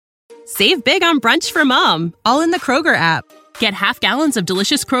Save big on brunch for mom, all in the Kroger app. Get half gallons of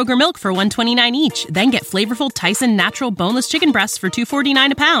delicious Kroger milk for $1.29 each. Then get flavorful Tyson natural boneless chicken breasts for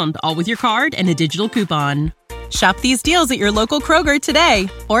 $2.49 a pound, all with your card and a digital coupon. Shop these deals at your local Kroger today,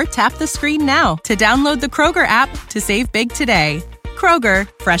 or tap the screen now to download the Kroger app to save big today. Kroger,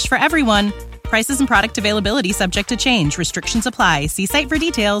 fresh for everyone. Prices and product availability subject to change. Restrictions apply. See site for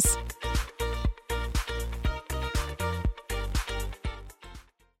details.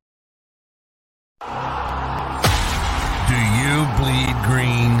 Do you bleed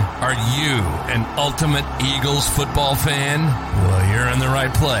green? Are you an ultimate Eagles football fan? Well, you're in the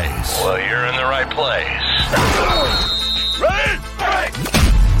right place.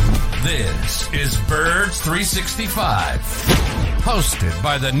 This is Birds 365, hosted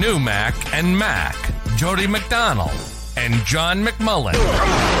by the new Mac and Mac, Jody McDonald and John McMullen.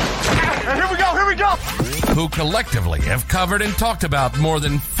 Here we go. Who collectively have covered and talked about more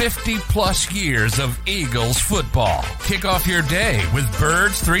than 50-plus years of Eagles football. Kick off your day with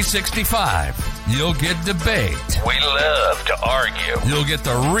Birds 365. You'll get debate. We love to argue. You'll get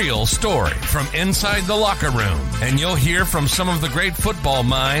the real story from inside the locker room. And you'll hear from some of the great football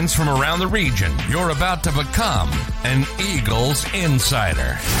minds from around the region. You're about to become an Eagles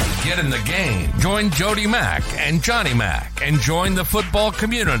insider. Get in the game. Join Jody Mack and Johnny Mack and join the football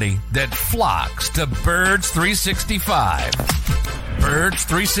community that flocks to Birds 365. Birds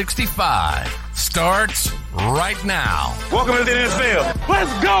 365 starts right now. Welcome to the NFL.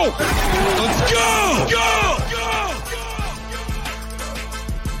 Let's go! Let's go! Go!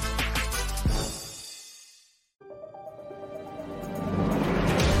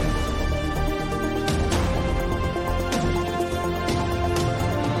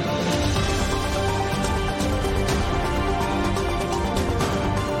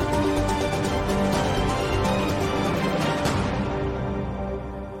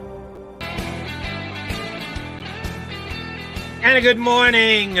 And a good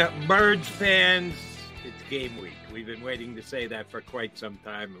morning, Birds fans. It's game week. We've been waiting to say that for quite some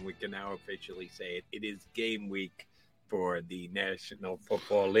time, and we can now officially say it. It is game week for the National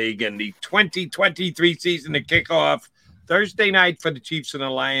Football League, and the 2023 season to kick off Thursday night for the Chiefs and the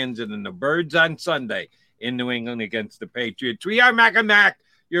Lions, and then the Birds on Sunday in New England against the Patriots. We are Mac and Mac,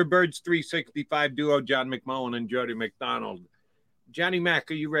 your Birds 365 duo, John McMullen and Jody McDonald. Johnny Mac,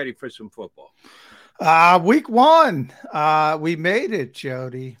 are you ready for some football? Week one, we made it,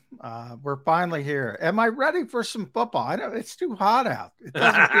 Jody. We're finally here. Am I ready for some football? I know it's too hot out. It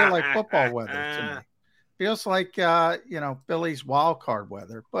doesn't feel like football weather to me. Feels like, Billy's wild card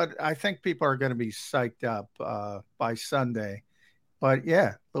weather, but I think people are going to be psyched up by Sunday. But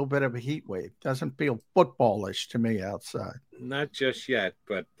yeah, a little bit of a heat wave. Doesn't feel footballish to me outside. Not just yet,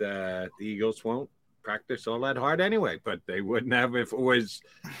 but the Eagles won't practice all that hard anyway, but they wouldn't have if it was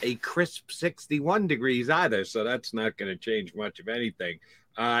a crisp 61 degrees either, so that's not going to change much of anything.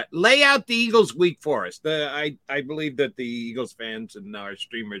 Lay out the Eagles week for us. I believe that the Eagles fans and our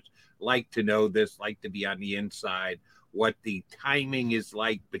streamers like to know this, like to be on the inside, what the timing is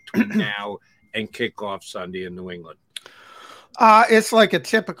like between now and kickoff Sunday in New England. It's like a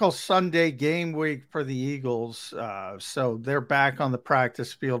typical Sunday game week for the Eagles. So they're back on the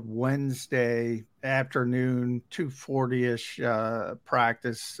practice field Wednesday afternoon, 2:40-ish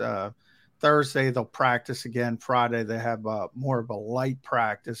practice. Thursday, they'll practice again. Friday, they have more of a light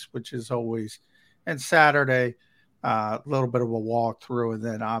practice, which is always. And Saturday, a little bit of a walkthrough, and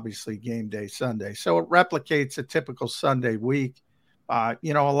then obviously game day Sunday. So it replicates a typical Sunday week. A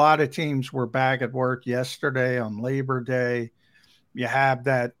lot of teams were back at work yesterday on Labor Day. You have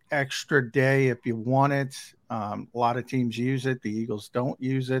that extra day if you want it. A lot of teams use it. The Eagles don't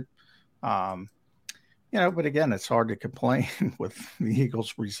use it. But again, it's hard to complain with the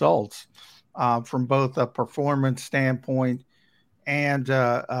Eagles' results from both a performance standpoint and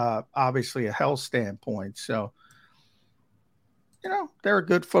obviously a health standpoint. So, they're a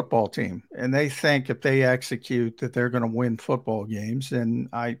good football team, and they think if they execute that they're going to win football games. And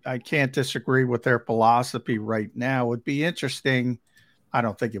I can't disagree with their philosophy right now. It would be interesting. I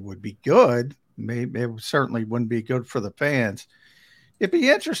don't think it would be good. Maybe it certainly wouldn't be good for the fans. It'd be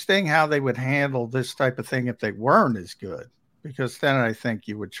interesting how they would handle this type of thing if they weren't as good, because then I think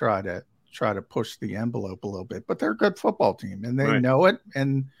you would try to push the envelope a little bit. But they're a good football team, and they know it,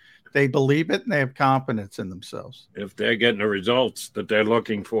 and they believe it, and they have confidence in themselves. If they're getting the results that they're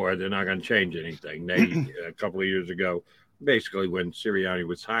looking for, they're not going to change anything. They a couple of years ago, basically when Sirianni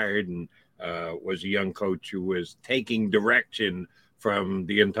was hired and was a young coach who was taking direction from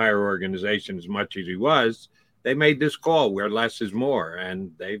the entire organization as much as he was, they made this call where less is more,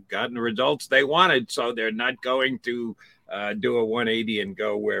 and they've gotten the results they wanted, so they're not going to do a 180 and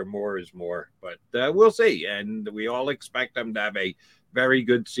go where more is more. But we'll see. And we all expect them to have a very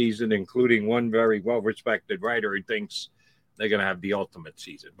good season, including one very well-respected writer who thinks they're going to have the ultimate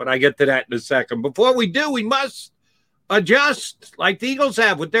season. But I get to that in a second. Before we do, we must adjust like the Eagles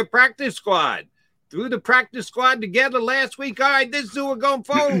have with their practice squad. Threw the practice squad together last week. All right, this is who we're going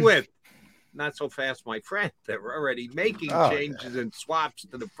forward with. Not so fast, my friend. They're already making changes and swaps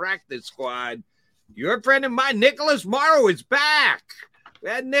to the practice squad. Your friend of mine, Nicholas Morrow, is back. We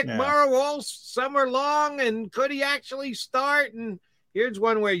had Nick Morrow all summer long, and could he actually start? And here's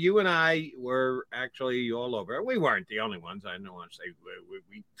one where you and I were actually all over. We weren't the only ones. I don't want to say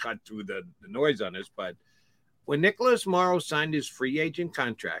we cut through the noise on this, but when Nicholas Morrow signed his free agent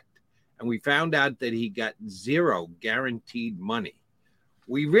contract and we found out that he got zero guaranteed money,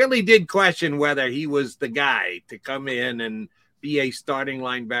 we really did question whether he was the guy to come in and be a starting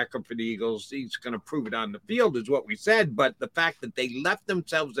linebacker for the Eagles. He's going to prove it on the field is what we said, but the fact that they left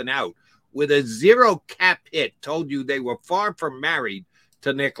themselves an out with a zero cap hit told you they were far from married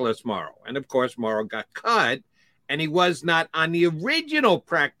to Nicholas Morrow. And, of course, Morrow got cut, and he was not on the original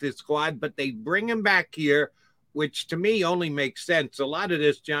practice squad, but they bring him back here, which to me only makes sense. A lot of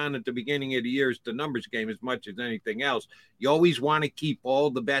this, John, at the beginning of the year is the numbers game as much as anything else. You always want to keep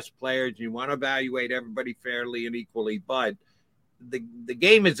all the best players. You want to evaluate everybody fairly and equally, but the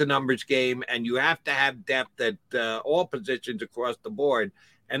game is a numbers game, and you have to have depth at all positions across the board.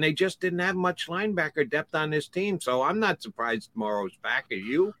 And they just didn't have much linebacker depth on this team. So I'm not surprised Morrow's back. Are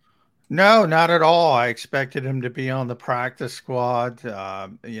you? No, not at all. I expected him to be on the practice squad,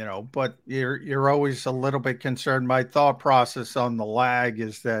 but you're always a little bit concerned. My thought process on the lag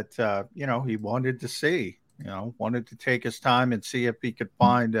is that, he wanted to see, wanted to take his time and see if he could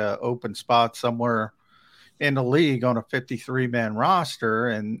find an open spot somewhere in the league on a 53-man roster.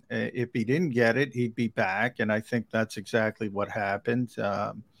 And if he didn't get it, he'd be back. And I think that's exactly what happened.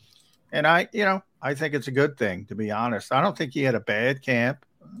 And I think it's a good thing, to be honest. I don't think he had a bad camp.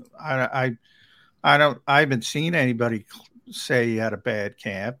 I haven't seen anybody say he had a bad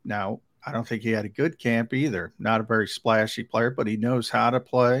camp. Now, I don't think he had a good camp either. Not a very splashy player, but he knows how to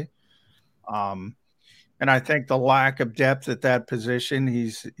play. And I think the lack of depth at that position,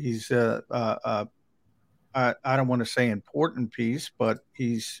 he's I don't want to say important piece, but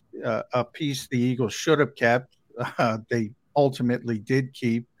he's a piece the Eagles should have kept. They ultimately did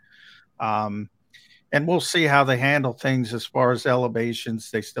keep. And we'll see how they handle things as far as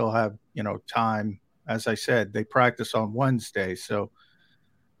elevations. They still have, time. As I said, they practice on Wednesday. So,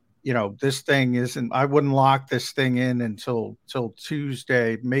 this thing isn't – I wouldn't lock this thing in until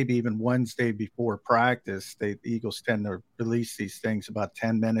Tuesday, maybe even Wednesday before practice. The Eagles tend to release these things about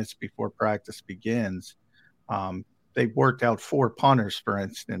 10 minutes before practice begins. They've worked out 4 punters, for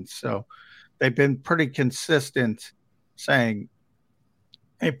instance. So they've been pretty consistent saying,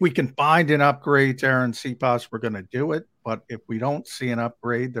 if we can find an upgrade to Aaron Cepas, we're going to do it. But if we don't see an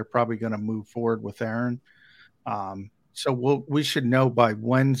upgrade, they're probably going to move forward with Aaron. So we should know by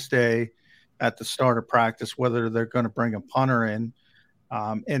Wednesday at the start of practice whether they're going to bring a punter in.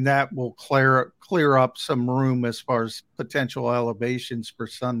 And that will clear up some room as far as potential elevations for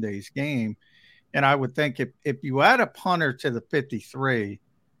Sunday's game. And I would think if you add a punter to the 53,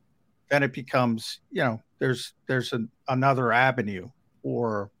 then it becomes, there's another avenue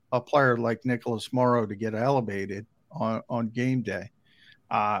for a player like Nicholas Morrow to get elevated on game day.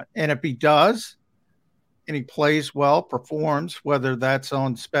 And if he does, and he plays well, performs, whether that's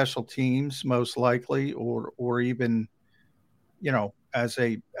on special teams, most likely, or even, as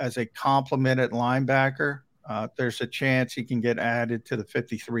a complemented linebacker, there's a chance he can get added to the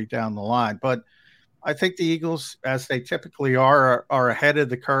 53 down the line. But I think the Eagles, as they typically are ahead of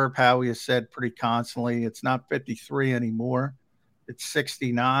the curve. Howie has said pretty constantly, it's not 53 anymore. It's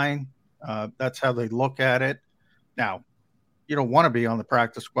 69. That's how they look at it. Now, you don't want to be on the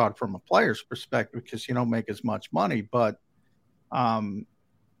practice squad from a player's perspective because you don't make as much money. But from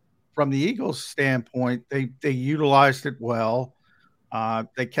the Eagles' standpoint, they utilized it well.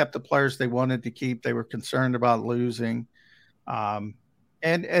 They kept the players they wanted to keep. They were concerned about losing. And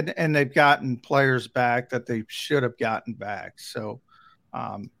they've gotten players back that they should have gotten back. So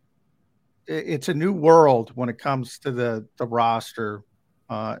it's a new world when it comes to the roster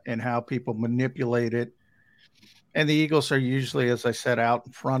and how people manipulate it. And the Eagles are usually, as I said, out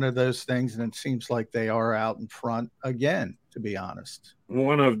in front of those things, and it seems like they are out in front again, to be honest.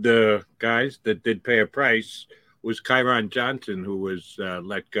 One of the guys that did pay a price was Kyron Johnson, who was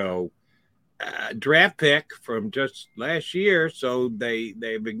let go. Draft pick from just last year, so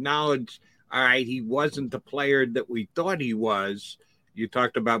they've acknowledged, all right, he wasn't the player that we thought he was. You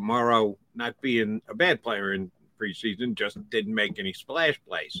talked about Morrow not being a bad player in preseason, just didn't make any splash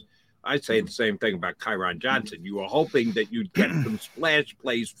plays. I'd say the same thing about Kyron Johnson. You were hoping that you'd get some splash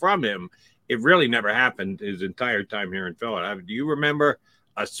plays from him. It really never happened his entire time here in Philadelphia. Do you remember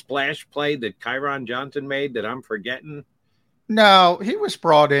a splash play that Kyron Johnson made that I'm forgetting? No, he was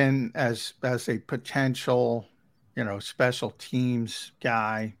brought in as a potential, special teams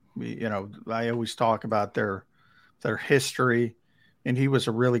guy. I always talk about their history, and he was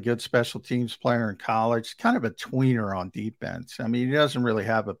a really good special teams player in college, kind of a tweener on defense. I mean, he doesn't really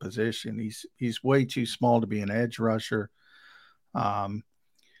have a position. He's way too small to be an edge rusher.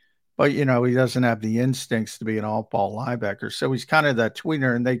 But, he doesn't have the instincts to be an all-ball linebacker. So he's kind of that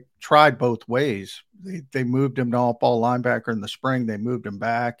tweener, and they tried both ways. They moved him to all-ball linebacker in the spring. They moved him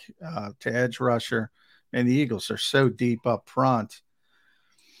back to edge rusher, and the Eagles are so deep up front.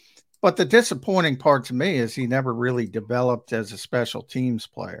 But the disappointing part to me is he never really developed as a special teams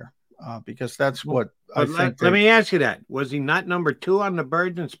player because that's what I think. Let me ask you that. Was he not number 2 on the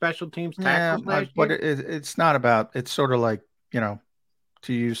Birds in special teams tackles last year? But it's not about – it's sort of like,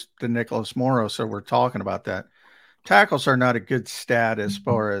 to use the Nicholas Morrow, so we're talking about that. Tackles are not a good stat as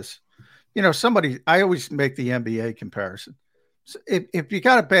far as, somebody – I always make the NBA comparison. So if you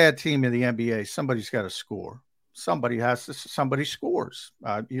got a bad team in the NBA, somebody's got to score. Somebody scores.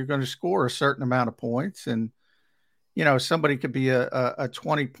 You're going to score a certain amount of points, and somebody could be a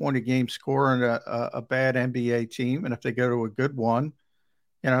 20-point a game scorer in a bad NBA team, and if they go to a good one,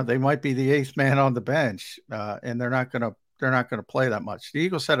 they might be the 8th man on the bench, and they're not going to play that much. The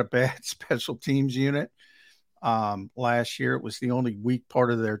Eagles had a bad special teams unit last year. It was the only weak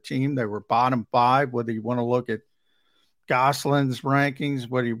part of their team. They were bottom 5, whether you want to look at Gosselin's rankings,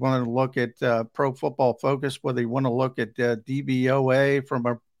 whether you want to look at Pro Football Focus, whether you want to look at DVOA from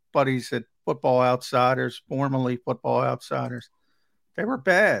our buddies at Football Outsiders, formerly Football Outsiders. They were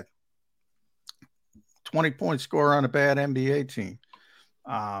bad. 20-point scorer on a bad NBA team.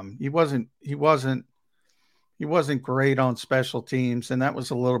 He wasn't great on special teams, and that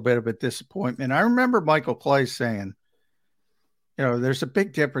was a little bit of a disappointment. I remember Michael Clay saying, there's a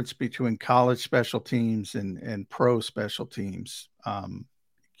big difference between college special teams and pro special teams.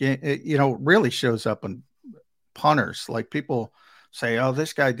 It really shows up in punters. Like people say, oh,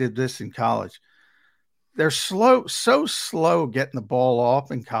 this guy did this in college. They're so slow getting the ball off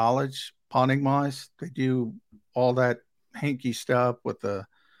in college, punting wise. They do all that hanky stuff with the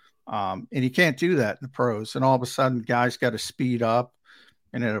and you can't do that in the pros. And all of a sudden, guys got to speed up,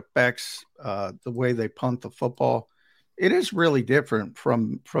 and it affects the way they punt the football. It is really different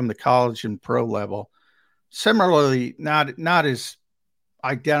from the college and pro level. Similarly, not as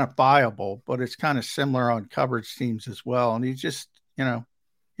identifiable, but it's kind of similar on coverage teams as well. And he just, he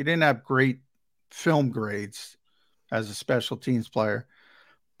didn't have great film grades as a special teams player.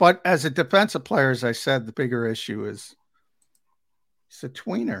 But as a defensive player, as I said, the bigger issue is he's a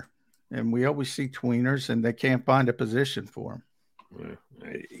tweener. And we always see tweeners, and they can't find a position for him.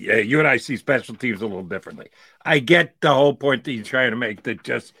 Yeah, you and I see special teams a little differently. I get the whole point that you're trying to make, that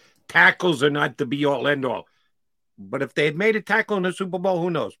just tackles are not the be-all, end-all. But if they had made a tackle in the Super Bowl, who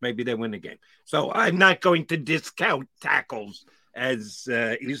knows? Maybe they win the game. So I'm not going to discount tackles as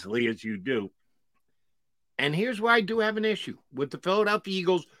easily as you do. And here's where I do have an issue with the Philadelphia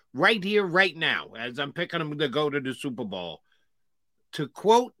Eagles right here, right now, as I'm picking them to go to the Super Bowl. To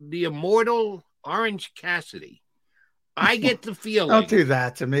quote the immortal Orange Cassidy, I get the feeling. Don't do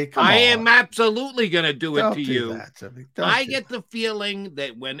that to me. Come on. I am absolutely going to do it to you. Don't do that to me. I get the feeling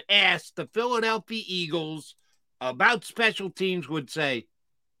that when asked, the Philadelphia Eagles about special teams would say,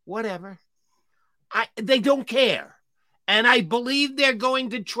 whatever. They don't care. And I believe they're going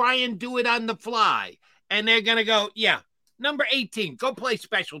to try and do it on the fly. And they're going to go, yeah, number 18, go play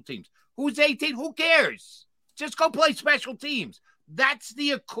special teams. Who's 18? Who cares? Just go play special teams. That's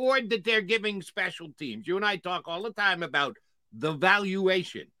the accord that they're giving special teams. You and I talk all the time about the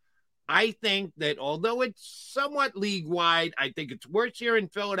valuation. I think that although it's somewhat league-wide, I think it's worse here in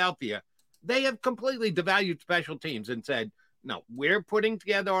Philadelphia. They have completely devalued special teams and said, no, we're putting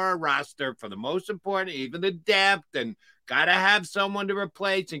together our roster for the most important, even the depth, and got to have someone to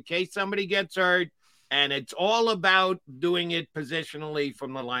replace in case somebody gets hurt. And it's all about doing it positionally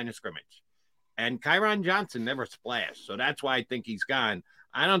from the line of scrimmage. And Kyron Johnson never splashed, so that's why I think he's gone.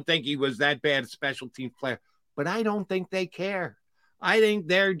 I don't think he was that bad a special team player, but I don't think they care. I think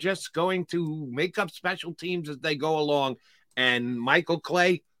they're just going to make up special teams as they go along. And Michael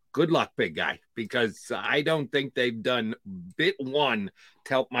Clay, good luck, big guy, because I don't think they've done bit one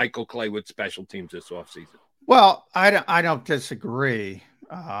to help Michael Clay with special teams this offseason. Well, I don't disagree.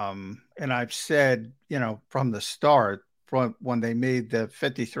 And I've said, from the start, when they made the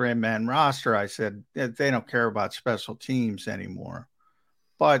 53-man roster, I said they don't care about special teams anymore.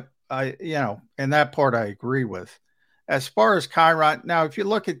 But and that part I agree with. As far as Chiron, now, if you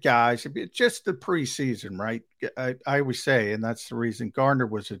look at guys, just the preseason, right? I always say, and that's the reason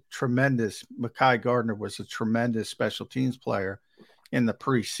Mekhi Gardner was a tremendous special teams player in the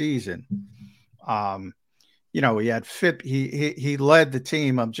preseason. He had he led the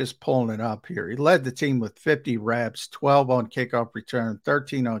team. I'm just pulling it up here. He led the team with 50 reps, 12 on kickoff return,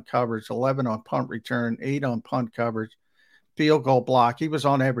 13 on coverage, 11 on punt return, 8 on punt coverage, field goal block. He was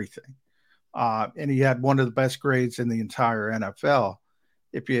on everything. And he had one of the best grades in the entire NFL,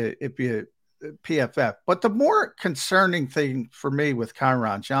 if you PFF. But the more concerning thing for me with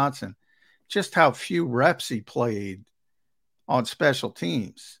Kyron Johnson, just how few reps he played on special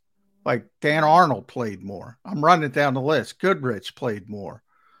teams. Like Dan Arnold played more. I'm running down the list. Goodrich played more.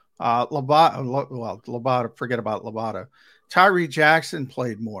 Lovato, forget about Lovato. Tyree Jackson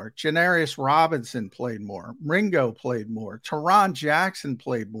played more. Janarius Robinson played more. Ringo played more. Teron Jackson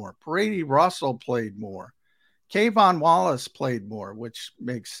played more. Brady Russell played more. Kayvon Wallace played more, which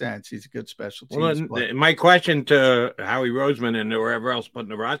makes sense. He's a good special teams player. My question to Howie Roseman and whoever else putting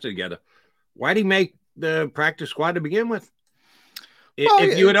the roster together, why did he make the practice squad to begin with?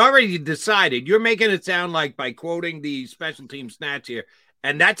 If you had already decided, you're making it sound like by quoting the special team stats here,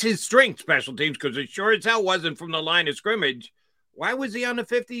 and that's his strength, special teams, because it sure as hell wasn't from the line of scrimmage. Why was he on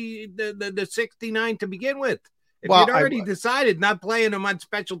the 69 to begin with? If you'd already decided not playing him on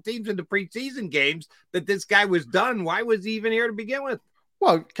special teams in the preseason games that this guy was done, why was he even here to begin with?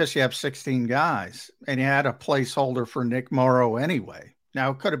 Well, because you have 16 guys, and you had a placeholder for Nick Morrow anyway. Now,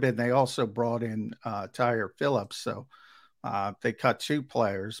 it could have been they also brought in Tyre Phillips, so they cut 2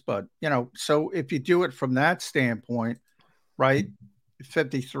 players. But, so if you do it from that standpoint, right,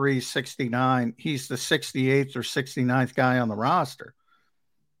 53, 69, he's the 68th or 69th guy on the roster.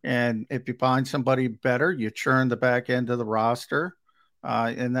 And if you find somebody better, you churn the back end of the roster.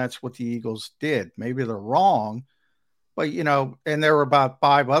 And that's what the Eagles did. Maybe they're wrong, but, and there were about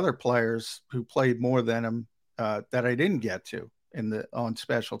 5 other players who played more than him that I didn't get to on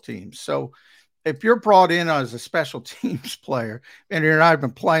special teams. So if you're brought in as a special teams player and you're not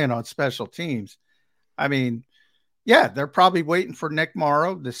even playing on special teams, I mean, yeah, they're probably waiting for Nick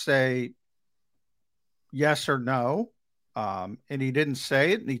Morrow to say yes or no. And he didn't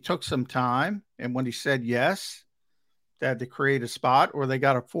say it, and he took some time. And when he said yes, they had to create a spot, or they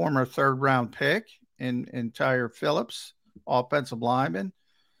got a former 3rd-round pick in Tyre Phillips, offensive lineman,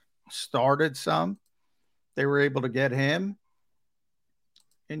 started some. They were able to get him.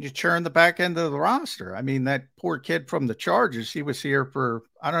 And you churn the back end of the roster. I mean, that poor kid from the Chargers, he was here for,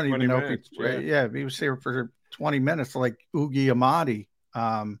 I don't even know minutes, if he was here for 20 minutes, like Ugi Amadi,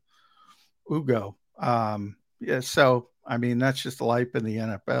 Ugo. So, I mean, that's just life in the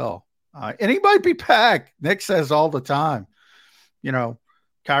NFL. And he might be back. Nick says all the time,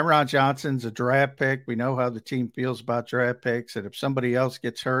 Kyron Johnson's a draft pick. We know how the team feels about draft picks. And if somebody else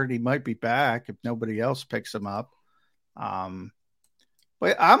gets hurt, he might be back if nobody else picks him up.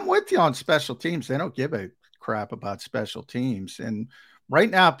 But I'm with you on special teams. They don't give a crap about special teams. And right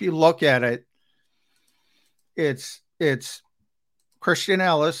now, if you look at it, it's Christian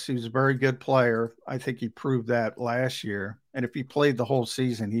Ellis, who's a very good player. I think he proved that last year. And if he played the whole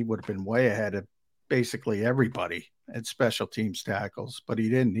season, he would have been way ahead of basically everybody at special teams tackles. But he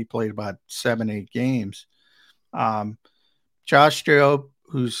didn't. He played about 7-8 games. Josh Jobe,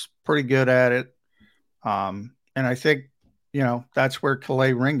 who's pretty good at it. And I think, that's where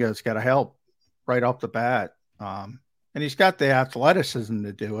Calais Ringo's got to help right off the bat. And he's got the athleticism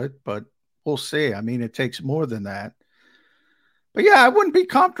to do it, but we'll see. I mean, it takes more than that. But yeah, I wouldn't be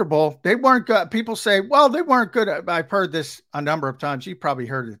comfortable. They weren't good. People say, well, they weren't good. I've heard this a number of times. You probably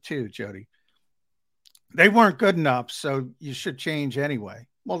heard it too, Jody. They weren't good enough, so you should change anyway.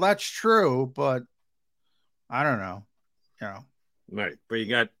 Well, that's true, but I don't know. Right. But you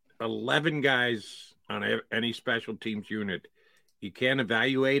got 11 guys on any special teams unit. You can't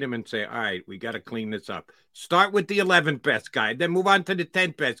evaluate them and say, all right, we got to clean this up. Start with the 11th best guy, then move on to the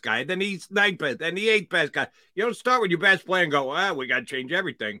 10th best guy, then he's 9th best, then the 8th best guy. You don't start with your best player and go, we got to change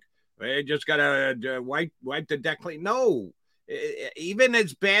everything. We just got to wipe the deck clean. No. Even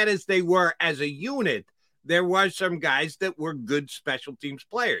as bad as they were as a unit, there were some guys that were good special teams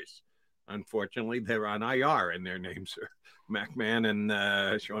players. Unfortunately, they're on IR, and their names are McMahon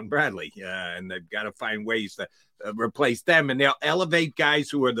and Sean Bradley, and they've got to find ways to replace them, and they'll elevate guys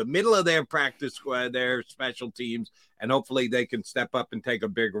who are the middle of their practice squad, their special teams, and hopefully they can step up and take a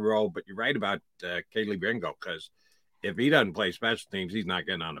bigger role. But you're right about Calais Ringo, because if he doesn't play special teams, he's not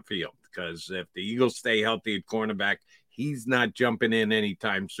getting on the field, because if the Eagles stay healthy at cornerback, he's not jumping in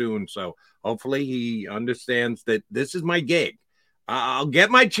anytime soon. So hopefully he understands that this is my gig. I'll get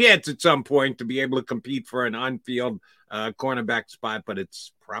my chance at some point to be able to compete for an on-field cornerback spot, but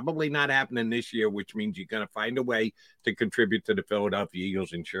it's probably not happening this year, which means you're going to find a way to contribute to the Philadelphia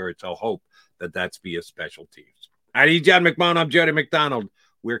Eagles. And sure, it's a hope that that's via special teams. All right, he's John McMahon. I'm Jody McDonald.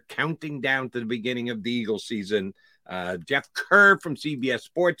 We're counting down to the beginning of the Eagles season. Jeff Kerr from CBS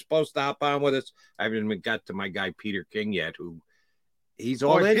Sports supposed to hop on with us. I haven't even got to my guy Peter King yet, who he's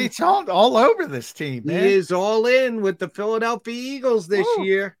all in. He's all over this team, man. He is all in with the Philadelphia Eagles this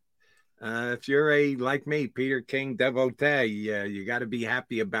year. If you're like me, Peter King devotee, you got to be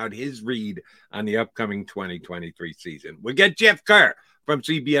happy about his read on the upcoming 2023 season. We'll get Jeff Kerr from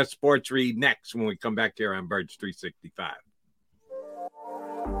CBS Sports read next when we come back here on Birds 365.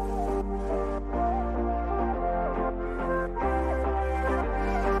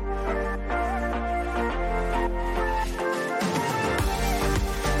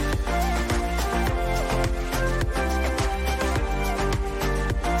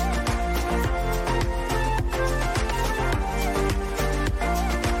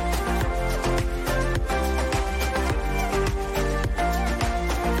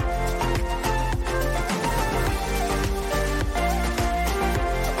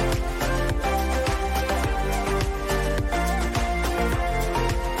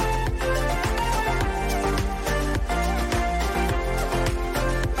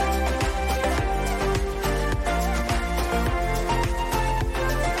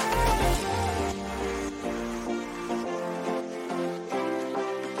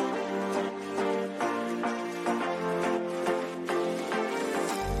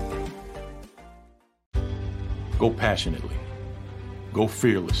 Go passionately. Go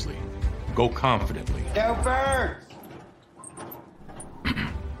fearlessly. Go confidently. Go Birds!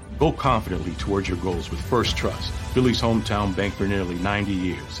 Go confidently towards your goals with First Trust, Philly's hometown bank for nearly 90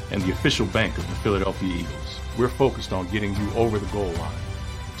 years, and the official bank of the Philadelphia Eagles. We're focused on getting you over the goal line.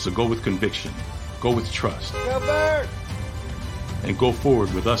 So go with conviction. Go with trust. Go Birds! And go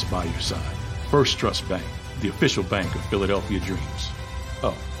forward with us by your side. First Trust Bank, the official bank of Philadelphia dreams.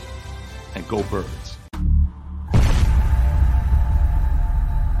 Oh, and go Birds.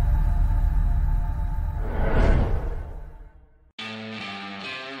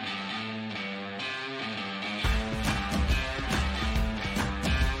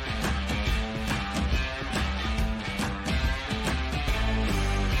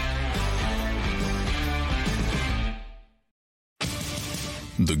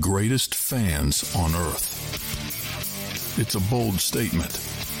 The greatest fans on earth. It's a bold statement,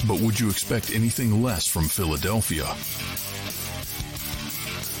 but would you expect anything less from Philadelphia?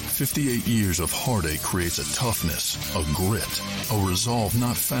 58 years of heartache creates a toughness, a grit, a resolve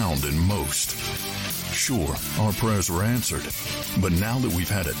not found in most. Sure, our prayers were answered, but now that we've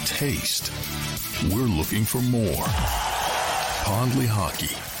had a taste, we're looking for more. Pondley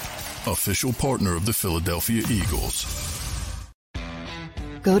Hockey, official partner of the Philadelphia Eagles.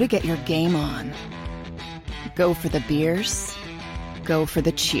 Go to get your game on. Go for the beers. Go for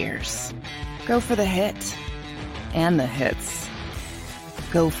the cheers. Go for the hit and the hits.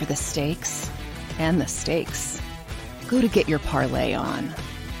 Go for the stakes and the stakes. Go to get your parlay on.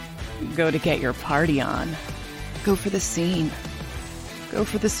 Go to get your party on. Go for the scene. Go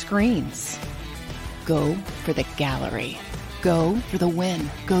for the screens. Go for the gallery. Go for the win.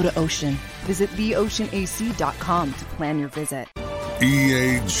 Go to Ocean. Visit theoceanac.com to plan your visit.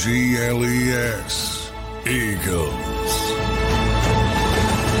 EAGLES, Eagles.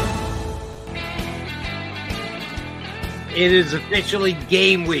 It is officially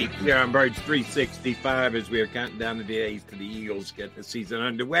game week here on Birds 365 as we are counting down the days to the Eagles get the season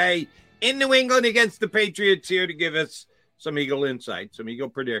underway in New England against the Patriots. Here to give us some Eagle insight, some Eagle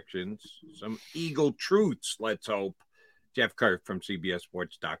predictions, some Eagle truths, let's hope. Jeff Kerr from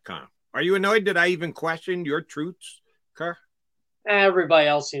CBSSports.com. Are you annoyed that I even questioned your truths, Kerr? Everybody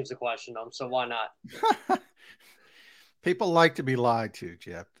else seems to question them, so why not? People like to be lied to,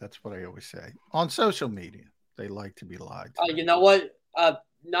 Jeff. That's what I always say. On social media, they like to be lied to. You know what?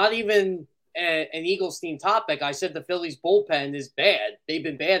 Not even an Eagles team topic. I said the Phillies bullpen is bad. They've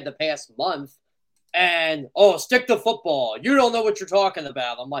been bad the past month. And, stick to football. You don't know what you're talking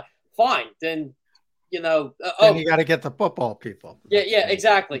about. I'm like, fine. Then, then you got to get the football people. Yeah,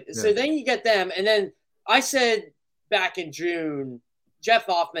 exactly. Yeah. So then you get them. And then I said back in June, Jeff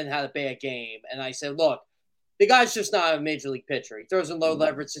Hoffman had a bad game. And I said, look, the guy's just not a major league pitcher. He throws in low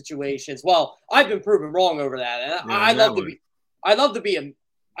leverage situations. Well, I've been proven wrong over that. And I'd love to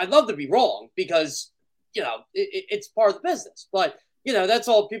be wrong because, it's part of the business. But that's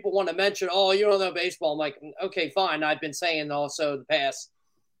all people want to mention. Oh, you don't know baseball. I'm like, okay, fine. I've been saying also the past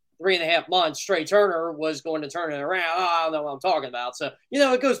 3.5 months, Trey Turner was going to turn it around. Oh, I don't know what I'm talking about. So,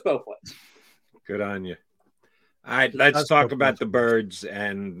 it goes both ways. Good on you. All right, let's talk about the Birds,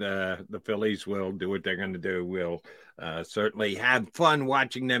 and the Phillies will do what they're going to do. We'll certainly have fun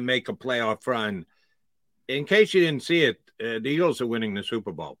watching them make a playoff run. In case you didn't see it, the Eagles are winning the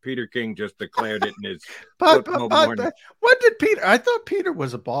Super Bowl. Peter King just declared it in his football morning. What did Peter? I thought Peter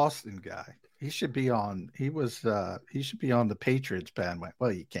was a Boston guy. He should be on. He should be on the Patriots bandwagon. Well,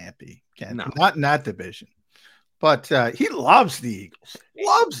 he can't be. Not in that division. But he loves the Eagles.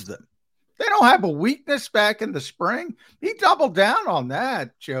 Loves them. They don't have a weakness back in the spring. He doubled down on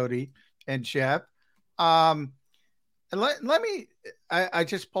that, Jody and Jeff. And let me. I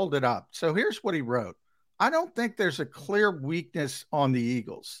just pulled it up. So here's what he wrote. I don't think there's a clear weakness on the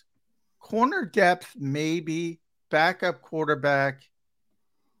Eagles. Corner depth, maybe. Backup quarterback.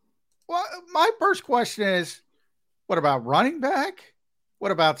 Well, my first question is, what about running back?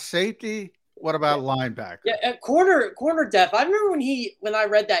 What about safety? What about linebacker? Yeah, corner depth. I remember when I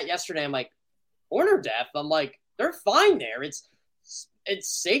read that yesterday, I'm like, corner depth? I'm like, they're fine there. It's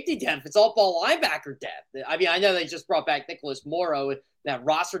safety depth. It's all ball linebacker depth. I mean, I know they just brought back Nicholas Morrow with that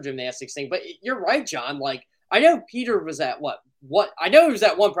roster gymnastics thing, but you're right, John. Like, I know Peter was at what? I know he was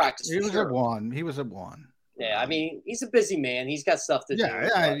at one practice. He was at one. He was at one. Yeah, I mean, he's a busy man. He's got stuff to do.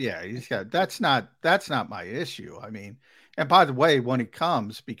 Yeah, he's got. That's not my issue. I mean, and by the way, when he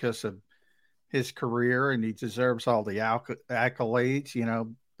comes, because of his career, and he deserves all the accolades,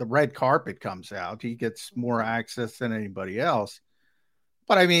 the red carpet comes out. He gets more access than anybody else.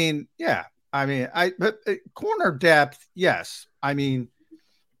 But I mean, but corner depth, yes. I mean,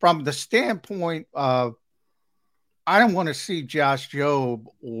 from the standpoint of, I don't want to see Josh Jobe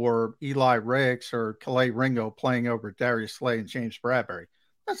or Eli Ricks or Calais Ringo playing over Darius Slay and James Bradbury.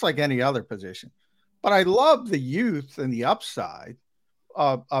 That's like any other position. But I love the youth and the upside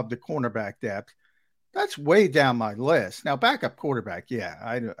of the cornerback depth. That's way down my list. Now, backup quarterback,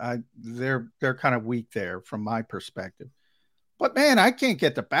 they're kind of weak there from my perspective. But man, I can't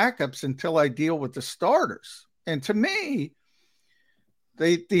get the backups until I deal with the starters. And to me,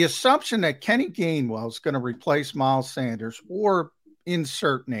 the assumption that Kenny Gainwell is going to replace Miles Sanders or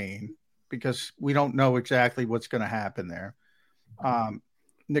insert name, because we don't know exactly what's going to happen there.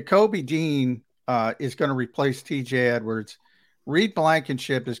 Nakobe Dean is going to replace TJ Edwards. Reed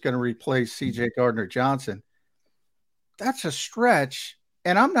Blankenship is going to replace CJ Gardner-Johnson. That's a stretch.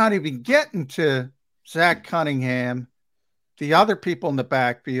 And I'm not even getting to Zach Cunningham, the other people in the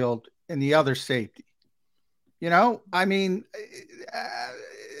backfield, and the other safety. I mean,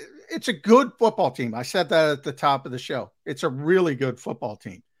 it's a good football team. I said that at the top of the show. It's a really good football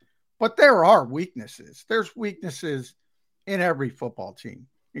team. But there are weaknesses. There's weaknesses in every football team,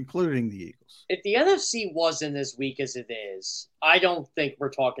 including the Eagles. If the NFC wasn't as weak as it is, I don't think we're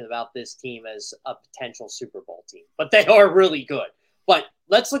talking about this team as a potential Super Bowl team. But they are really good. But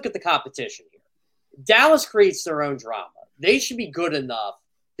let's look at the competition here. Dallas creates their own drama. They should be good enough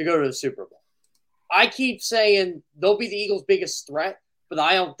to go to the Super Bowl. I keep saying they'll be the Eagles' biggest threat, but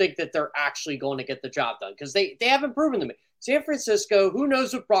I don't think that they're actually going to get the job done because they haven't proven to me. San Francisco, who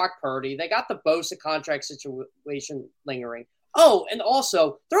knows with Brock Purdy? They got the Bosa contract situation lingering. Oh, and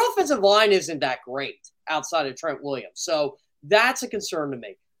also, their offensive line isn't that great outside of Trent Williams. So that's a concern to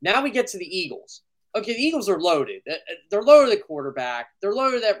me. Now we get to the Eagles. Okay, the Eagles are loaded. They're loaded at quarterback. They're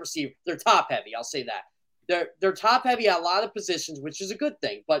loaded at receiver. They're top-heavy, I'll say that. They're top-heavy at a lot of positions, which is a good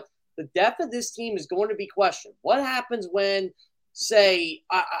thing. But the depth of this team is going to be questioned. What happens when, say,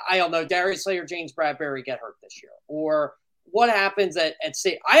 I don't know, Darius Slay or James Bradbury get hurt this year? Or what happens at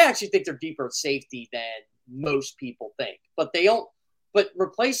say? I actually think they're deeper at safety than most people think. But they don't. But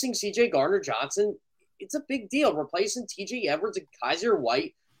replacing CJ Gardner-Johnson, it's a big deal. Replacing TJ Edwards and Kaiser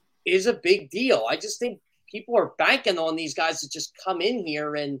White is a big deal. I just think people are banking on these guys to just come in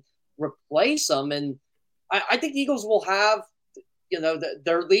here and replace them. And I think the Eagles will have,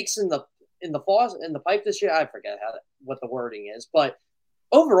 their leaks in the pipe this year. I forget what the wording is, but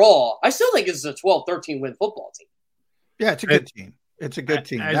overall, I still think it's a 12-13 win football team. Yeah, it's a good team. It's a good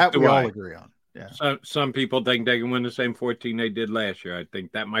team. That we all agree on. Yeah. Some people think they can win the same 14 they did last year. I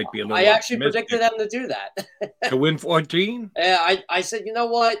think that might be a little. I actually predicted them to do that. To win 14? Yeah, I said, you know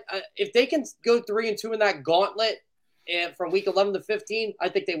what? If they can go 3-2 in that gauntlet and from week 11 to 15, I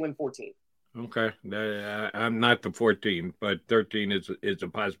think they win 14. Okay, I'm not the 14, but 13 is a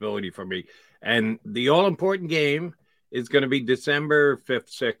possibility for me. And the all-important game is going to be December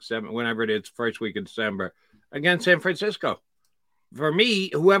 5th, 6th, 7th, whenever it is, first week of December, against San Francisco. for me,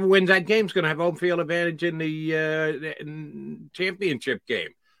 whoever wins that game is going to have home field advantage in the championship game.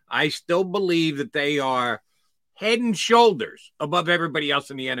 I still believe that they are head and shoulders above everybody else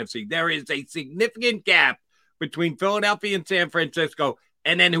in the NFC. There is a significant gap between Philadelphia and San Francisco,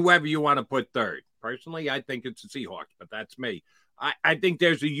 and then whoever you want to put third. Personally, I think it's the Seahawks, but that's me. I think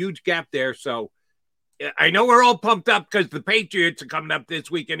there's a huge gap there. So I know we're all pumped up because the Patriots are coming up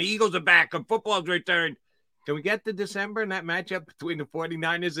this week, and the Eagles are back, and football's returned. Can we get to December in that matchup between the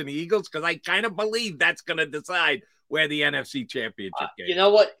 49ers and the Eagles? Because I kind of believe that's going to decide where the NFC Championship game. You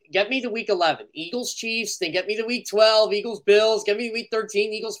know what? Get me to week 11. Eagles, Chiefs. Then get me to week 12. Eagles, Bills. Get me to week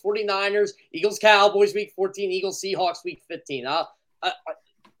 13. Eagles, 49ers. Eagles, Cowboys, week 14. Eagles, Seahawks, week 15.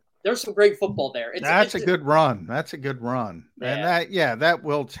 There's some great football there. That's a good run. That's a good run. Yeah. And that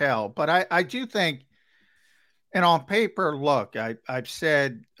will tell. But I do think, and on paper, look, I've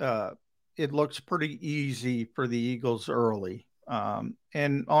said it looks pretty easy for the Eagles early.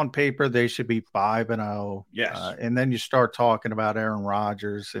 And on paper, they should be 5-0. Yes. And then you start talking about Aaron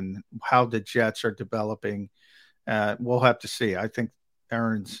Rodgers and how the Jets are developing. We'll have to see. I think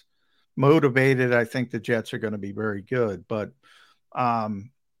Aaron's motivated. I think the Jets are going to be very good. But I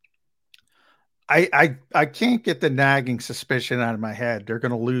can't get the nagging suspicion out of my head. They're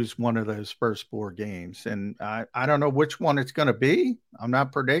going to lose one of those first 4 games. And I don't know which one it's going to be. I'm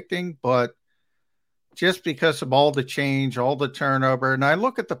not predicting, but just because of all the change, all the turnover. And I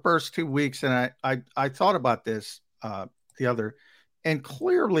look at the first 2 weeks and I thought about this and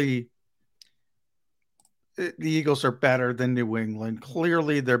clearly the Eagles are better than New England.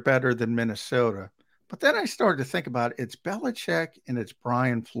 Clearly they're better than Minnesota. But then I started to think about it's Belichick and it's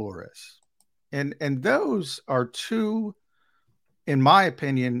Brian Flores. And those are 2, in my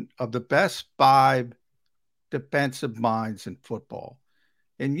opinion, of the best 5 defensive minds in football.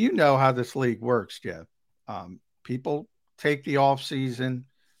 And you know how this league works, Jeff. People take the offseason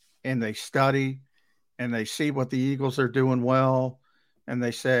and they study and they see what the Eagles are doing well. And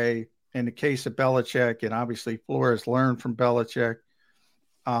they say, in the case of Belichick, and obviously Flores learned from Belichick,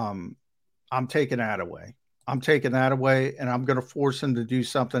 I'm taking that away. I'm taking that away, and I'm going to force him to do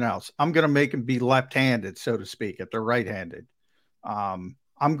something else. I'm going to make him be left-handed, so to speak, if they're right-handed. I'm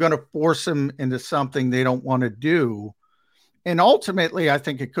going to force them into something they don't want to do. And ultimately, I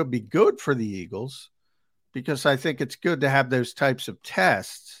think it could be good for the Eagles because I think it's good to have those types of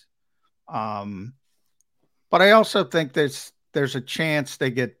tests. But I also think there's a chance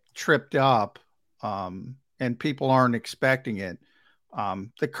they get tripped up and people aren't expecting it.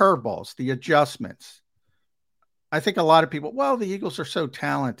 The curveballs, the adjustments. I think a lot of people, the Eagles are so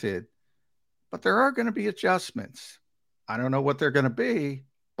talented, but there are going to be adjustments. I don't know what they're going to be,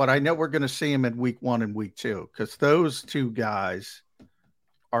 but I know we're going to see them in week 1 and week 2 because those 2 guys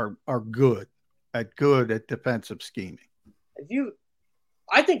are good at defensive scheming.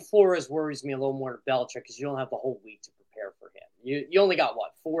 I think Flores worries me a little more than Belichick because you don't have the whole week to prepare for him. You only got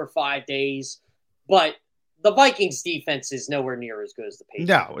 4 or 5 days, but the Vikings defense is nowhere near as good as the Patriots.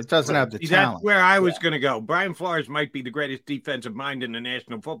 No, it doesn't have the talent. That's where I was going to go. Brian Flores might be the greatest defensive mind in the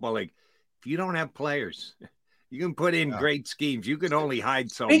National Football League. If you don't have players, you can put in great schemes. You can only hide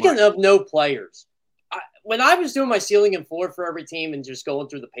so much. Speaking of no players, when I was doing my ceiling and floor for every team and just going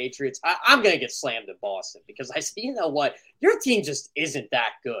through the Patriots, I'm going to get slammed in Boston because I said, you know what? Your team just isn't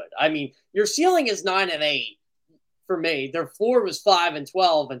that good. I mean, your ceiling is 9-8 for me. Their floor was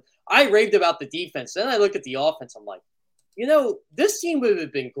 5-12, and I raved about the defense. Then I look at the offense. I'm like, this team would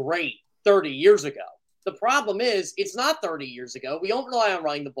have been great 30 years ago. The problem is it's not 30 years ago. We don't rely on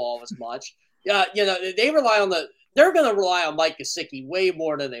running the ball as much. They're going to rely on Mike Gesicki way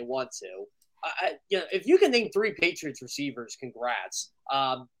more than they want to. If you can name 3 Patriots receivers, congrats.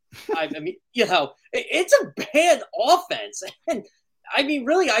 I mean, it's a bad offense. And I mean,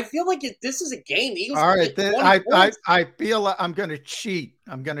 really, I feel like this is a game. The Eagles. All right, I feel I'm going to cheat.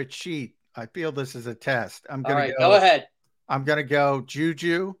 I feel this is a test. Go ahead. I'm going to go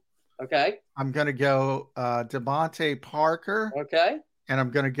Juju. Okay. I'm going to go Devontae Parker. Okay. And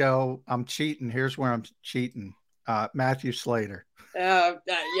I'm cheating. Here's where I'm cheating. Matthew Slater. Yeah,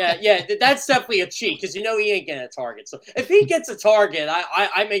 that's definitely a cheat because he ain't getting a target. So if he gets a target,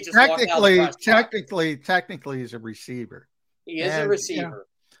 I may just technically he's a receiver. He is a receiver.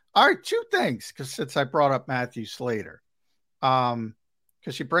 All right, 2 things because since I brought up Matthew Slater,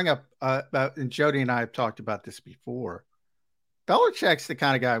 because you bring up and Jody and I have talked about this before. Belichick's the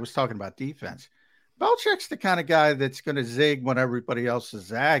kind of guy I was talking about defense. Belichick's the kind of guy that's going to zig when everybody else is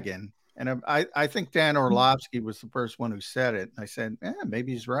zagging. And I think Dan Orlovsky was the first one who said it. I said,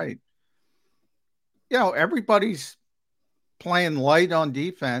 maybe he's right. Everybody's playing light on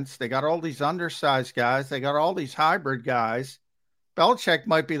defense. They got all these undersized guys. They got all these hybrid guys. Belichick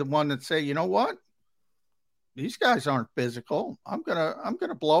might be the one that say, you know what? These guys aren't physical. I'm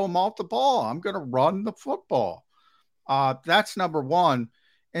gonna blow them off the ball. I'm gonna run the football. That's number one.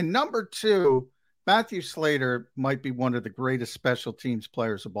 And number two, Matthew Slater might be one of the greatest special teams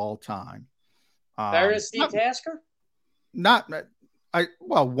players of all time. Better than Steve Tasker?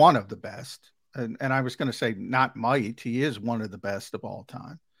 One of the best. And I was going to say not might. He is one of the best of all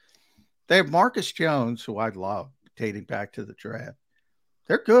time. They have Marcus Jones, who I love, dating back to the draft.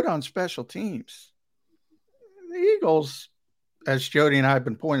 They're good on special teams. The Eagles, as Jody and I have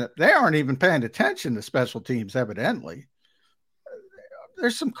been pointing out, they aren't even paying attention to special teams, evidently.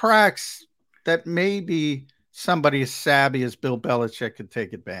 There's some cracks that maybe somebody as savvy as Bill Belichick could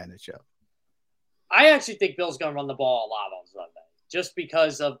take advantage of. I actually think Bill's going to run the ball a lot on Sunday, just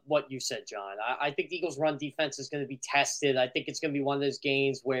because of what you said, John. I think the Eagles' run defense is going to be tested. I think it's going to be one of those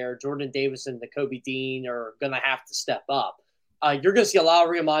games where Jordan Davis and Nakobe Dean are going to have to step up. You're going to see a lot of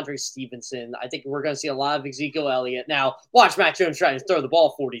Ramondre Stevenson. I think we're going to see a lot of Ezekiel Elliott. Now, watch Mac Jones trying to throw the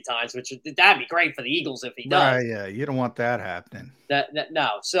ball 40 times, which that'd be great for the Eagles if he does. Yeah, you don't want that happening. No.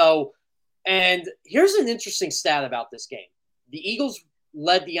 So, and here's an interesting stat about this game. The Eagles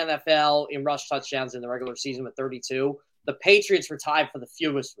led the NFL in rush touchdowns in the regular season with 32. The Patriots were tied for the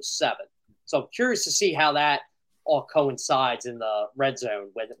fewest with 7. So I'm curious to see how that all coincides in the red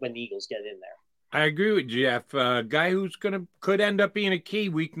zone when the Eagles get in there. I agree with Jeff. A guy who's could end up being a key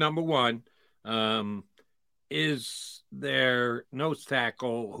week number one is their nose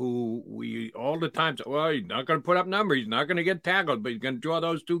tackle, who we all the time say, well, he's not going to put up numbers. He's not going to get tackled, but he's going to draw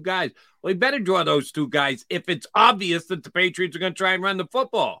those two guys. Well, he better draw those two guys if it's obvious that the Patriots are going to try and run the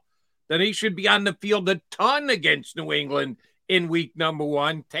football. Then he should be on the field a ton against New England in week number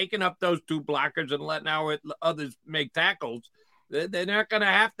one, taking up those two blockers and letting others make tackles. They're not going to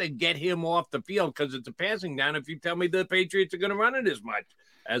have to get him off the field because it's a passing down if you tell me the Patriots are going to run it as much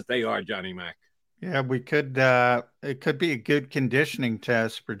as they are, Johnny Mac. Yeah, we could. It could be a good conditioning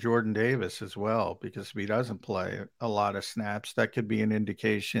test for Jordan Davis as well, because if he doesn't play a lot of snaps, that could be an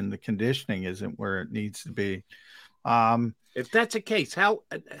indication the conditioning isn't where it needs to be. If that's the case, how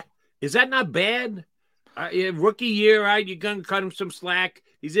is that not bad? Rookie year, right? You're going to cut him some slack.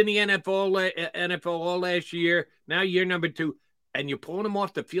 He's in the NFL all last year. Now year number 2. And you're pulling him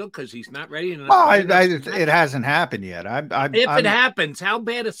off the field because he's not ready. It hasn't happened yet. If it happens, how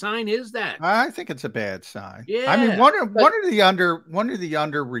bad a sign is that? I think it's a bad sign. Yeah. I mean, one of the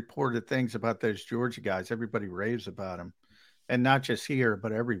underreported things about those Georgia guys, everybody raves about them, and not just here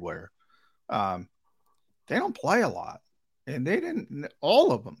but everywhere. They don't play a lot, and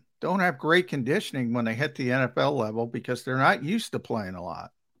all of them don't have great conditioning when they hit the NFL level because they're not used to playing a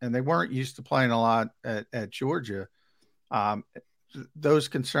lot, and they weren't used to playing a lot at Georgia. Those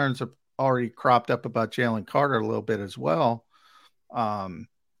concerns have already cropped up about Jalen Carter a little bit as well.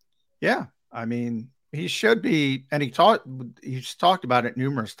 Yeah, I mean, he should be, and he's talked about it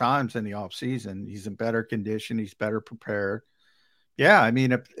numerous times in the offseason. He's in better condition. He's better prepared. Yeah, I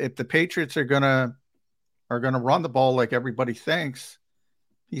mean, if the Patriots are gonna run the ball like everybody thinks,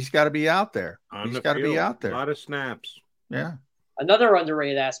 he's got to be out there. He's got to be out there. A lot of snaps. Yeah. Another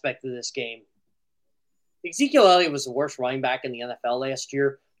underrated aspect of this game. Ezekiel Elliott was the worst running back in the NFL last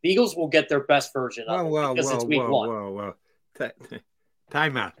year. The Eagles will get their best version of it because it's week one. Whoa.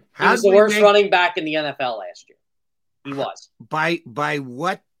 Time out. He was the worst running back in the NFL last year. He was. By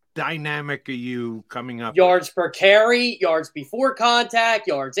what dynamic are you coming up Yards per carry, yards before contact,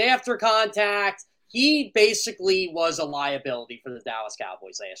 yards after contact. He basically was a liability for the Dallas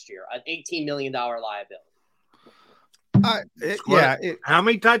Cowboys last year, an $18 million liability. How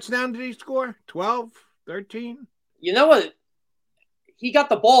many touchdowns did he score? 12? 13? You know what? He got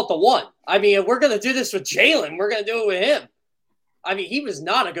the ball at the 1. I mean, if we're going to do this with Jalen, we're going to do it with him. I mean, he was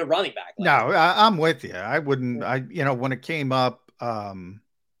not a good running back. No, I'm with you. I wouldn't, when it came up,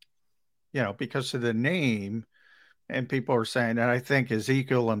 because of the name, and people are saying that, I think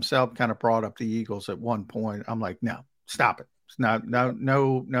Ezekiel himself kind of brought up the Eagles at one point. I'm like, no, stop it. It's not,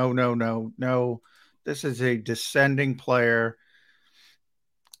 no. This is a descending player.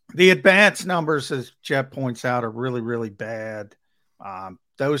 The advanced numbers, as Jeff points out, are really, really bad.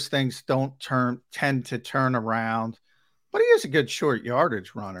 Those things don't tend to turn around, but he is a good short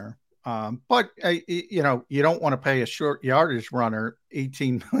yardage runner. But you don't want to pay a short yardage runner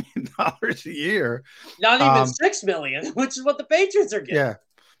 $18 million a year. Not even $6 million, which is what the Patriots are getting.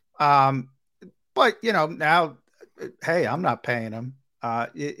 Yeah. But now, hey, I'm not paying him.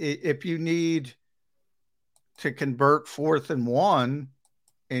 If you need to convert 4th and 1,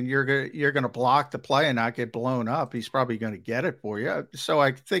 and you're going to block the play and not get blown up, he's probably going to get it for you. So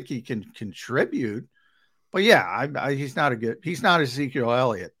I think he can contribute. But yeah, he's not Ezekiel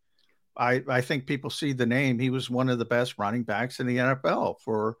Elliott. I think people see the name. He was one of the best running backs in the NFL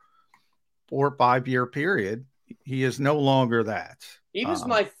for 4 or 5 year period. He is no longer that. He was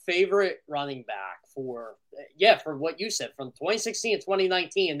my favorite running back for what you said, from 2016 to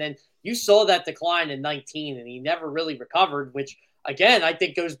 2019. And then you saw that decline in 19, and he never really recovered, which, again, I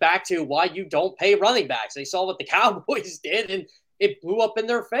think goes back to why you don't pay running backs. They saw what the Cowboys did, and it blew up in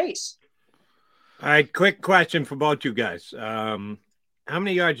their face. All right, quick question for both you guys. How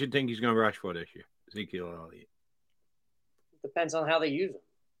many yards do you think he's going to rush for this year, Ezekiel Elliott? Depends on how they use him.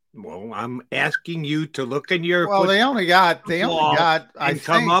 Well, I'm asking you to look in your. Well, they only got.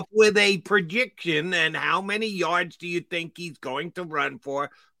 Come up with a prediction. And how many yards do you think he's going to run for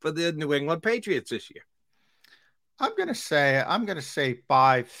the New England Patriots this year? I'm going to say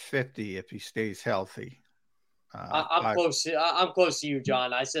 550 if he stays healthy. I'm close to you,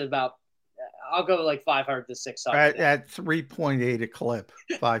 John. I said I'll go like 500 to 600. At 3.8 a clip.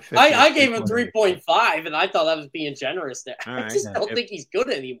 550. I gave him 3.5, and I thought that was being generous there. Right. I just don't think he's good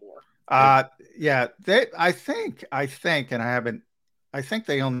anymore. I think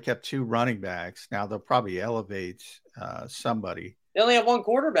they only kept 2 running backs. Now they'll probably elevate somebody. They only have 1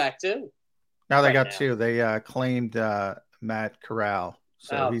 quarterback too. Now they got 2. They claimed Matt Corral.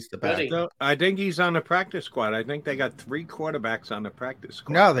 So he's the backup. So I think he's on the practice squad. I think they got 3 quarterbacks on the practice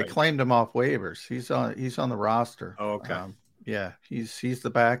squad. No, they claimed him off waivers. He's on the roster. Oh, okay. He's the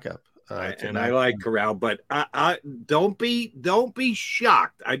backup. And I like Corral, but I don't be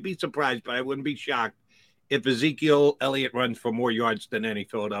shocked. I'd be surprised, but I wouldn't be shocked if Ezekiel Elliott runs for more yards than any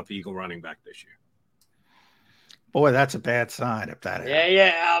Philadelphia Eagle running back this year. Boy, that's a bad sign if that happens.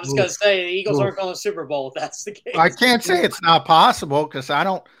 Yeah. I was going to say the Eagles aren't going to the Super Bowl if that's the case. I can't say it's not possible because I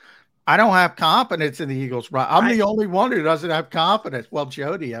don't have confidence in the Eagles. I'm the only one who doesn't have confidence. Well,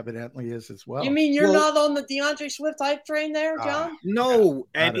 Jody evidently is as well. You mean you're not on the DeAndre Swift hype train there, John? No,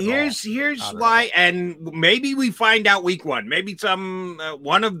 and here's why. And maybe we find out week 1. Maybe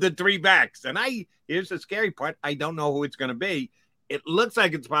one of the 3 backs. And here's the scary part. I don't know who it's going to be. It looks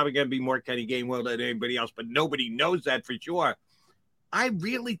like it's probably going to be more Kenny Gainwell than anybody else, but nobody knows that for sure. I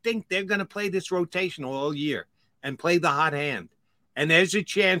really think they're going to play this rotation all year and play the hot hand. And there's a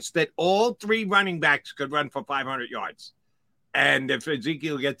chance that all 3 running backs could run for 500 yards. And if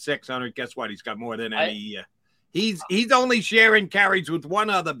Ezekiel gets 600, guess what? He's got more than any. He's only sharing carries with 1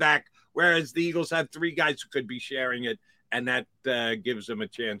 other back, whereas the Eagles have 3 guys who could be sharing it. And that gives them a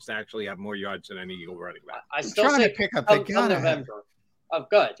chance to actually have more yards than any Eagle running back. I still say pick up. November. Oh,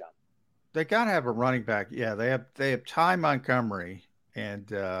 go ahead, John. They got to have a running back. Yeah, they have Ty Montgomery and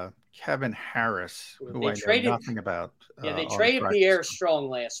Kevin Harris, who I know nothing about. They traded Pierre Strong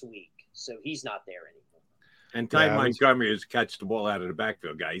last week, so he's not there anymore. And Ty Montgomery is catch the ball out of the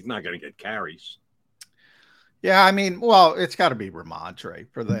backfield guy. He's not going to get carries. Yeah, I mean, well, it's got to be Ramondre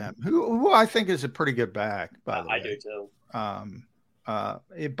for them, who I think is a pretty good back, by the way. I do too.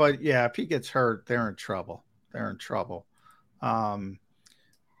 But yeah, if he gets hurt, they're in trouble.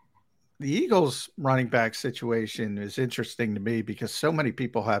 The Eagles running back situation is interesting to me because so many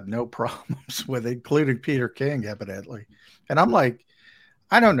people have no problems with it, including Peter King, evidently. And I'm like,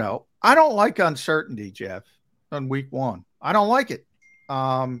 I don't know. I don't like uncertainty, Jeff, on week 1. I don't like it.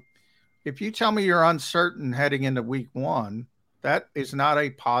 If you tell me you're uncertain heading into week 1, that is not a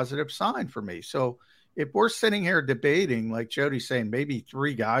positive sign for me. So if we're sitting here debating, like Jody's saying, maybe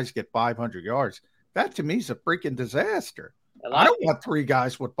 3 guys get 500 yards, that to me is a freaking disaster. I don't want 3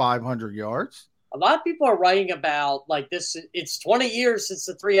 guys with 500 yards. A lot of people are writing about like this. It's 20 years since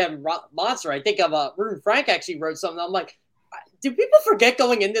the 3M monster. I think of Reuben Frank actually wrote something. I'm like, do people forget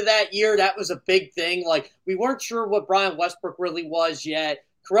going into that year? That was a big thing. Like we weren't sure what Brian Westbrook really was yet.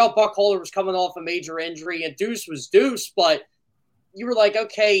 Correll Buckholder was coming off a major injury, and Deuce was Deuce, but you were like,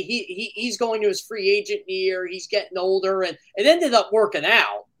 okay, he's going to his free agent year. He's getting older, and it ended up working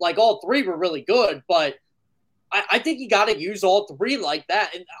out. Like all 3 were really good, but I think you got to use all 3 like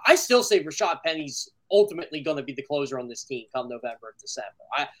that. And I still say Rashad Penny's ultimately going to be the closer on this team come November and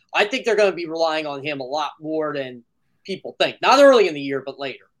December. I think they're going to be relying on him a lot more than people think. Not early in the year, but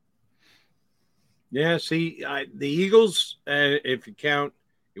later. Yeah, see, the Eagles, if you count,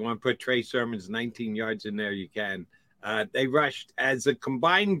 you want to put Trey Sermon's 19 yards in there, you can. They rushed as a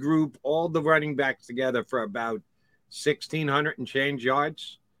combined group, all the running backs together for about 1,600 and change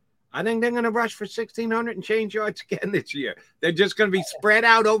yards. I think they're going to rush for 1,600 and change yards again this year. They're just going to be spread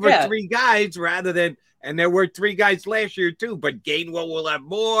out over 3 guys rather than – and there were 3 guys last year too, but Gainwell will have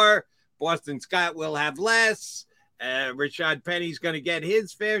more. Boston Scott will have less. Rashad Penny's going to get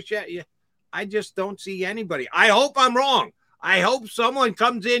his fair share. Yeah, I just don't see anybody. I hope I'm wrong. I hope someone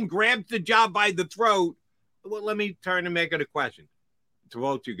comes in, grabs the job by the throat well, let me turn and make it a question to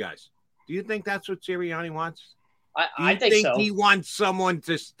both you guys. Do you think that's what Sirianni wants? I think so. He wants someone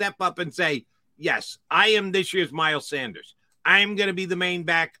to step up and say, yes, I am this year's Miles Sanders. I am going to be the main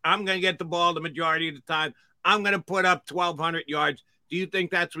back. I'm going to get the ball the majority of the time. I'm going to put up 1,200 yards. Do you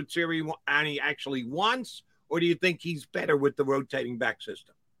think that's what Sirianni actually wants, or do you think he's better with the rotating back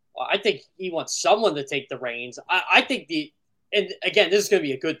system? Well, I think he wants someone to take the reins. I think and again, this is going to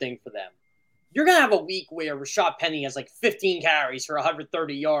be a good thing for them. You're going to have a week where Rashad Penny has like 15 carries for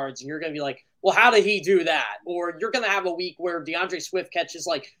 130 yards, and you're going to be like, well, how did he do that? Or you're going to have a week where DeAndre Swift catches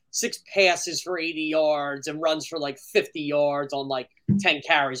like 6 passes for 80 yards and runs for like 50 yards on like 10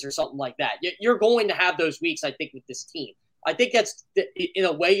 carries or something like that. You're going to have those weeks, I think, with this team. I think that's, in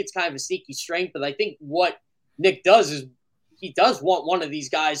a way, it's kind of a sneaky strength, but I think what Nick does is he does want one of these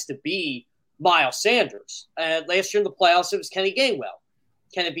guys to be Miles Sanders. Last year in the playoffs, it was Kenny Gainwell.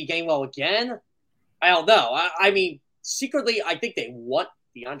 Can it be Gainwell again? I don't know. I mean, secretly, I think they want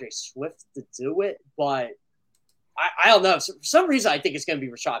DeAndre Swift to do it, but I don't know. For some reason, I think it's going to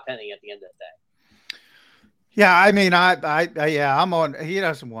be Rashad Penny at the end of the day. Yeah, I mean, I'm on. He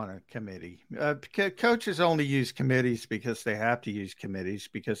doesn't want a committee. Coaches only use committees because they have to use committees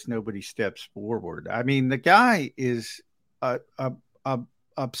because nobody steps forward. I mean, the guy is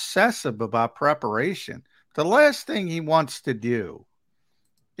obsessive about preparation. The last thing he wants to do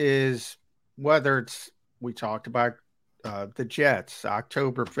is, whether it's, we talked about the Jets,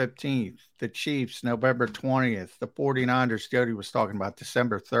 October 15th, the Chiefs, November 20th, the 49ers, Jody was talking about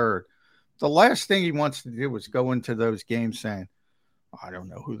December 3rd. The last thing he wants to do is go into those games saying, I don't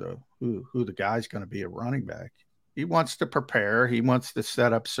know who the guy's going to be a running back. He wants to prepare. He wants to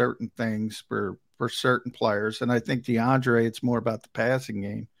set up certain things for certain players. And I think DeAndre, it's more about the passing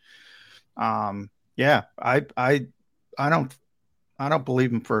game. I don't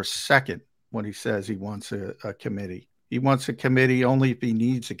believe him for a second when he says he wants a committee. He wants a committee only if he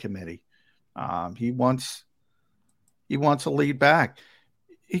needs a committee. He wants a lead back.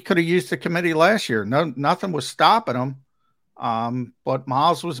 He could have used the committee last year. Nothing was stopping him. But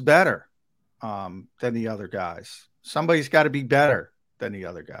Miles was better than the other guys. Somebody's got to be better than the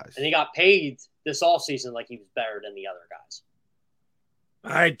other guys. And he got paid this offseason like he was better than the other guys.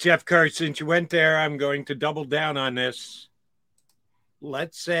 All right, Jeff Kerr, since you went there, I'm going to double down on this.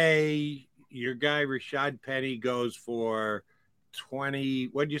 Let's say your guy Rashad Penny goes for 20.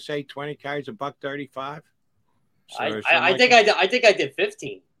 What did you say? 20 carries, $135. I think I did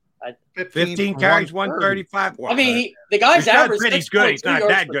 15. 15 carries, 135. Well, I mean, the guy's average. Penny's good. He's not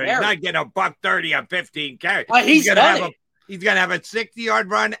that good. He's not getting $130 on 15 carries. He's gonna have a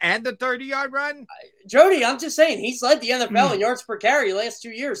 60-yard run and a 30-yard run. Jody, I'm just saying he's led the NFL in yards per carry last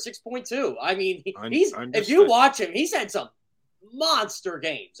 2 years, 6.2. I mean, if you watch him, he's had some monster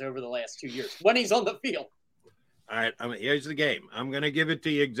games over the last 2 years when he's on the field. All right, here's the game. I'm going to give it to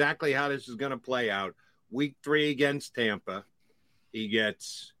you exactly how this is going to play out. Week 3 against Tampa, he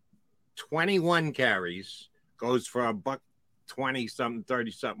gets 21 carries, goes for $120-something,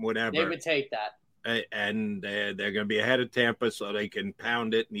 30-something, whatever. They would take that. And they're going to be ahead of Tampa so they can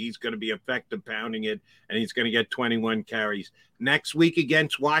pound it, and he's going to be effective pounding it, and he's going to get 21 carries. Next week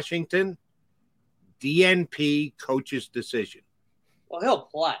against Washington, DNP coach's decision. Well, he'll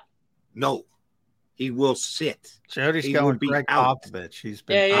play. No, he will sit. Jody's going Greg Popovich. He's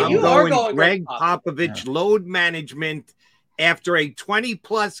been. I'm going Greg Popovich. Yeah. Load management after a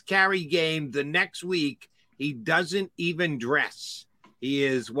 20-plus carry game the next week. He doesn't even dress. He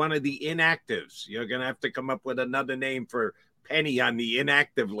is one of the inactives. You're going to have to come up with another name for Penny on the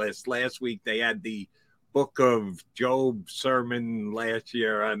inactive list. Last week they had the Book of Job sermon last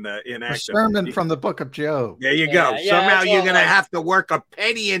year on the inactive. A sermon from the Book of Job. There you go. Somehow you're going to have to work a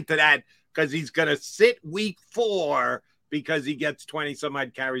Penny into that because he's going to sit week 4 because he gets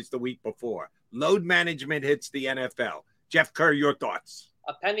 20-some-odd carries the week before. Load management hits the NFL. Jeff Kerr, your thoughts?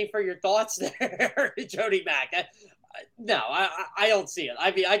 A penny for your thoughts there, Jody Mack. No, I don't see it.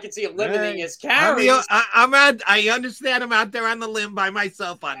 I mean, I can see him limiting his carries. I understand I'm out there on the limb by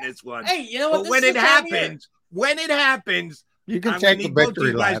myself on this one. Hey, you know what? But when it happens, you can take the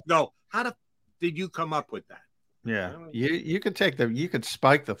victory lap. How did you come up with that? Yeah, you could you could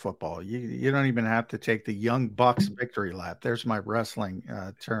spike the football. You don't even have to take the Young Bucks victory lap. There's my wrestling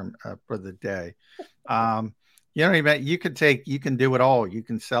term for the day. You can do it all. You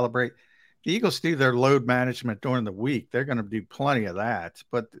can celebrate. The Eagles do their load management during the week. They're going to do plenty of that.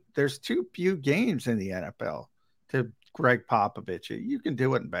 But there's too few games in the NFL to Greg Popovich. You can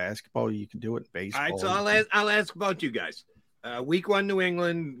do it in basketball. You can do it in baseball. All right, so I'll ask about you guys. Week 1, New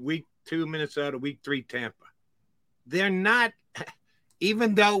England. Week 2, Minnesota. Week 3, Tampa. They're not,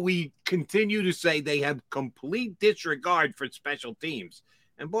 even though we continue to say they have complete disregard for special teams.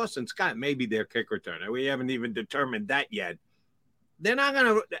 And Boston Scott may be their kick returner. We haven't even determined that yet. They're not going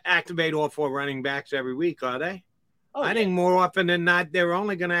to activate all 4 running backs every week, are they? I think more often than not, they're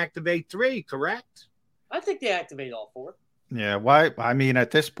only going to activate 3, correct? I think they activate all 4. Yeah, why? I mean,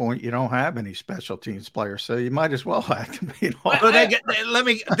 at this point, you don't have any special teams players, so you might as well activate all.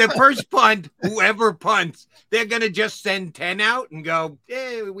 The first punt, whoever punts, they're gonna just send 10 out and go,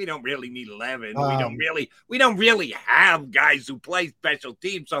 we don't really need 11. We don't really have guys who play special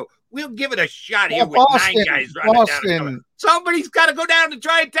teams, so we'll give it a shot here with Boston, 9 guys running down. Somebody's got to go down and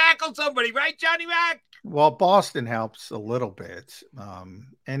try and tackle somebody, right, Johnny Mac? Well, Boston helps a little bit,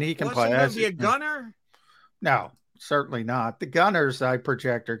 and he can play as a gunner. No. Certainly not. The Gunners, I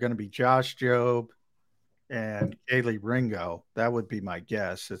project, are going to be Josh Jobe and Kaylee Ringo. That would be my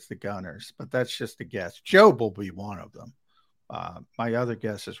guess. It's the Gunners, but that's just a guess. Jobe will be one of them. My other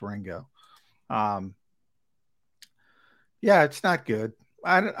guess is Ringo. Yeah, it's not good.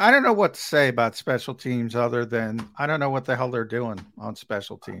 I don't know what to say about special teams other than I don't know what the hell they're doing on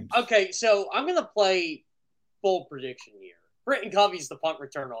special teams. Okay, so I'm going to play bold prediction here. Britton Covey's the punt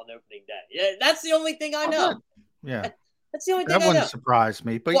returner on opening day. Yeah, that's the only thing I know. Yeah. That's the only thing that wouldn't surprise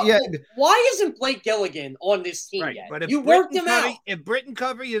me. But why isn't Blake Gilligan on this team yet? But you worked him out. If Britton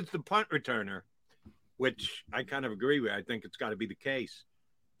Covey is the punt returner, which I kind of agree with, I think it's got to be the case.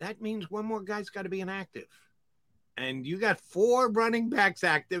 That means one more guy's got to be inactive. And you got 4 running backs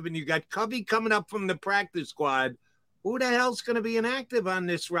active, and you got Covey coming up from the practice squad. Who the hell's going to be inactive on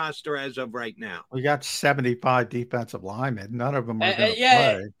this roster as of right now? We got 75 defensive linemen. None of them are going to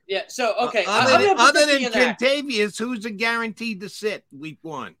play. Yeah. So, okay. Other than Kentavious, who's guaranteed to sit week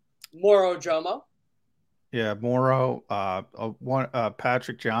 1? Moro Jomo. Yeah, Moro.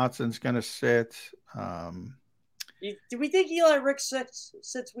 Patrick Johnson's going to sit. Do we think Eli Ricks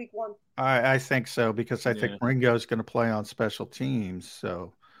sits week 1? I think so, because I think Ringo's going to play on special teams.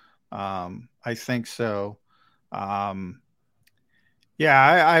 So I think so. I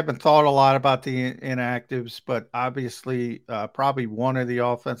haven't thought a lot about the inactives, but obviously probably one of the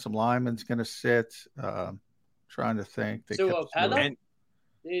offensive linemen is going to sit. Trying to think. Do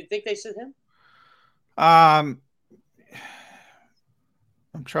you think they sit him? I'm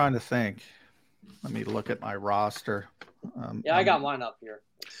trying to think. Let me look at my roster. I got mine up here.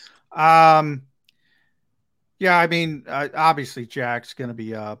 I mean, obviously Jack's going to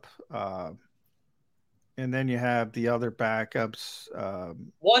be up. And then you have the other backups.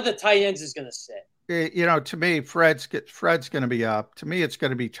 One of the tight ends is going to sit. To me, Fred's going to be up. To me, it's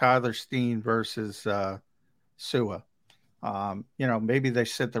going to be Tyler Steen versus Sua. Maybe they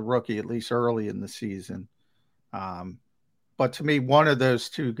sit the rookie at least early in the season. But to me, one of those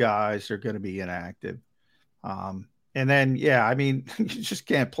 2 guys are going to be inactive. And then, I mean, you just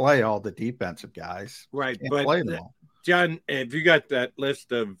can't play all the defensive guys. Right. But play them all. John, if you got that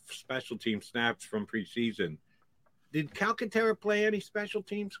list of special team snaps from preseason, did Calcaterra play any special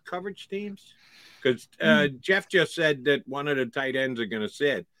teams, coverage teams? Because Jeff just said that one of the tight ends are going to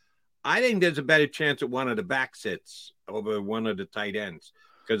sit. I think there's a better chance that one of the back sits over one of the tight ends,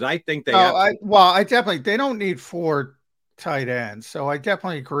 because I think they they don't need 4 tight ends, so I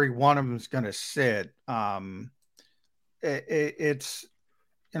definitely agree one of them is going to sit. It's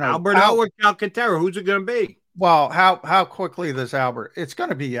Alberto or Calcaterra. Who's it going to be? Well, how quickly does Albert? It's going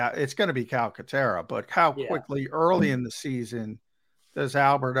to be Calcaterra, but how quickly early in the season does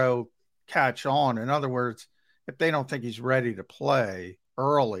Alberto catch on? In other words, if they don't think he's ready to play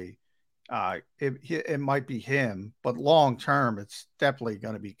early, it might be him. But long term, it's definitely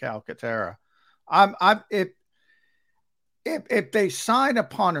going to be Calcaterra. If they sign a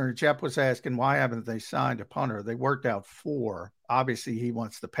punter, Jeff was asking why haven't they signed a punter? They worked out 4. Obviously, he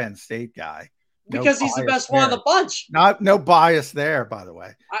wants the Penn State guy. Because he's the best one of the bunch. No bias there, by the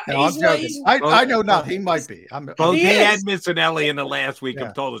way. I know not. He might be. Both he and Missinelli in the last week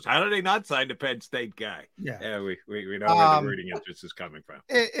have told us, how do they not sign the Penn State guy? Yeah, we know where the rooting interest is coming from.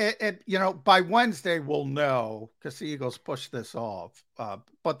 By Wednesday we'll know, because the Eagles push this off.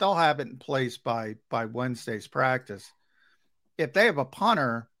 But they'll have it in place by Wednesday's practice. If they have a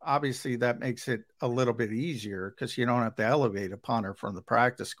punter, obviously that makes it a little bit easier, because you don't have to elevate a punter from the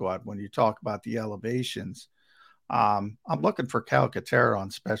practice squad when you talk about the elevations. I'm looking for Calcaterra on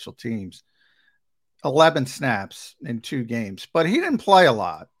special teams. 11 snaps in 2 games, but he didn't play a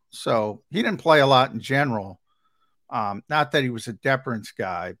lot. So he didn't play a lot in general. Not that he was a deference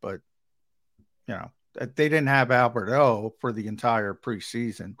guy, but they didn't have Alberto for the entire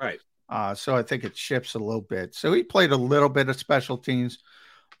preseason. Right. So I think it shifts a little bit. So he played a little bit of special teams,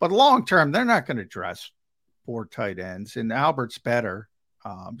 but long term, they're not going to dress 4 tight ends. And Albert's better.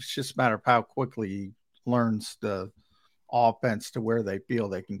 It's just a matter of how quickly he learns the offense to where they feel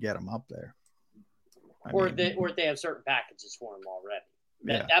they can get him up there. Or they have certain packages for him already.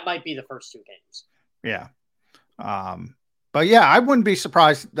 That might be the first 2 games. Yeah. But yeah, I wouldn't be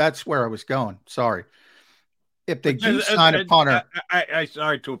surprised. That's where I was going. Sorry. If they do sign a punter. I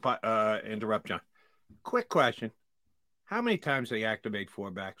sorry to interrupt, John. Quick question. How many times did they activate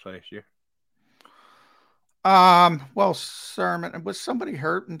 4 backs last year? Well, Sermon, was somebody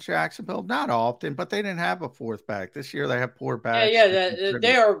hurt in Jacksonville? Not often, but they didn't have a 4th back. This year they have 4 backs.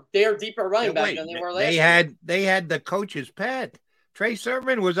 They are deeper running back than they were last year. They had the coach's pet. Trey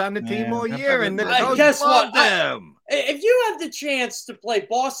Sermon was on the team all year, and the coach loved him. If you have the chance to play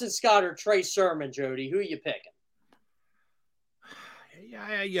Boston Scott or Trey Sermon, Jody, who are you picking?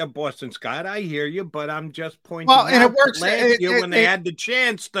 Yeah, Boston Scott, I hear you, but I'm just pointing out and it works, last year when they had the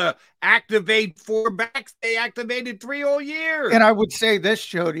chance to activate 4 backs, they activated 3 all year. And I would say this,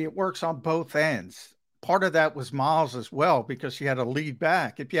 Jody, it works on both ends. Part of that was Miles as well, because you had a lead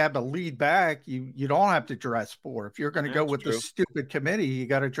back. If you have a lead back, you don't have to dress 4. If you're going to go with the stupid committee, you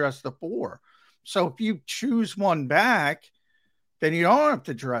got to dress the 4. So if you choose one back, then you don't have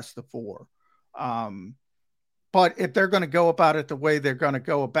to dress the 4. But if they're going to go about it the way they're going to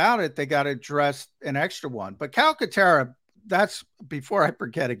go about it, they got to dress an extra one. But Calcaterra, that's before I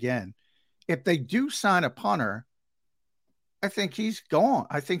forget again. If they do sign a punter, I think he's gone.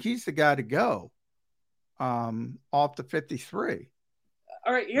 I think he's the guy to go off the 53.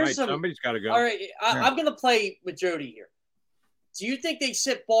 All right, somebody's got to go. All right, I'm going to play with Jody here. Do you think they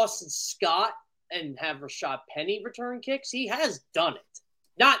sit Boston Scott and have Rashad Penny return kicks? He has done it.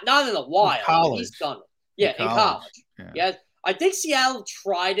 Not in a while. He's done it. Yeah, in college. Yeah. I think Seattle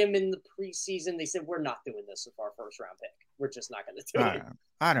tried him in the preseason. They said, we're not doing this with our first-round pick. We're just not going to do it.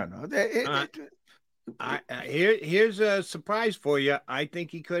 I don't know. Here's a surprise for you. I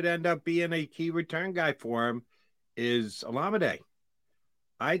think he could end up being a key return guy for him is Olamide.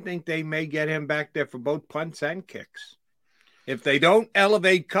 I think they may get him back there for both punts and kicks. If they don't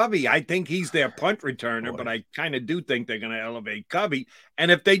elevate Covey, I think he's their punt returner, but I kind of do think they're going to elevate Covey. And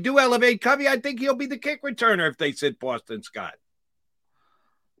if they do elevate Covey, I think he'll be the kick returner if they sit Boston Scott.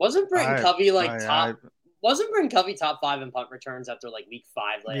 Wasn't Britton Covey top 5 in punt returns after like week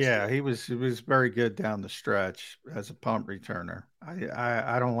 5 last year? Yeah, he was very good down the stretch as a punt returner.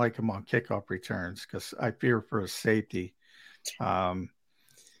 I don't like him on kickoff returns because I fear for his safety. John's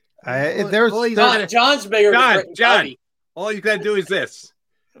bigger than Britton Covey. All you got to do is this.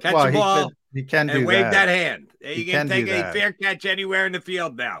 Catch the ball he can and wave that hand. You can take a fair catch anywhere in the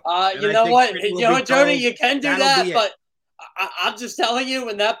field now. You know what, Jody, you can do that, but I'm just telling you,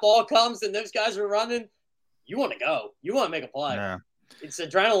 when that ball comes and those guys are running, you want to go. You want to make a play. Yeah. It's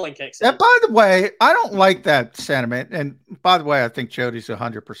adrenaline kicks in. And by the way, I don't like that sentiment. And by the way, I think Jody's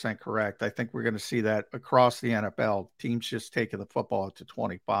 100% correct. I think we're going to see that across the NFL. Teams just taking the football up to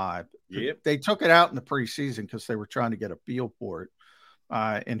 25. Yep. They took it out in the preseason because they were trying to get a feel for it.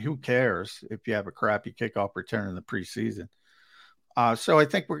 And who cares if you have a crappy kickoff return in the preseason? So I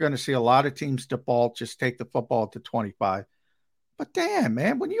think we're going to see a lot of teams default, just take the football to 25. But damn,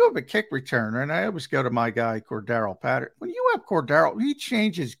 man, when you have a kick returner, and I always go to my guy, Cordero Patterson, when you have Cordero, he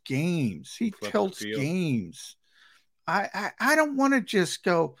changes games. He tilts games. I don't want to just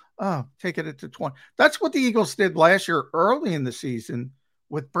go, take it at the 20. That's what the Eagles did last year early in the season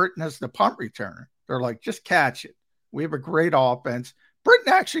with Britton as the punt returner. They're like, just catch it. We have a great offense.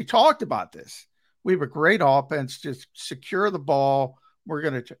 Britton actually talked about this. We have a great offense. Just secure the ball. We're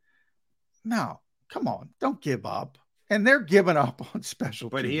going to – no, come on. Don't give up. And they're giving up on special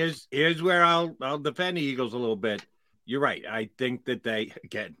teams. But here's where I'll defend the Eagles a little bit. You're right. I think that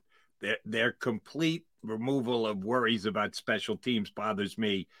their complete removal of worries about special teams bothers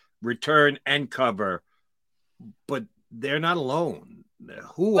me. Return and cover, but they're not alone.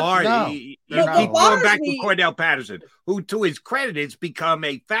 Who are they? You keep going back to Cordell Patterson, who, to his credit, has become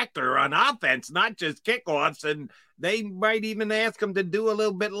a factor on offense, not just kickoffs. And they might even ask him to do a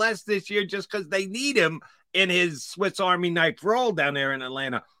little bit less this year just because they need him in his Swiss Army knife role down there in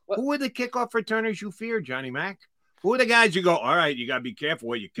Atlanta. Who are the kickoff returners you fear, Johnny Mac? Who are the guys you go, all right, you got to be careful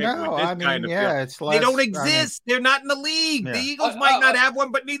what you kick with this kind of field. They don't exist. They're not in the league. Yeah. The Eagles might not have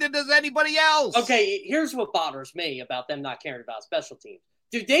one, but neither does anybody else. Okay, here's what bothers me about them not caring about special teams.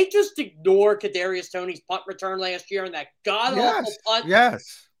 Did they just ignore Kadarius Toney's punt return last year and that god-awful punt?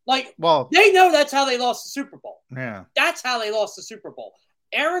 Yes. They know that's how they lost the Super Bowl. Yeah. That's how they lost the Super Bowl.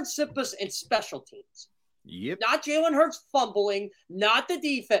 Aaron Sippus and special teams. Yep. Not Jalen Hurts fumbling, not the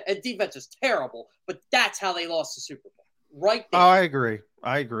defense. Defense is terrible, but that's how they lost the Super Bowl. Right there. Oh,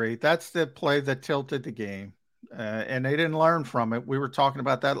 I agree. That's the play that tilted the game. and they didn't learn from it. We were talking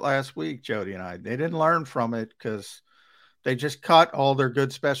about that last week, Jody and I. They didn't learn from it because they just cut all their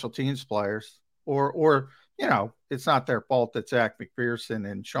good special teams players, or it's not their fault that Zach McPherson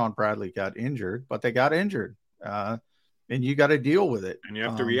and Sean Bradley got injured, but they got injured, and you got to deal with it, and you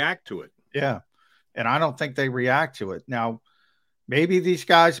have to react to it. Yeah, and I don't think they react to it now. Maybe these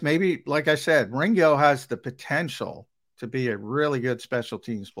guys, like I said, Ringo has the potential to be a really good special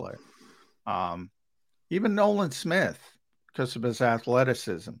teams player. Even Nolan Smith, because of his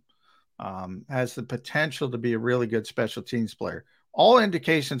athleticism, has the potential to be a really good special teams player. All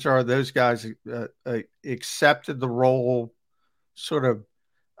indications are those guys accepted the role, sort of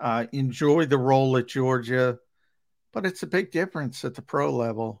enjoyed the role at Georgia, but it's a big difference at the pro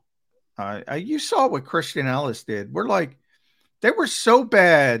level. You saw what Christian Ellis did. They were so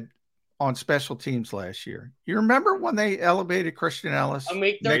bad on special teams last year. You remember when they elevated Christian Ellis?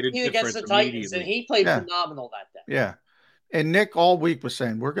 Week 13 against the Titans, and he played phenomenal that day. Yeah. And Nick all week was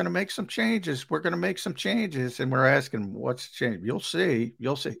saying, we're going to make some changes. We're going to make some changes. And we're asking, what's the change? You'll see.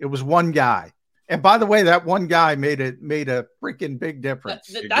 You'll see. It was one guy. And by the way, that one guy made a freaking big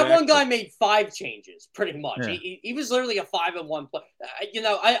difference. That one guy made 5 changes, pretty much. Yeah. He was literally a 5-1 play.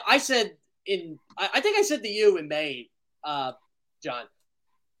 I said I think I said to you in May, John,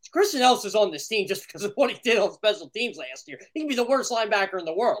 Christian Ellis is on this team just because of what he did on special teams last year. He can be the worst linebacker in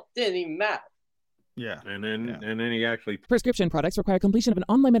the world. Didn't even matter. Yeah. And then he actually... Prescription products require completion of an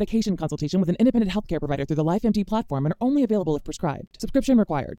online medication consultation with an independent healthcare provider through the LifeMD platform and are only available if prescribed. Subscription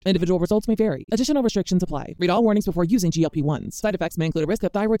required. Individual results may vary. Additional restrictions apply. Read all warnings before using GLP-1s. Side effects may include a risk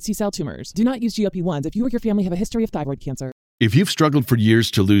of thyroid C-cell tumors. Do not use GLP-1s if you or your family have a history of thyroid cancer. If you've struggled for years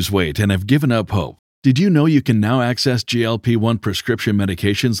to lose weight and have given up hope, did you know you can now access GLP-1 prescription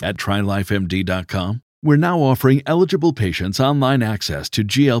medications at TryLifeMD.com? We're now offering eligible patients online access to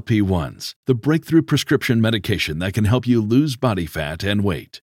GLP-1s, the breakthrough prescription medication that can help you lose body fat and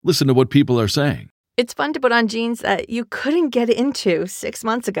weight. Listen to what people are saying. It's fun to put on jeans that you couldn't get into 6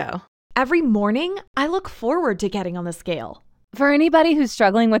 months ago. Every morning, I look forward to getting on the scale. For anybody who's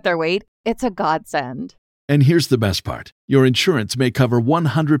struggling with their weight, it's a godsend. And here's the best part. Your insurance may cover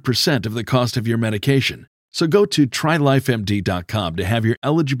 100% of the cost of your medication. So go to TryLifeMD.com to have your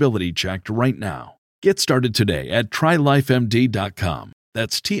eligibility checked right now. Get started today at TryLifeMD.com.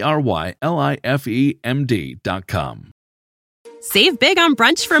 That's TryLifeMD.com. Save big on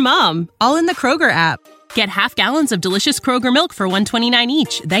brunch for mom, all in the Kroger app. Get half gallons of delicious Kroger milk for $1.29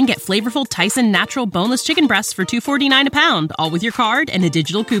 each. Then get flavorful Tyson natural boneless chicken breasts for $2.49 a pound, all with your card and a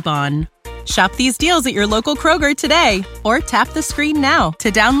digital coupon. Shop these deals at your local Kroger today, or tap the screen now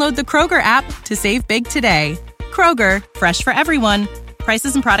to download the Kroger app to save big today. Kroger, fresh for everyone.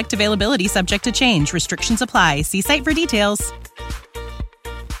 Prices and product availability subject to change. Restrictions apply. See site for details.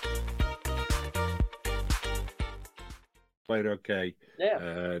 Played okay.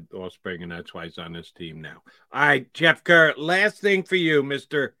 Yeah. All spring, and that's why he's on this team now. All right, Jeff Kerr, last thing for you,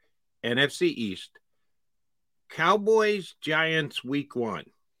 Mr. NFC East. Cowboys, Giants, week 1.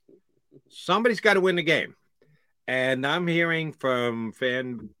 Somebody's got to win the game. And I'm hearing from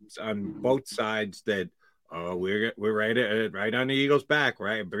fans on both sides that we're right on the Eagles' back,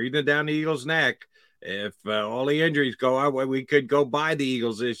 right? Breathing down the Eagles' neck. If all the injuries go out, we could go by the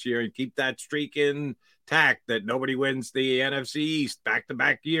Eagles this year and keep that streak intact that nobody wins the NFC East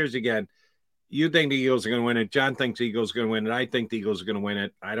back-to-back years again. You think the Eagles are going to win it. John thinks the Eagles are going to win it. I think the Eagles are going to win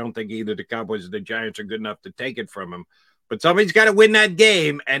it. I don't think either the Cowboys or the Giants are good enough to take it from them. But somebody's got to win that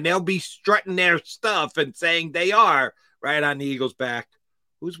game, and they'll be strutting their stuff and saying they are right on the Eagles' back.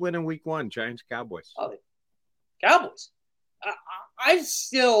 Who's winning week 1, Giants, Cowboys? Oh, Cowboys. I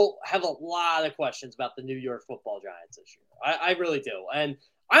still have a lot of questions about the New York Football Giants this year. I really do. And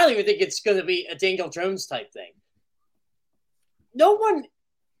I don't even think it's going to be a Daniel Jones type thing. No one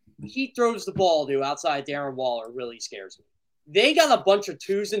he throws the ball to outside Darren Waller really scares me. They got a bunch of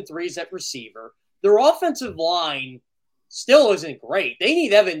 2s and 3s at receiver. Their offensive line still isn't great. They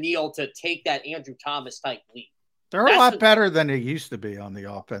need Evan Neal to take that Andrew Thomas type lead. They're a lot better than they used to be on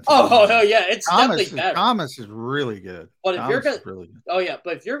the offense. Oh, yeah, it's definitely better. Thomas is really good. But if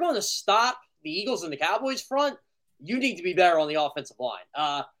you're going to stop the Eagles and the Cowboys front, you need to be better on the offensive line.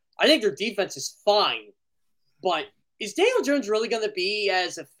 I think their defense is fine, but is Daniel Jones really going to be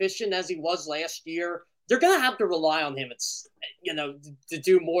as efficient as he was last year? They're going to have to rely on him. It's to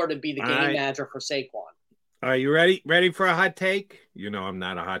do more to be the game manager for Saquon. Are you ready? Ready for a hot take? I'm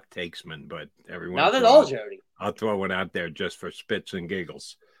not a hot takesman, but everyone. Not at all, Jody. I'll throw one out there just for spits and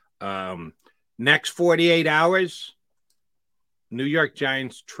giggles. Next 48 hours, New York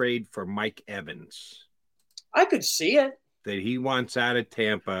Giants trade for Mike Evans. I could see it. that he wants out of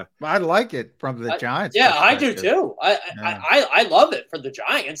Tampa. I like it from the Giants. Yeah, I do too. I love it for the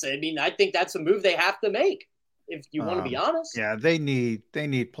Giants. I mean, I think that's a move they have to make. If you want to be honest. Yeah, they need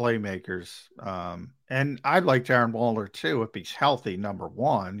playmakers. And I'd like Darren Waller too if he's healthy. Number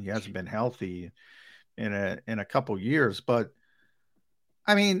one, he hasn't been healthy in a couple years. But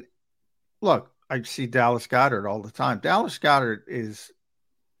I mean, look, I see Dallas Goedert all the time. Dallas Goedert is,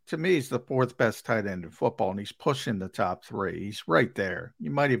 to me, he's the fourth best tight end in football, and he's pushing the top three. He's right there.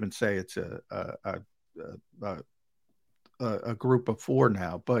 You might even say it's a group of four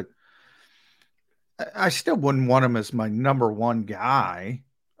now, but I still wouldn't want him as my number one guy.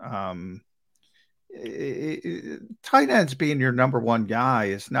 Tight ends being your number one guy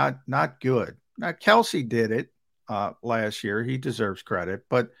is not good. Now, Kelsey did it last year. He deserves credit,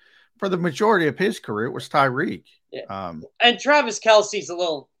 but for the majority of his career, it was Tyreek. Yeah. And Travis Kelsey's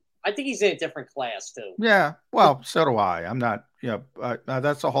I think he's in a different class too. Yeah, well, so do I. I'm not,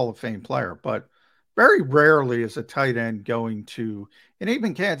 that's a Hall of Fame player, but very rarely is a tight end going to, and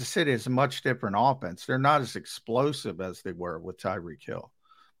even Kansas City is a much different offense. They're not as explosive as they were with Tyreek Hill.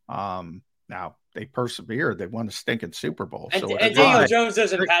 Now they persevered. They won a stinking Super Bowl. And Daniel Jones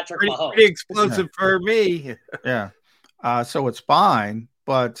isn't Patrick Mahomes. Pretty explosive for me. Yeah. So it's fine,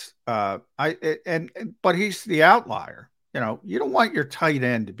 but but he's the outlier. You don't want your tight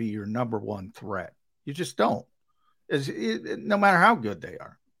end to be your number one threat. You just don't. No matter how good they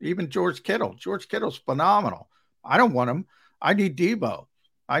are. Even George Kittle. George Kittle's phenomenal. I don't want him. I need Debo.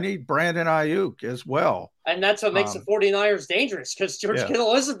 I need Brandon Ayuk as well. And that's what makes the 49ers dangerous, because George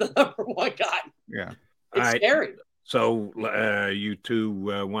Kittle isn't the number one guy. Yeah. It's scary. So you two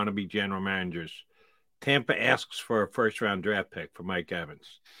want to be general managers. Tampa asks for a first-round draft pick for Mike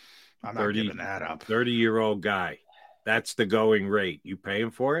Evans. I'm not giving that up. 30-year-old guy. That's the going rate. You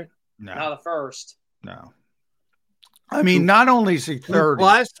paying for it? No. Not a first. No. I mean, not only is he 30.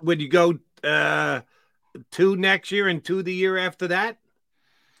 Plus, would you go 2 next year and 2 the year after that?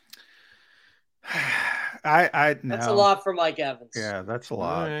 No. That's a lot for Mike Evans. Yeah, that's a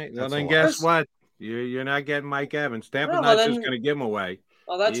lot. All right. Well, then guess what? You're not getting Mike Evans. Tampa's not just going to give him away.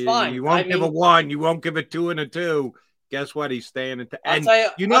 Well, that's fine. You won't give a 1. You won't give a 2 and a 2. Guess what? He's staying in. And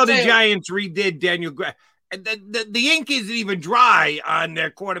the Giants redid Daniel. The ink isn't even dry on their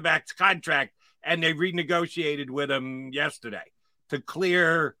quarterback's contract, and they renegotiated with him yesterday to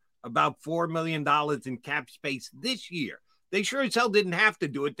clear about $4 million in cap space this year. They sure as hell didn't have to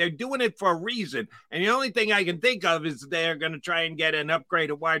do it. They're doing it for a reason. And the only thing I can think of is they're going to try and get an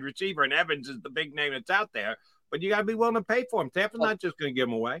upgraded wide receiver, and Evans is the big name that's out there. But you got to be willing to pay for him. Tampa's not just going to give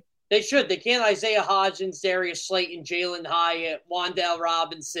him away. They should. They can't Isaiah Hodgins, Darius Slayton, Jalen Hyatt, Wan'Dale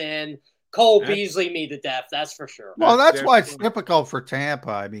Robinson, Cole Beasley me to death, that's for sure. Well, that's why it's difficult for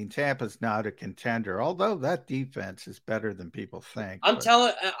Tampa. I mean, Tampa's not a contender, although that defense is better than people think. I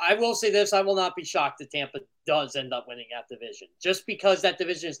will say this, I will not be shocked if Tampa does end up winning that division. Just because that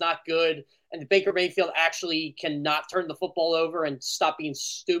division is not good and Baker Mayfield actually cannot turn the football over and stop being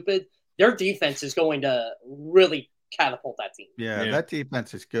stupid, their defense is going to really catapult that team. Yeah, that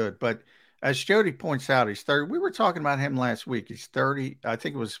defense is good, but as Jody points out, he's 30. We were talking about him last week. He's 30. I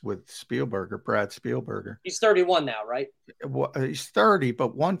think it was with Brad Spielberger. He's 31 now, right? He's 30,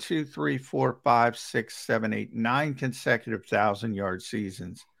 but 1, 2, 3, 4, 5, 6, 7, 8, 9 consecutive 1,000-yard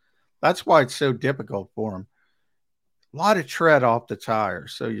seasons. That's why it's so difficult for him. A lot of tread off the tire.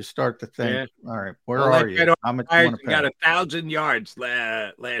 So you start to think, all right, where are you? How much you want to pay? Got 1,000 yards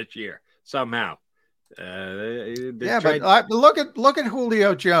last year somehow. But look at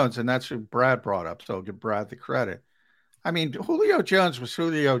Julio Jones, and that's who Brad brought up. So I'll give Brad the credit. I mean, Julio Jones was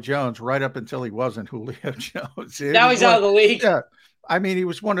Julio Jones right up until he wasn't Julio Jones. Now he's out of the league. Yeah, I mean, he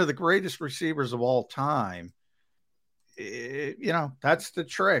was one of the greatest receivers of all time. That's the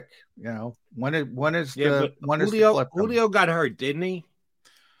trick. Julio got hurt, didn't he?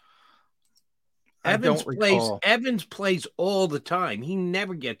 Evans plays all the time. He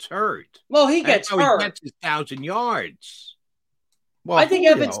never gets hurt. Well, he gets hurt. He gets his 1,000 yards. Well, I think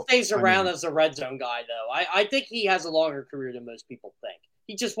Evans stays around as a red zone guy, though. I think he has a longer career than most people think.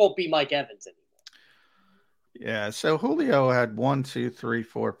 He just won't be Mike Evans anymore. Yeah, so Julio had 1, 2, 3,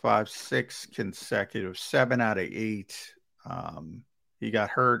 4, 5, 6 consecutive, 7 out of 8. He got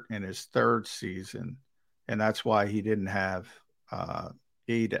hurt in his third season, and that's why he didn't have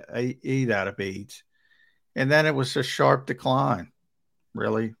 8 out of 8. And then it was a sharp decline,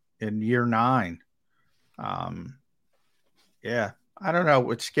 really, in year 9. I don't know. It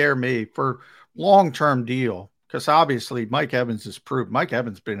would scare me for long-term deal, because obviously Mike Evans has proved. Mike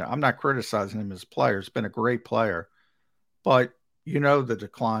Evans I'm not criticizing him as a player. He's been a great player, but the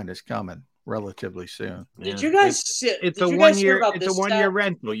decline is coming. relatively soon. Did you guys see? It's did a you 1 guys hear year. about It's this a 1 year stat?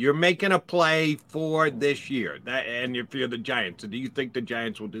 rental. You're making a play for this year. And if you're the Giants, so do you think the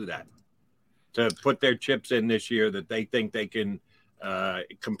Giants will do that to put their chips in this year that they think they can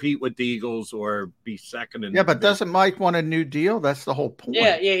compete with the Eagles or be second in? Yeah, but doesn't Mike want a new deal? That's the whole point.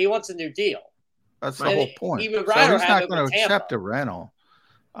 Yeah, he wants a new deal. That's the whole point. He would So rather he's have not it going with to accept a rental.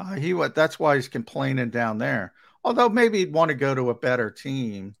 That's why he's complaining down there. Although maybe he'd want to go to a better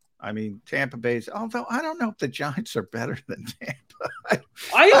team. I mean, Tampa Bay's. Although I don't know if the Giants are better than Tampa.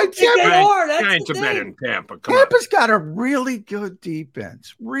 I don't think they are. That's Giants the are better thing. than Tampa. Come Tampa's got a really good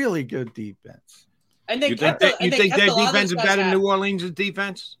defense. Really good defense. And they you kept think, the, and you they think kept their a lot of defense is those guys better than happy. New Orleans'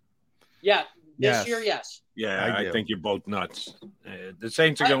 defense? Yeah, this Yes. year, yes. Yeah, I I do. think you're both nuts. The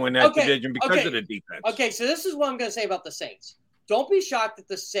Saints are going to win that division because of the defense. Okay, so this is what I'm going to say about the Saints. Don't be shocked that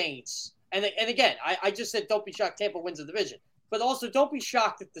the Saints, and again, I just said don't be shocked Tampa wins the division, but also don't be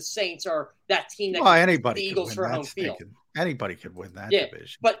shocked that the Saints are that team that can beat the Eagles for home field. Anybody could win that Yeah,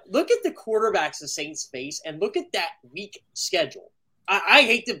 division. but look at the quarterbacks the Saints face, and look at that weak schedule. I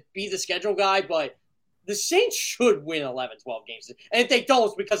hate to be the schedule guy, but the Saints should win 11, 12 games. And if they don't,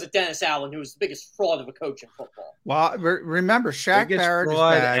 it's because of Dennis Allen, who is the biggest fraud of a coach in football. Well, remember, Shaq Biggest Barrett is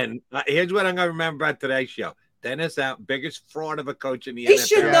fraud, back. and here's what I'm going to remember about today's show. Dennis Allen, biggest fraud of a coach in the He NFL.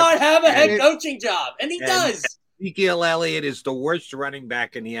 should not have a head coaching job, and he And does. Ezekiel Elliott is the worst running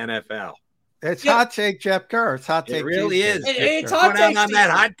back in the NFL. It's hot take Jeff Kerr. It's hot take. It really Tuesday. is. It's Put hot take out on that season.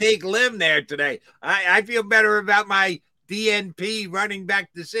 hot take limb there today. I feel better about my DNP running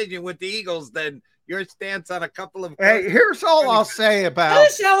back decision with the Eagles than your stance on a couple of. Hey, here's all I'll say about.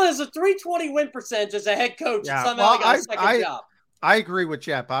 Dennis Allen has a 320 win percentage as a head coach, and somehow he got a second job. I agree with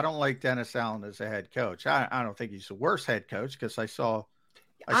Jeff. I don't like Dennis Allen as a head coach. I don't think he's the worst head coach because I'll tell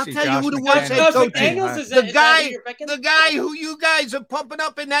you who the worst head coach is. The guy who you guys are pumping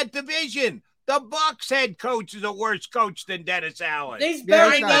up in that division. The Bucs head coach is a worse coach than Dennis Allen. He's better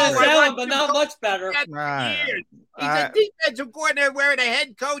than Dennis Allen, but not much better. Right. He's a defensive coordinator wearing a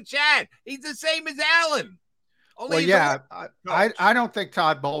head coach hat. He's the same as Allen. I don't think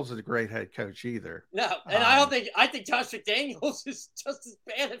Todd Bowles is a great head coach either. No, and I think Josh McDaniels is just as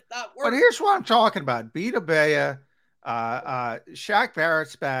bad, if not worse. But here's what I'm talking about. Vita Bea, Shaq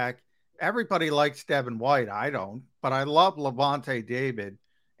Barrett's back. Everybody likes Devin White. I don't, but I love Levante David.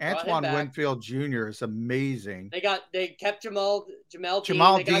 Antoine Winfield Jr. is amazing. They kept Jamal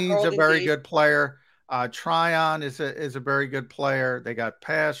Dean's a very good player. Tryon is a very good player. They got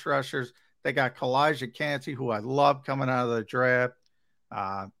pass rushers. They got Kalijah Cansey, who I love coming out of the draft.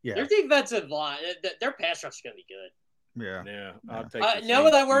 Their defensive line, their pass rush is going to be good. Yeah. I'll take know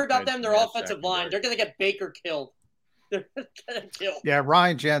what I worry about them? Their offensive line. They're going to get Baker killed. They're going to kill. Yeah,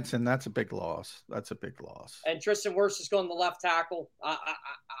 Ryan Jensen, that's a big loss. And Tristan Wirfs is going to left tackle.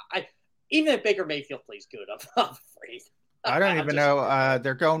 Even if Baker Mayfield plays good, I'm afraid. I don't even know.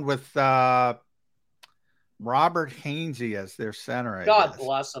 They're going with Robert Hainsey as their center. God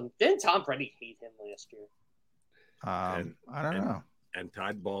bless him. Didn't Tom Brady hate him last year? I don't know. And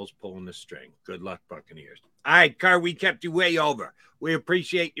Todd Ball's pulling the string. Good luck, Buccaneers. All right, Kerr, we kept you way over. We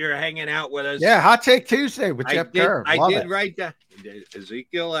appreciate your hanging out with us. Yeah, Hot Take Tuesday with Jeff Kerr. I did write that.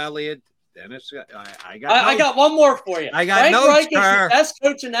 Ezekiel Elliott, Dennis. I got one more for you. I got Frank notes, Reich is Kerr. the best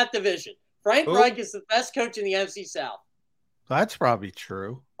coach in that division. Frank Reich is the best coach in the NFC South. That's probably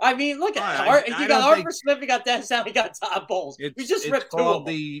true. I mean, look at you got Arthur Smith, you got Dennis Allen, you got Todd Bowles. We just ripped two of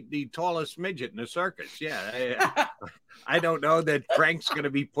them. The tallest midget in the circus. Yeah. I don't know that Frank's going to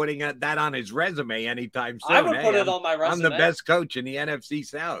be putting that on his resume anytime soon. I would put it on my resume. I'm the best coach in the NFC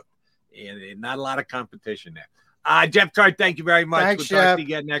South. And not a lot of competition there. Jeff Kerr, thank you very much. Thanks, we'll talk Jeff. to you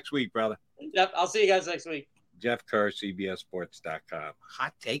again next week, brother. Yep, I'll see you guys next week. Jeff Kerr, CBSSports.com.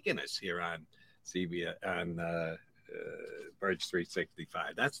 Hot taking us here on CBS on Birds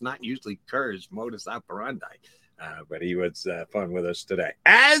 365. That's not usually Kerr's modus operandi, but he was fun with us today.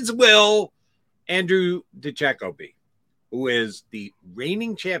 As will Andrew DiCecco be, who is the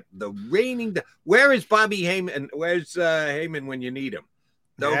reigning champ, where is Bobby Heyman? Where's Heyman when you need him?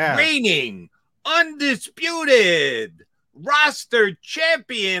 The reigning, undisputed roster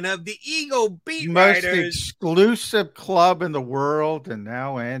champion of the Eagle Beat Most Writers. exclusive club in the world, and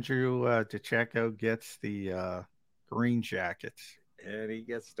now Andrew DiCecco gets the green jackets. And he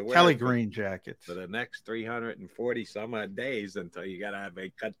gets to wear Kelly green jackets for the next 340 some odd days until you got to have a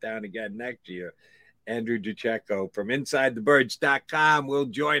cut down again next year. Andrew DiCecco from InsideTheBirds.com will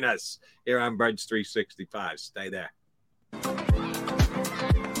join us here on Birds 365. Stay there.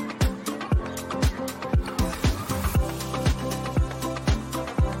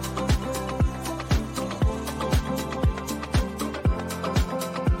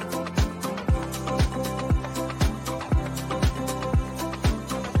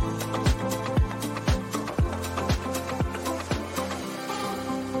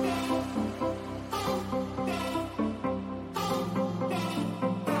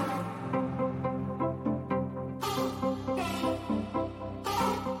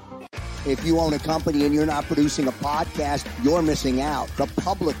 If you own a company and you're not producing a podcast, you're missing out. The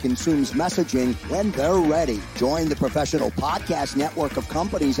public consumes messaging when they're ready. Join the professional podcast network of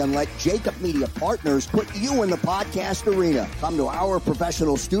companies and let Jacob Media Partners put you in the podcast arena. Come to our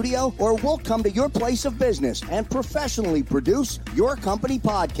professional studio, or we'll come to your place of business and professionally produce your company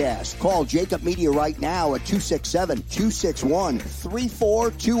podcast. Call Jacob Media right now at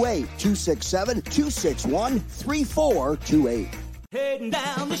 267-261-3428. 267-261-3428. Heading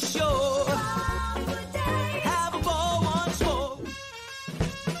down the shore. Have a ball once more.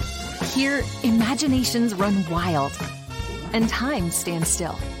 Here, imaginations run wild and time stands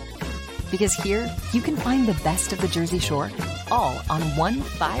still. Because here, you can find the best of the Jersey Shore, all on one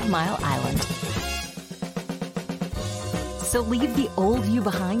 5-mile island. So leave the old you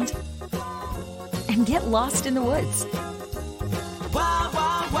behind and get lost in the woods. Wild,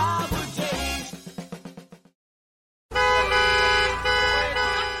 wild, wild days.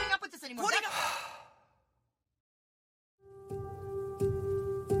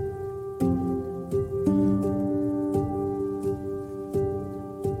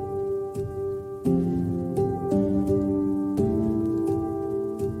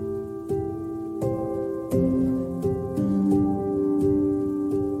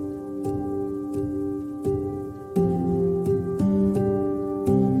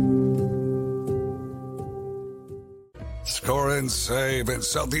 Score and save in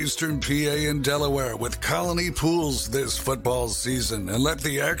southeastern PA and Delaware with Colony Pools this football season, and let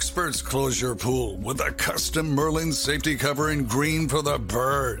the experts close your pool with a custom Merlin safety cover in green for the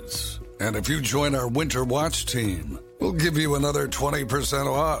birds. And if you join our Winter Watch team, we'll give you another 20%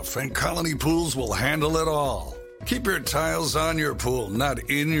 off, and Colony Pools will handle it all. Keep your tiles on your pool, not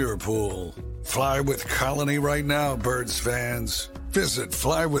in your pool. Fly with Colony right now, birds fans. Visit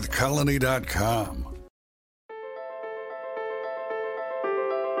flywithcolony.com.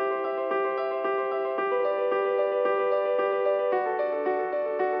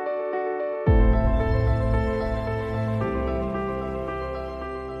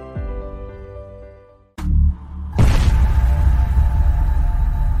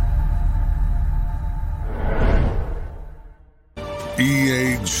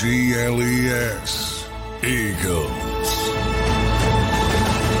 EAGLES, Eagles.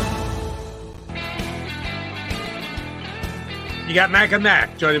 You got Mac and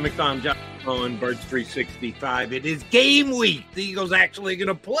Mac, Jody McDonald, John on Birds 365. It is game week. The Eagles actually going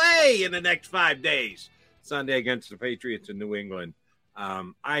to play in the next 5 days. Sunday against the Patriots in New England.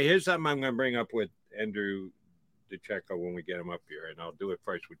 Here's something I'm going to bring up with Andrew DiCecco when we get him up here, and I'll do it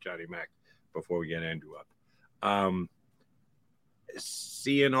first with Johnny Mac before we get Andrew up.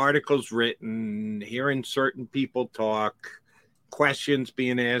 Seeing articles written, hearing certain people talk, questions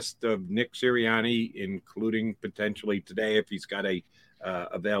being asked of Nick Sirianni, including potentially today if he's got a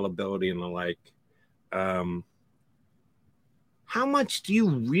availability and the like. How much do you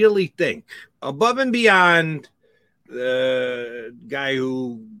really think, above and beyond the guy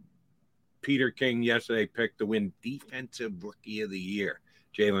who Peter King yesterday picked to win Defensive Rookie of the Year,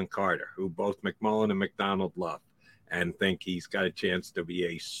 Jalen Carter, who both McMullen and McDonald love, and think he's got a chance to be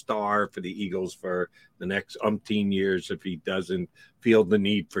a star for the Eagles for the next umpteen years if he doesn't feel the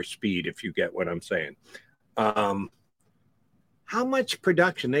need for speed, if you get what I'm saying. How much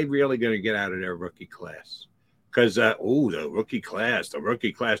production they really going to get out of their rookie class? Because, the rookie class,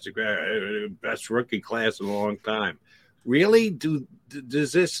 the best rookie class in a long time. Really?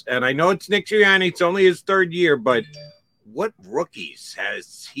 Does this, and I know it's Nick Sirianni, it's only his third year, but what rookies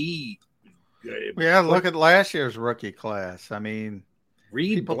has he look at last year's rookie class. I mean,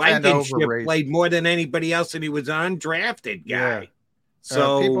 Reed Blankenship played more than anybody else, and he was an undrafted guy. Yeah.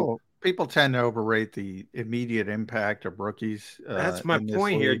 So people tend to overrate the immediate impact of rookies. That's my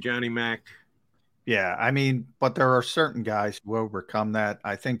point here, Johnny Mac. Yeah, I mean, but there are certain guys who overcome that.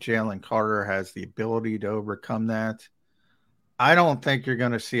 I think Jalen Carter has the ability to overcome that. I don't think you're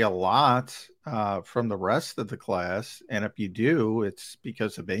going to see a lot from the rest of the class, and if you do, it's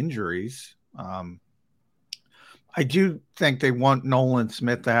because of injuries. I do think they want Nolan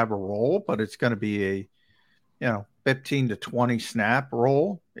Smith to have a role, but it's going to be a 15 to 20 snap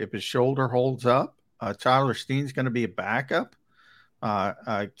role if his shoulder holds up. Tyler Steen's going to be a backup.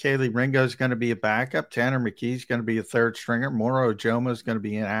 Kaylee Ringo is going to be a backup. Tanner McKee's going to be a third stringer. Moro Ojoma is going to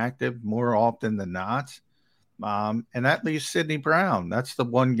be inactive more often than not. And that leaves Sidney Brown. That's the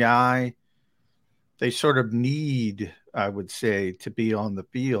one guy they sort of need, I would say, to be on the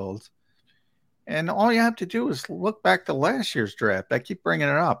field. And all you have to do is look back to last year's draft. I keep bringing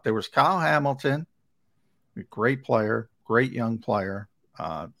it up. There was Kyle Hamilton, a great player, great young player.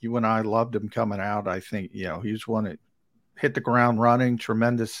 You and I loved him coming out. I think, he was one of hit the ground running,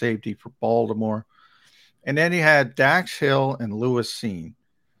 tremendous safety for Baltimore. And then you had Dax Hill and Lewis Seen.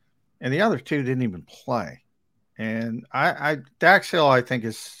 And the other two didn't even play. And Dax Hill, I think,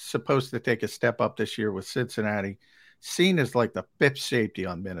 is supposed to take a step up this year with Cincinnati. Seen is like the fifth safety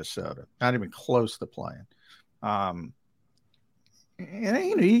on Minnesota, not even close to playing. It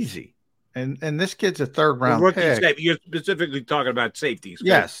ain't easy. And this kid's a third-round pick. Safety. You're specifically talking about safeties.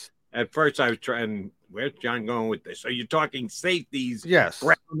 Yes. At first I was trying, where's John going with this? So you're talking safeties. Yes.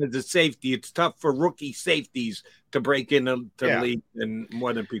 Brown is a safety. It's tough for rookie safeties to break into the league and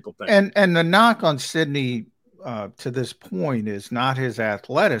more than people think. And the knock on Sidney to this point is not his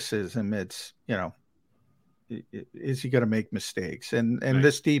athleticism. It's, is he going to make mistakes? And right.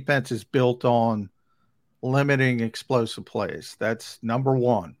 This defense is built on limiting explosive plays. That's number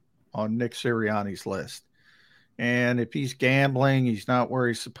one on Nick Sirianni's list. And if he's gambling, he's not where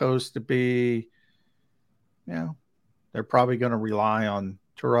he's supposed to be, they're probably going to rely on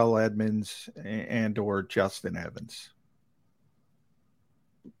Terrell Edmonds and or Justin Evans.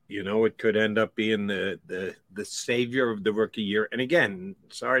 It could end up being the savior of the rookie year. And again,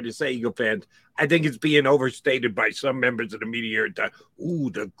 sorry to say, Eagle fans, I think it's being overstated by some members of the media.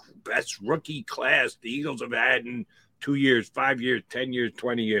 The best rookie class the Eagles have had in 2 years, 5 years, 10 years,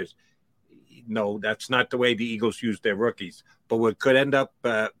 20 years. No, that's not the way the Eagles use their rookies. But what could end up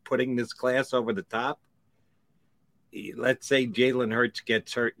putting this class over the top, let's say Jalen Hurts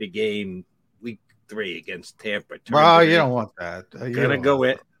gets hurt in the game week 3 against Tampa. Well, you don't want that. Gonna go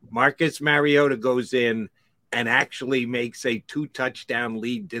in. Marcus Mariota goes in and actually makes a 2-touchdown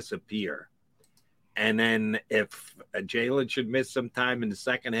lead disappear. And then if Jalen should miss some time in the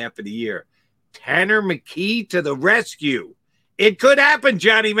second half of the year, Tanner McKee to the rescue. It could happen,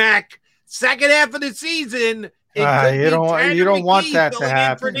 Johnny Mac. Second half of the season, you don't want that to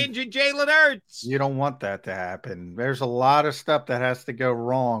happen. For an injured Jalen Hurts. You don't want that to happen. There's a lot of stuff that has to go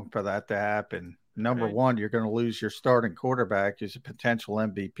wrong for that to happen. Number one, you're going to lose your starting quarterback who's a potential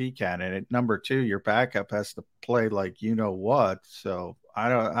MVP candidate. Number two, your backup has to play like what. So I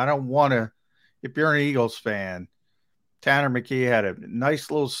don't want to. If you're an Eagles fan, Tanner McKee had a nice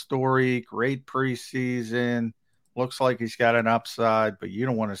little story, great preseason. Looks like he's got an upside, but you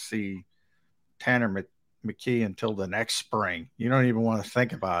don't want to see Tanner McKee until the next spring. You don't even want to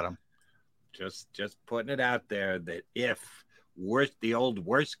think about him. Just putting it out there that if the old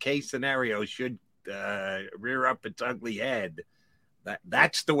worst case scenario should rear up its ugly head,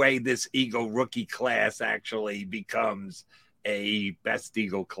 that's the way this Eagle rookie class actually becomes a best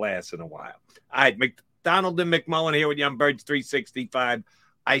Eagle class in a while. All right, McDonald and McMullen here with you on Birds 365.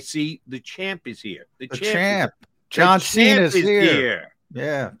 I see the champ is here. The champ. John Cena is here.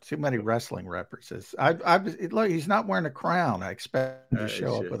 Yeah, too many wrestling references. Look, he's not wearing a crown. I expect him to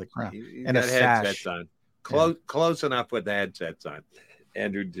show up with a crown and a sash. On. Close enough with the headsets on.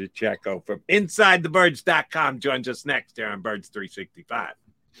 Andrew DiCecco from InsideTheBirds.com joins us next here on Birds 365.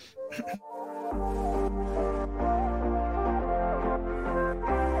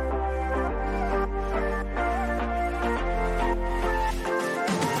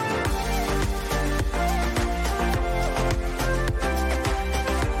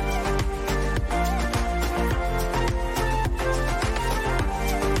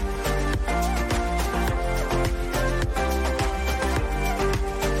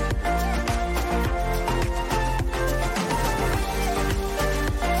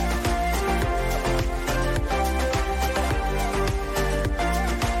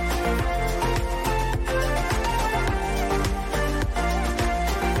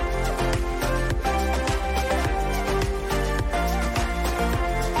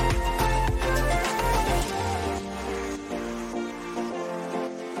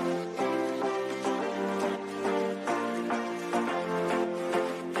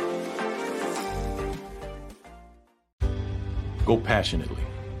 Go passionately.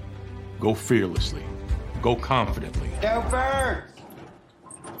 Go fearlessly. Go confidently. Go Birds!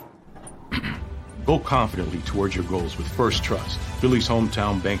 Go confidently towards your goals with First Trust, Philly's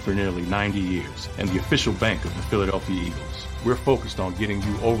hometown bank for nearly 90 years, and the official bank of the Philadelphia Eagles. We're focused on getting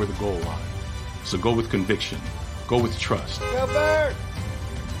you over the goal line. So go with conviction. Go with trust. Go Birds!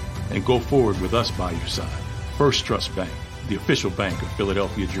 And go forward with us by your side. First Trust Bank, the official bank of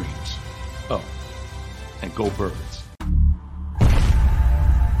Philadelphia dreams. Oh, and go Birds.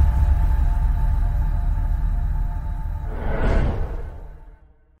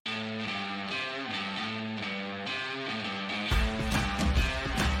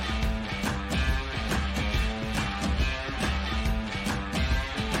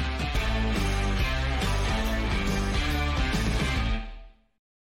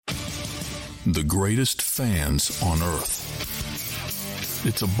 the greatest fans on earth.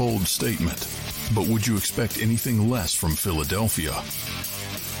 It's a bold statement, but would you expect anything less from Philadelphia?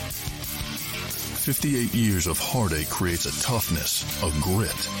 58 years of heartache creates a toughness, a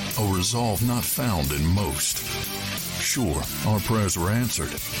grit, a resolve not found in most. Sure, our prayers were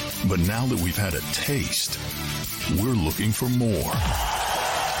answered, but now that we've had a taste, we're looking for more.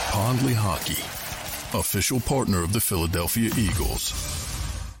 Pondley Hockey, official partner of the Philadelphia Eagles.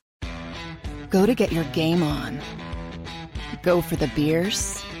 Go to get your game on. Go for the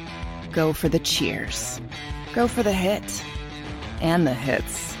beers. Go for the cheers. Go for the hit and the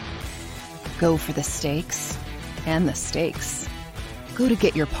hits. Go for the stakes and the stakes. Go to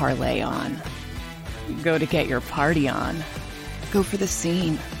get your parlay on. Go to get your party on. Go for the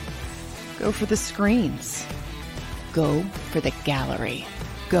scene. Go for the screens. Go for the gallery.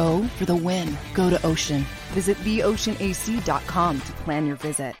 Go for the win. Go to Ocean. Visit theoceanac.com to plan your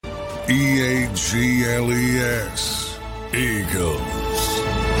visit. EAGLES. Eagles.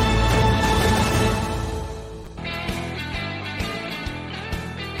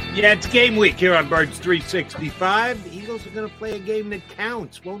 Yeah, it's game week here on Birds 365. The Eagles are going to play a game that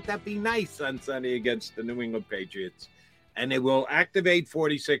counts. Won't that be nice on Sunday against the New England Patriots? And they will activate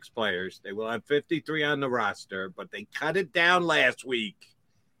 46 players. They will have 53 on the roster, but they cut it down last week.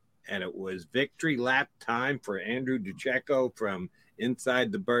 And it was victory lap time for Andrew DiCecco from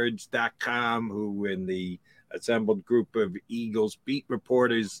InsideTheBirds.com, who in the assembled group of Eagles beat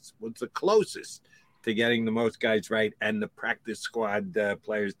reporters was the closest to getting the most guys right, and the practice squad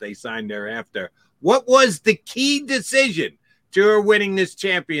players they signed thereafter. What was the key decision to winning this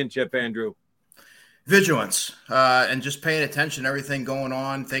championship, Andrew? Vigilance, and just paying attention to everything going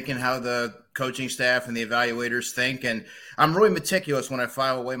on, thinking how the coaching staff and the evaluators think. And I'm really meticulous when I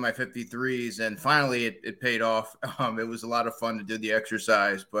file away my 53s, and finally it paid off. It was a lot of fun to do the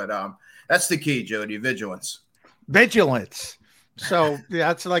exercise, but that's the key, Jody, vigilance. Vigilance. So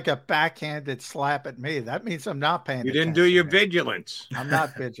that's like a backhanded slap at me. That means I'm not paying attention. You didn't do your vigilance. I'm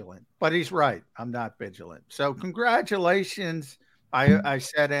not vigilant, but he's right. I'm not vigilant. So congratulations. I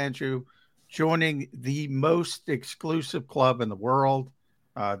said, Andrew, joining the most exclusive club in the world,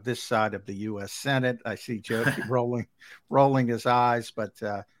 this side of the U.S. Senate. I see Jody rolling his eyes, but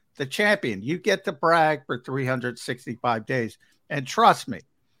the champion, you get to brag for 365 days. And trust me,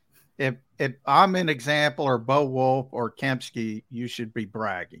 if I'm an example, or Bo Wolf or Kempsky, you should be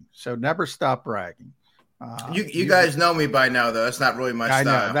bragging. So never stop bragging. You guys know me by now, though. That's not really my style.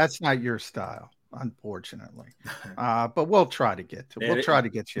 I know that's not your style, unfortunately. But we'll try to get to. We'll try to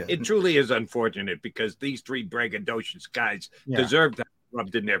get you. It truly is unfortunate because these three braggadocious guys deserve that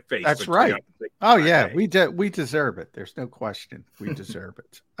rubbed in their face. That's right. Oh yeah, we deserve it. There's no question. We deserve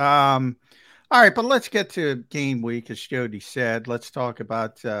it. All right, but let's get to game week, as Jody said. Let's talk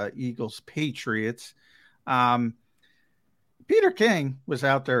about Eagles Patriots. Peter King was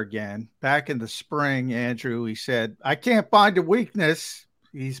out there again back in the spring. Andrew, he said, I can't find a weakness.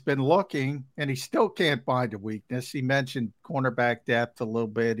 He's been looking, and he still can't find a weakness. He mentioned cornerback depth a little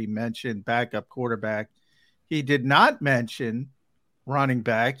bit. He mentioned backup quarterback. He did not mention running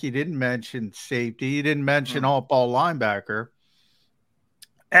back. He didn't mention safety. He didn't mention all-ball linebacker.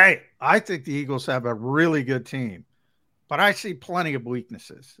 Hey, I think the Eagles have a really good team, but I see plenty of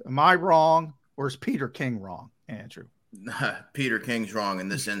weaknesses. Am I wrong, or is Peter King wrong, Andrew? Peter King's wrong in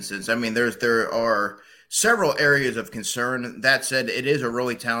this instance. I mean, there are several areas of concern. That said, it is a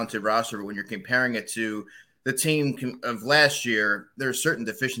really talented roster, but when you're comparing it to the team of last year, there's certain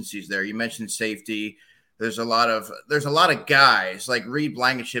deficiencies there. You mentioned safety. There's a lot of guys like Reed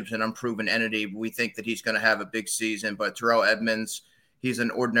Blankenship's an unproven entity. We think that he's going to have a big season, but Terrell Edmonds, he's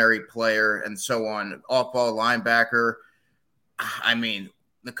an ordinary player, and so on. Off-ball linebacker, I mean,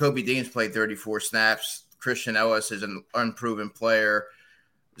 Nakobe Dean's played 34 snaps. Christian Ellis is an unproven player.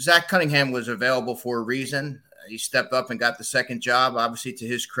 Zach Cunningham was available for a reason. He stepped up and got the second job, obviously to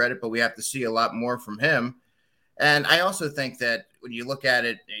his credit, but we have to see a lot more from him. And I also think that when you look at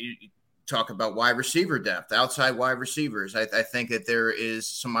it, you talk about wide receiver depth, outside wide receivers. I think that there is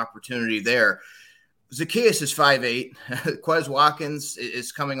some opportunity there. Zacchaeus is 5'8". Quez Watkins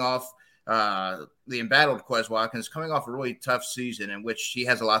is coming off the embattled Quez Watkins coming off a really tough season in which he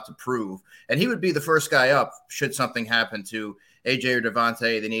has a lot to prove. And he would be the first guy up should something happen to AJ or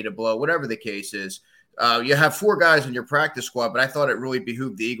Devontae. They need a blow, whatever the case is. You have four guys in your practice squad, but I thought it really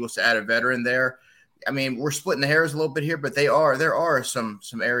behooved the Eagles to add a veteran there. I mean, we're splitting the hairs a little bit here, but there are some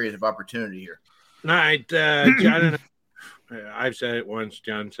areas of opportunity here. All right, John, I've said it once.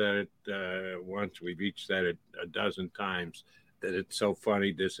 John said it once. We've each said it a dozen times. that it's so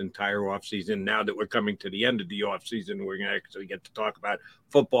funny this entire offseason. Now that we're coming to the end of the offseason, we're going to actually get to talk about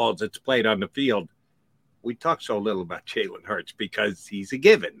football that's played on the field. We talk so little about Jalen Hurts because he's a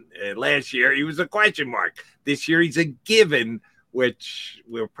given. Last year, he was a question mark. This year, he's a given, which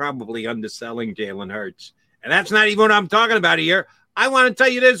we're probably underselling Jalen Hurts. And that's not even what I'm talking about here. I want to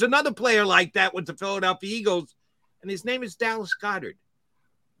tell you there's another player like that with the Philadelphia Eagles, and his name is Dallas Goedert.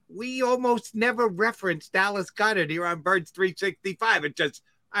 We almost never reference Dallas Goedert here on Birds 365. It's just,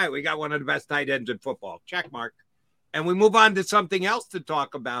 all right, we got one of the best tight ends in football. Check mark. And we move on to something else to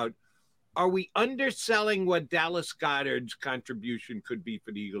talk about. Are we underselling what Dallas Goedert's contribution could be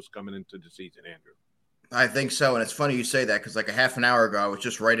for the Eagles coming into the season, Andrew? I think so. And it's funny you say that because like a half an hour ago, I was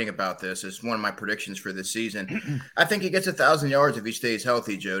just writing about this. It's one of my predictions for this season. I think he gets 1,000 yards if he stays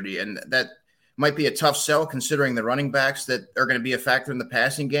healthy, Jody. And that might be a tough sell considering the running backs that are going to be a factor in the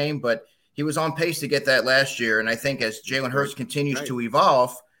passing game. But he was on pace to get that last year. And I think as Jalen Hurts continues to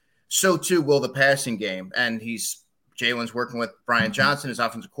evolve, so too will the passing game. And Jalen's working with Brian Johnson, his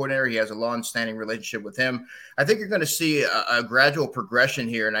offensive coordinator. He has a long-standing relationship with him. I think you're going to see a gradual progression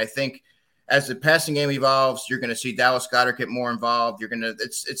here. And I think as the passing game evolves, you're going to see Dallas Goedert get more involved.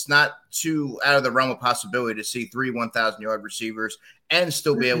 It's not too out of the realm of possibility to see 3 1,000-yard receivers and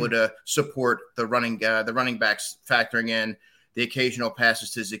still be able to support the running backs, factoring in the occasional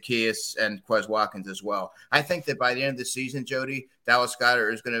passes to Zacchaeus and Quez Watkins as well. I think that by the end of the season, Jody, Dallas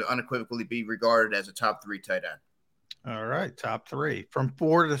Goedert is going to unequivocally be regarded as a top 3 tight end. All right, top 3. From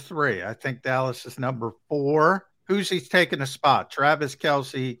 4 to 3. I think Dallas is number 4. Who's he taking a spot? Travis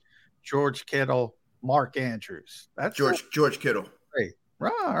Kelce, George Kittle, Mark Andrews. That's George Kittle. Great.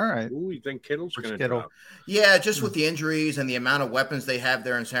 Oh, all right. Ooh, you think Kittle's going to drop? Yeah, just with the injuries and the amount of weapons they have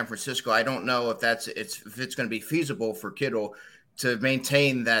there in San Francisco, I don't know if it's going to be feasible for Kittle to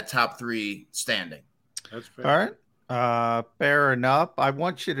maintain that top 3 standing. That's fair. All right. Fair enough. I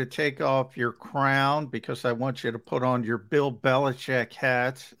want you to take off your crown because I want you to put on your Bill Belichick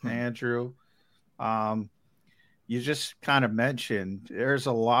hat, Andrew. You just kind of mentioned there's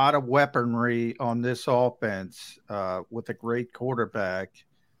a lot of weaponry on this offense with a great quarterback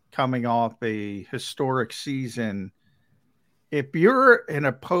coming off a historic season. If you're an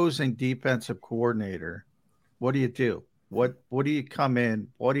opposing defensive coordinator, what do you do? What do you come in?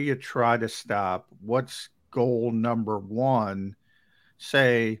 What do you try to stop? What's goal number 1?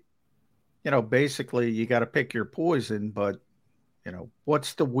 Say, basically you got to pick your poison, but,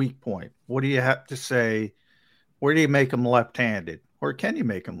 what's the weak point? What do you have to say? Where do you make them left-handed? Or can you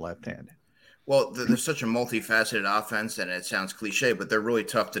make them left-handed? Well, there's such a multifaceted offense, and it sounds cliche, but they're really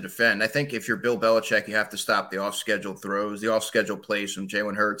tough to defend. I think if you're Bill Belichick, you have to stop the off-schedule throws, the off-schedule plays from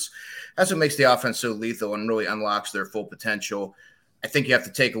Jalen Hurts. That's what makes the offense so lethal and really unlocks their full potential. I think you have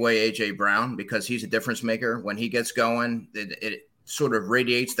to take away A.J. Brown because he's a difference maker. When he gets going, it sort of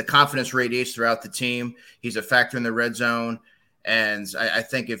radiates. The confidence radiates throughout the team. He's a factor in the red zone. And I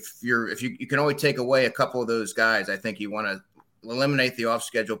think if you can only take away a couple of those guys, I think you want to eliminate the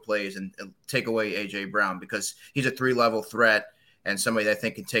off-schedule plays and take away A.J. Brown because he's a 3-level threat and somebody that I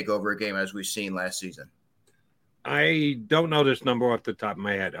think can take over a game as we've seen last season. I don't know this number off the top of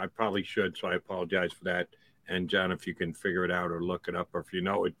my head. I probably should, so I apologize for that. And, John, if you can figure it out or look it up, or if you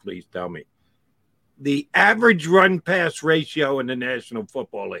know it, please tell me. The average run-pass ratio in the National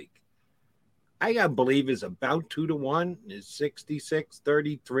Football League, I gotta believe, is about 2 to 1. Is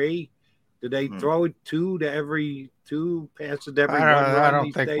 66-33. Do they throw it 2 passes every one? I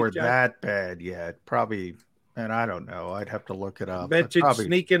don't think we're that bad yet. Probably, and I don't know. I'd have to look it up. I bet you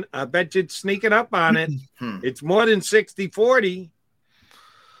it's sneaking up on it. It's more than 60-40.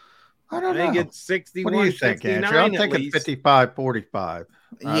 I don't know. I think it's 61. What do you think, Andrew? I'm thinking 55-45.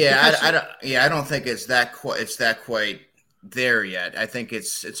 I don't think it's that quite there yet. I think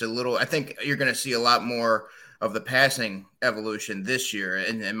it's a little. I think you're going to see a lot more of the passing evolution this year,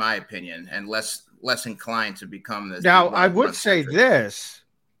 in my opinion, and less inclined to become this. Now, I would say this: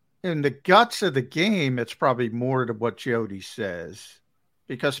 in the guts of the game, it's probably more to what Jody says,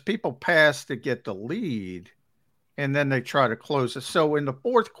 because people pass to get the lead, and then they try to close it. So in the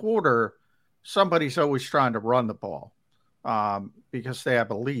fourth quarter, somebody's always trying to run the ball because they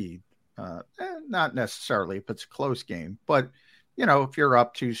have a lead. Not necessarily if it's a close game, but if you're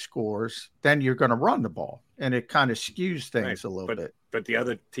up 2 scores, then you're going to run the ball, and it kind of skews things a little bit. But the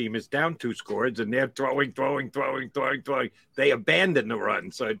other team is down 2 scores, and they're throwing. They abandon the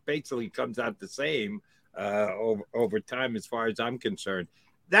run, so it basically comes out the same over time, as far as I'm concerned.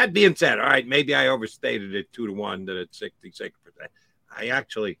 That being said, all right, maybe I overstated it 2 to 1 that it's 66%. I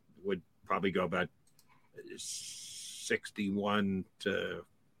actually would probably go about 61 to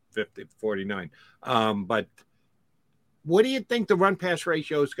 50-49. But What do you think the run-pass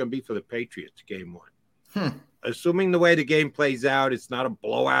ratio is going to be for the Patriots game one? Assuming the way the game plays out, it's not a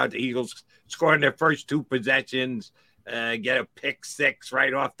blowout. The Eagles scoring their first two possessions, get a pick six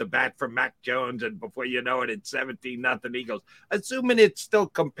right off the bat from Mac Jones, and before you know it, it's 17-0 Eagles. Assuming it's still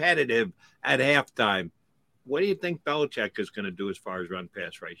competitive at halftime, what do you think Belichick is going to do as far as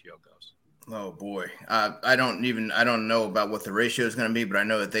run-pass ratio goes? Oh boy, I don't know about what the ratio is going to be, but I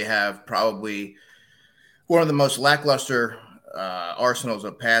know that they have probably one of the most lackluster arsenals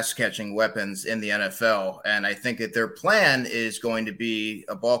of pass catching weapons in the NFL. And I think that their plan is going to be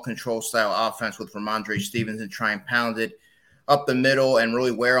a ball control style offense with Ramondre Stevenson, try and pound it up the middle and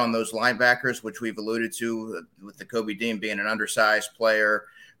really wear on those linebackers, which we've alluded to with the Kobe Dean being an undersized player,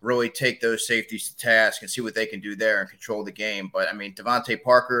 really take those safeties to task and see what they can do there and control the game. But I mean, Devontae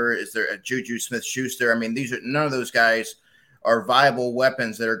Parker, is there a Juju Smith-Schuster? I mean, none of those guys are viable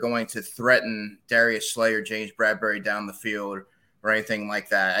weapons that are going to threaten Darius Slay or James Bradbury down the field or anything like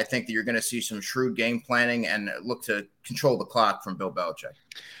that. I think that you're going to see some shrewd game planning and look to control the clock from Bill Belichick.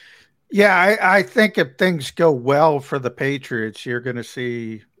 Yeah, I think if things go well for the Patriots, you're going to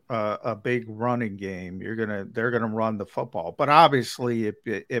see a big running game. They're going to run the football. But obviously,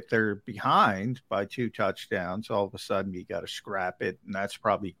 if they're behind by 2 touchdowns, all of a sudden you got to scrap it, and that's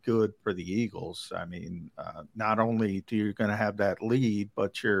probably good for the Eagles. I mean, not only do you going to have that lead,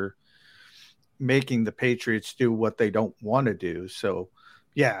 but you're making the Patriots do what they don't want to do. So,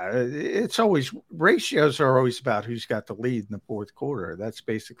 yeah, ratios are always about who's got the lead in the fourth quarter. That's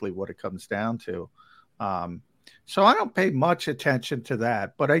basically what it comes down to. So I don't pay much attention to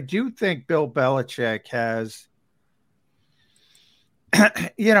that, but I do think Bill Belichick has,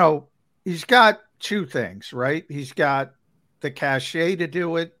 he's got 2 things, right? He's got the cachet to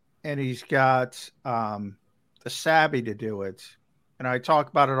do it, and he's got the savvy to do it. And I talk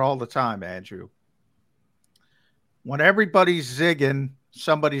about it all the time, Andrew. When everybody's zigging,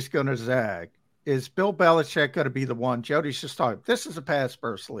 somebody's going to zag. Is Bill Belichick going to be the one? Jody's just talking. This is a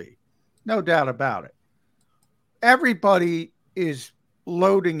pass-first league. No doubt about it. Everybody is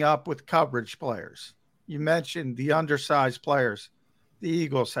loading up with coverage players. You mentioned the undersized players the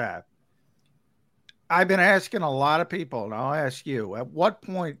Eagles have. I've been asking a lot of people, and I'll ask you, at what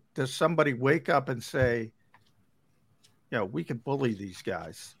point does somebody wake up and say, we can bully these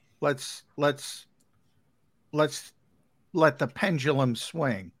guys. Let's let the pendulum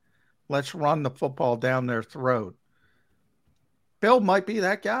swing. Let's run the football down their throat. Bill might be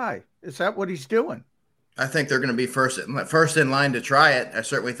that guy. Is that what he's doing? I think they're going to be first in line to try it. I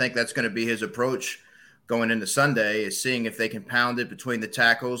certainly think that's going to be his approach going into Sunday, is seeing if they can pound it between the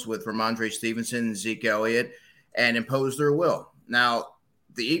tackles with Ramondre Stevenson and Zeke Elliott and impose their will. Now,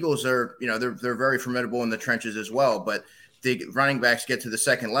 the Eagles are, they're very formidable in the trenches as well, but the running backs get to the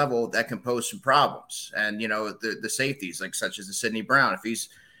second level, that can pose some problems. And, the safeties, like such as the Sidney Brown, if he's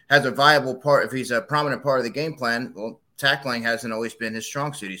a prominent part of the game plan, well, tackling hasn't always been his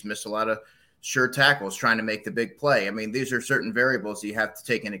strong suit. He's missed a lot of sure tackles trying to make the big play. I mean, these are certain variables you have to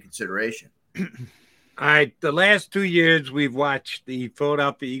take into consideration. All right, the last 2 years we've watched the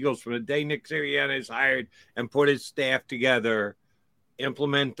Philadelphia Eagles from the day Nick Sirianni is hired and put his staff together,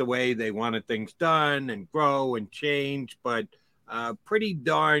 implement the way they wanted things done and grow and change, but pretty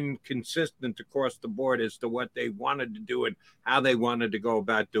darn consistent across the board as to what they wanted to do and how they wanted to go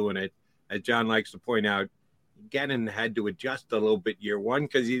about doing it. As John likes to point out, Gannon had to adjust a little bit year one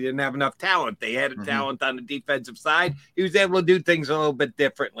because he didn't have enough talent. They had a talent on the defensive side. He was able to do things a little bit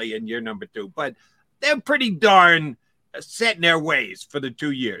differently in year number 2, but they're pretty darn set in their ways for the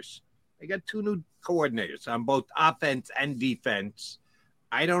 2 years. They got 2 new coordinators on both offense and defense.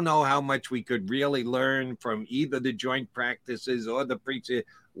 I don't know how much we could really learn from either the joint practices or the preseason.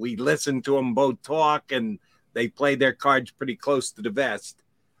 We listened to them both talk, and they play their cards pretty close to the vest.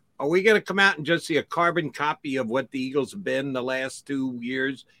 Are we going to come out and just see a carbon copy of what the Eagles have been the last 2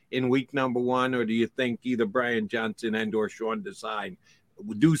 years in week number 1, or do you think either Brian Johnson and or Sean Desai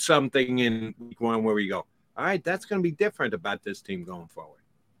will do something in week 1 where we go, all right, that's going to be different about this team going forward?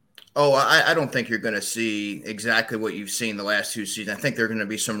 Oh, I don't think you're going to see exactly what you've seen the last 2 seasons. I think there are going to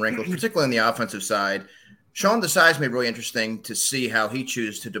be some wrinkles, particularly on the offensive side. Sean Desai's made really interesting to see how he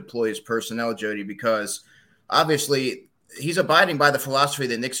chooses to deploy his personnel, Jody, because obviously he's abiding by the philosophy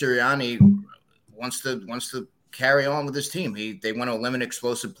that Nick Sirianni wants to carry on with his team. They want to limit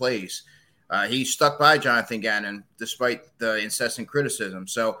explosive plays. He stuck by Jonathan Gannon despite the incessant criticism.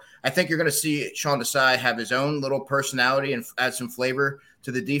 So I think you're going to see Sean Desai have his own little personality and add some flavor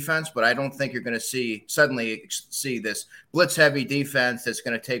to the defense, but I don't think you're going to suddenly see this blitz-heavy defense that's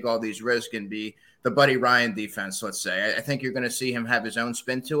going to take all these risks and be the Buddy Ryan defense, let's say. I think you're going to see him have his own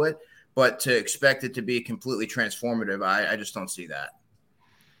spin to it, but to expect it to be completely transformative, I just don't see that.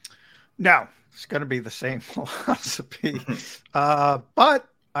 No, it's going to be the same philosophy. But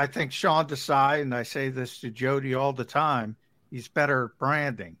I think Sean Desai, and I say this to Jody all the time, he's better at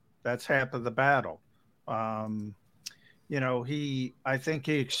branding. That's half of the battle. I think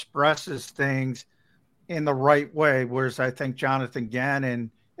he expresses things in the right way, whereas I think Jonathan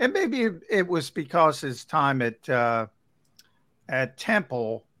Gannon, and maybe it was because his time at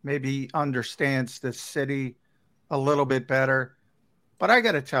Temple, maybe he understands the city a little bit better. But I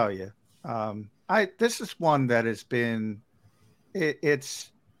got to tell you, this is one that has been,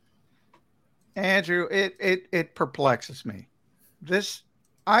 it's Andrew, it perplexes me.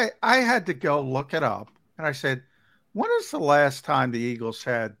 I had to go look it up, and I said, when is the last time the Eagles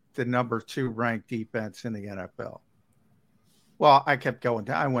had the number 2 ranked defense in the NFL? Well, I kept going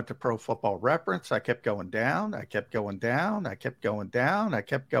down. I went to Pro Football Reference. I kept going down. I kept going down. I kept going down. I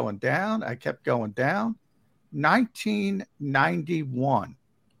kept going down. I kept going down. 1991.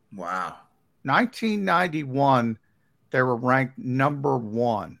 Wow. 1991, they were ranked number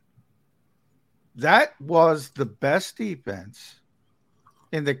 1. That was the best defense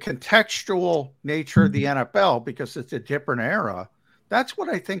in the contextual nature of the NFL because it's a different era. That's what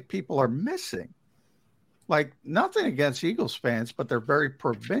I think people are missing. Like, nothing against Eagles fans, but they're very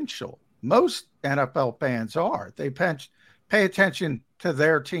provincial. Most NFL fans are. They pay attention to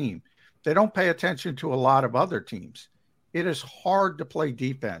their team. They don't pay attention to a lot of other teams. It is hard to play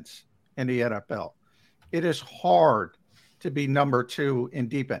defense in the NFL. It is hard to be number 2 in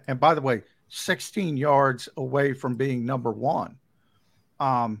defense. And by the way, 16 yards away from being number 1.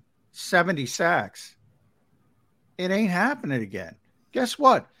 70 sacks. It ain't happening again. Guess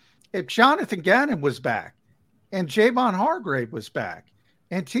what? If Jonathan Gannon was back and Javon Hargrave was back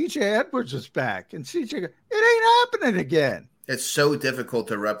and TJ Edwards was back and it ain't happening again. It's so difficult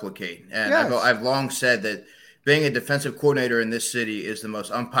to replicate. And Yes. I've long said that being a defensive coordinator in this city is the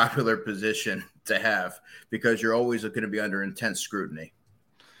most unpopular position to have because you're always going to be under intense scrutiny.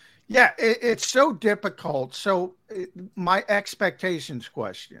 Yeah, it's so difficult. So my expectations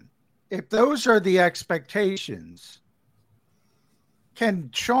question, if those are the expectations, can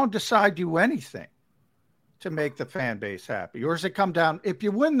Sean Desai do anything to make the fan base happy? Or does it come down, if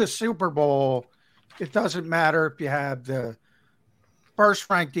you win the Super Bowl, it doesn't matter if you have the first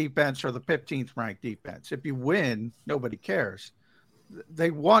ranked defense or the 15th ranked defense. If you win, nobody cares.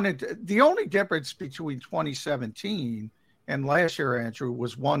 They wanted, the only difference between 2017 and last year, Andrew,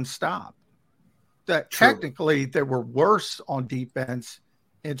 was one stop. That technically they were worse on defense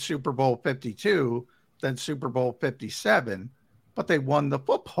in Super Bowl 52 than Super Bowl 57, but they won the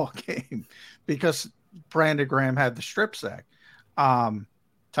football game because Brandon Graham had the strip sack. Tom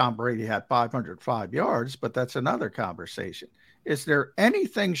Brady had 505 yards, but that's another conversation. Is there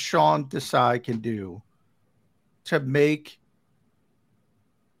anything Sean Desai can do to make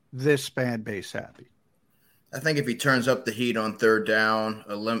this fan base happy? I think if he turns up the heat on third down,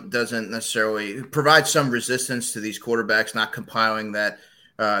 doesn't necessarily provide some resistance to these quarterbacks not compiling that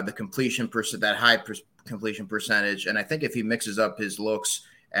the completion that high completion percentage, and I think if he mixes up his looks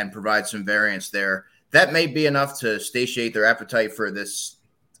and provides some variance there, that may be enough to satiate their appetite for this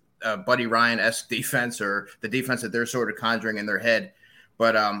Buddy Ryan-esque defense or the defense that they're sort of conjuring in their head.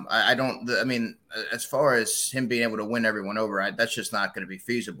 But I mean, as far as him being able to win everyone over, that's just not going to be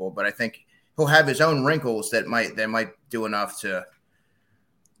feasible. But I think he'll have his own wrinkles that might do enough to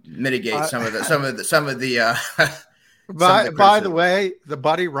mitigate some of the. By the way, the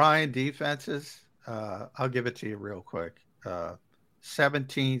Buddy Ryan defenses, I'll give it to you real quick.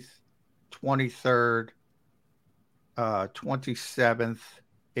 17th, 23rd, 27th,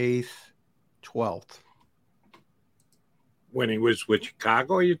 8th, 12th. When he was with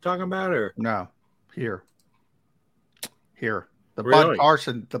Chicago, are you talking about, or no? Here. The really?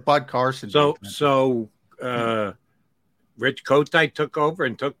 Bud Carson. So Rich Kotite took over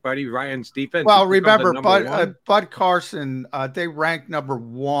and took Buddy Ryan's defense. Well, remember Bud Carson, they ranked number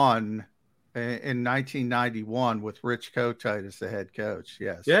 1 in 1991 with Rich Kotite as the head coach.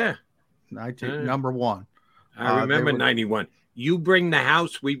 Yes. Yeah. Number 1. I remember 91. You bring the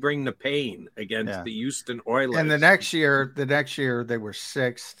house, we bring the pain against the Houston Oilers. And the next year they were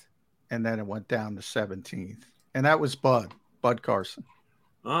 6th, and then it went down to 17th. And that was Bud Carson.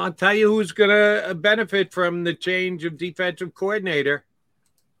 I'll tell you who's going to benefit from the change of defensive coordinator.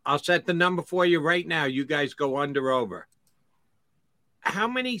 I'll set the number for you right now. You guys go under over. How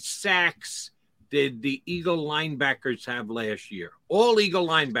many sacks did the Eagle linebackers have last year? All Eagle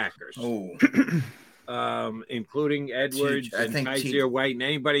linebackers. Oh. including Edwards and Kaiser White and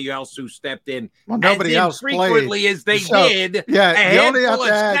anybody else who stepped in. Well, nobody else frequently played. as they did. Yeah, a handful of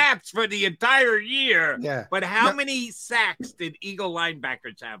snaps for the entire year. Yeah. But how many sacks did Eagle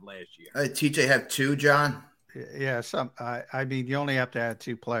linebackers have last year? TJ have 2, John? Yeah, I mean, you only have to add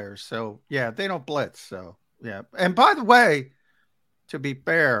 2 players. So, yeah, they don't blitz. So, yeah. And by the way, to be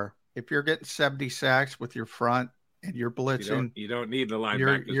fair, if you're getting 70 sacks with your front and you're blitzing, you don't need the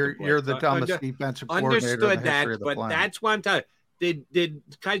linebackers. You're the dumbest defensive coordinator. Understood that, but that's one time. Did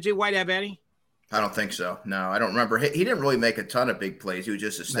Kaiser White have any? I don't think so. No, I don't remember. He didn't really make a ton of big plays. He was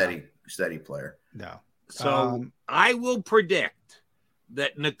just a steady player. No. So I will predict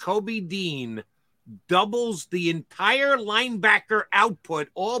that Nakobe Dean doubles the entire linebacker output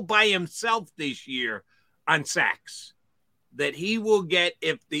all by himself this year on sacks. That he will get,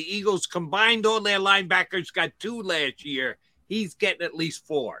 if the Eagles combined all their linebackers got 2 last year, he's getting at least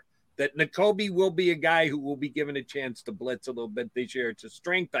 4. That Nakobe will be a guy who will be given a chance to blitz a little bit this year. It's a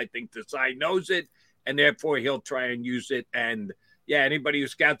strength. I think Desai knows it, and therefore he'll try and use it. And, yeah, anybody who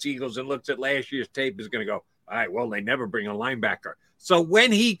scouts Eagles and looks at last year's tape is going to go, all right, well, they never bring a linebacker. So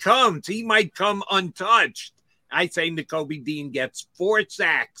when he comes, he might come untouched. I say Nakobe Dean gets 4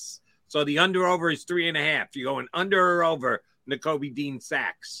 sacks. So the under-over is 3.5. You're going under or over Nakobe Dean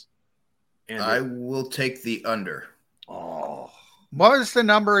sacks? And I will take the under. Oh. What is the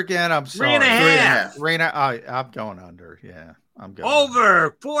number again? I'm sorry. 3.5. I'm going under. Yeah, I'm going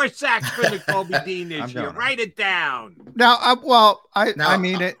over. 4 sacks for Nakobe Dean this year. Write it down. Now, I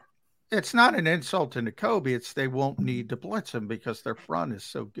mean, it's not an insult to Nakobe. It's they won't need to blitz him because their front is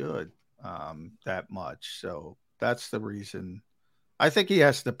so good that much. So that's the reason. I think he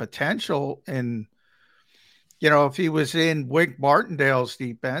has the potential. And, if he was in Wink Martindale's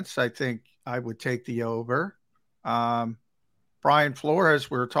defense, I think I would take the over. Brian Flores,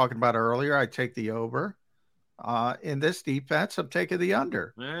 we were talking about earlier, I take the over. In this defense, I'm taking the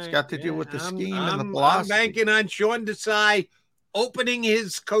under. It's got to do with the scheme and the philosophy. I'm banking on Sean Desai opening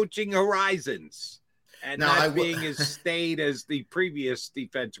his coaching horizons and not being as staid as the previous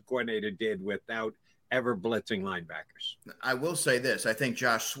defensive coordinator did without ever blitzing linebackers. I will say this. I think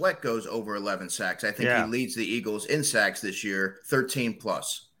Josh Sweat goes over 11 sacks. I think he leads the Eagles in sacks this year, 13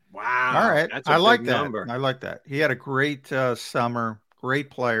 plus. Wow. All right. That's I like that. Number. I like that. He had a great summer, great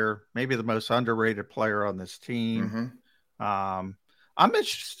player, maybe the most underrated player on this team. I'm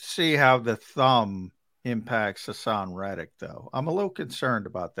interested to see how the thumb impacts Hassan Reddick, though. I'm a little concerned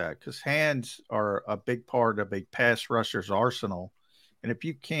about that because hands are a big part of a pass rusher's arsenal. And if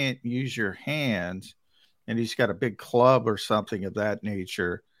you can't use your hands and he's got a big club or something of that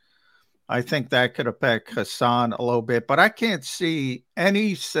nature, I think that could affect Hassan a little bit. But I can't see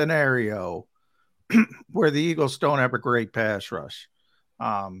any scenario where the Eagles don't have a great pass rush.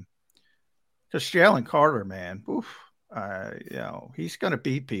 Because Jalen Carter, man, he's going to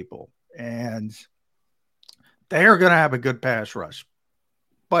beat people. And they are going to have a good pass rush.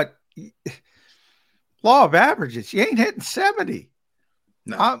 But law of averages, you ain't hitting 70.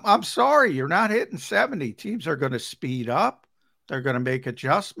 No. I'm sorry, you're not hitting 70. Teams are going to speed up. They're going to make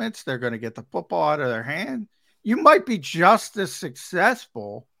adjustments. They're going to get the football out of their hand. You might be just as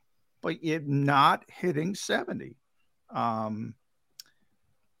successful, but you're not hitting 70. And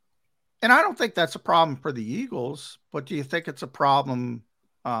I don't think that's a problem for the Eagles, but do you think it's a problem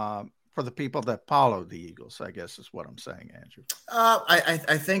for the people that follow the Eagles, I guess is what I'm saying, Andrew?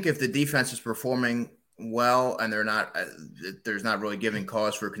 I think if the defense is performing well and they're not, there's not really giving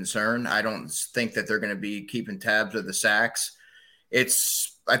cause for concern. I don't think that they're going to be keeping tabs of the sacks.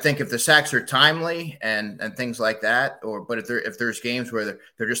 I think if the sacks are timely and things like that, but if there's games where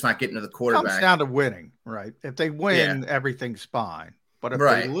they're just not getting to the quarterback, it comes down to winning, right? If they win, everything's fine. But if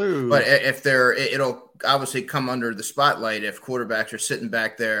they lose, but if it'll obviously come under the spotlight if quarterbacks are sitting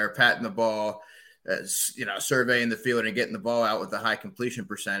back there patting the ball, surveying the field and getting the ball out with a high completion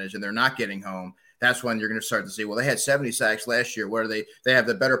percentage, and they're not getting home. That's when you're going to start to see, well, they had 70 sacks last year. Where they have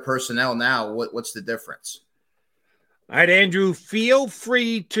the better personnel now. What's the difference? All right, Andrew, feel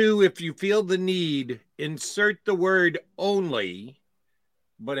free to, if you feel the need, insert the word only.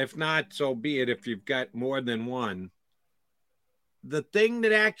 But if not, so be it if you've got more than one. The thing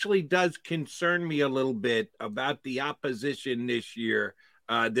that actually does concern me a little bit about the opposition this year,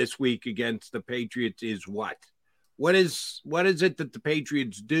 this week against the Patriots is what? What is it that the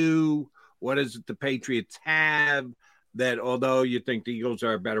Patriots do? What is it the Patriots have that, although you think the Eagles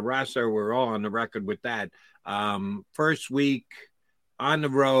are a better roster, we're all on the record with that. First week on the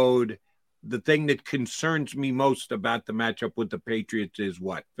road, the thing that concerns me most about the matchup with the Patriots is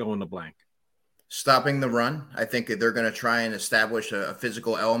what? Fill in the blank. stopping the run. I think that they're going to try and establish a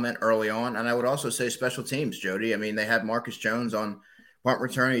physical element early on. And I would also say special teams, Jody. I mean, they have Marcus Jones on punt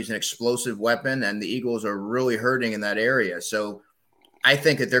return. He's an explosive weapon, and the Eagles are really hurting in that area. So I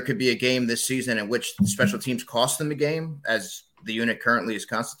think that there could be a game this season in which special teams cost them a game as the unit currently is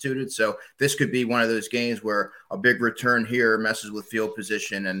constituted. So this could be one of those games where a big return here messes with field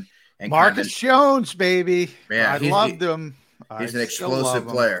position and Marcus Jones, baby. Yeah, I loved him. He's an explosive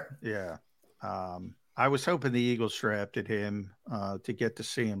player. Yeah. I was hoping the Eagles drafted him to get to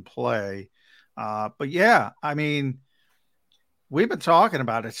see him play. But yeah, I mean, we've been talking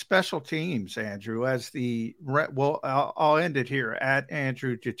about it. Special teams, Andrew, I'll end it here at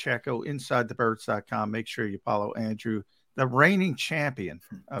Andrew DiCecco, InsideTheBirds.com. Make sure you follow Andrew, the reigning champion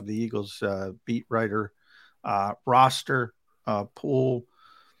of the Eagles beat writer roster pool.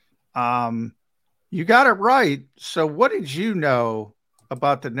 You got it right. So what did you know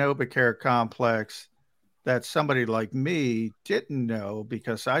about the NovaCare complex that somebody like me didn't know?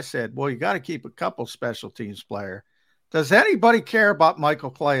 Because I said, well, you got to keep a couple special teams player. Does anybody care about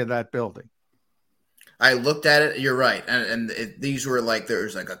Michael Clay in that building? I looked at it. You're right. These were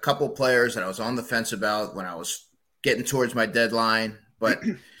there's a couple players that I was on the fence about when I was getting towards my deadline. But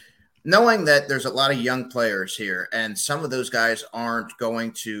knowing that there's a lot of young players here and some of those guys aren't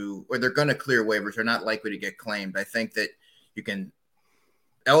going to, or they're going to clear waivers, they're not likely to get claimed. I think that you can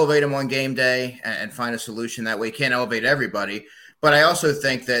elevate them on game day and find a solution that way. You can't elevate everybody. But I also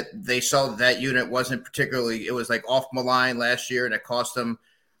think that they saw that unit wasn't particularly – it was off malign last year, and it cost them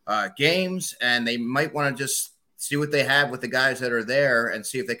games. And they might want to just see what they have with the guys that are there and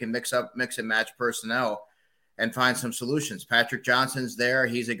see if they can mix and match personnel and find some solutions. Patrick Johnson's there.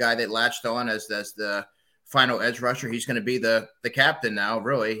 He's a guy that latched on as the final edge rusher. He's going to be the captain now,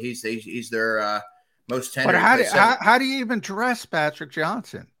 really. He's their most tenured. But how do you even dress Patrick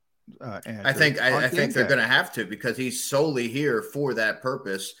Johnson? Andrew, I think they're going to have to, because he's solely here for that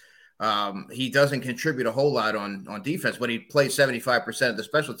purpose. He doesn't contribute a whole lot on defense, but he played 75% of the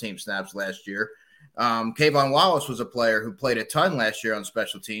special team snaps last year. Kayvon Wallace was a player who played a ton last year on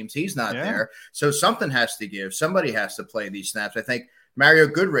special teams. He's not there. So something has to give. Somebody has to play these snaps. I think Mario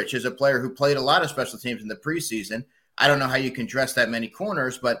Goodrich is a player who played a lot of special teams in the preseason. I don't know how you can dress that many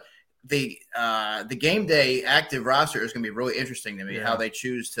corners, but the game day active roster is going to be really interesting to me, how they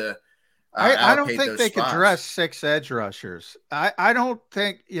choose to I don't think they could dress 6 edge rushers. I don't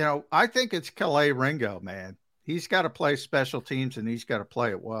think, I think it's Calais Ringo, man. He's got to play special teams, and he's got to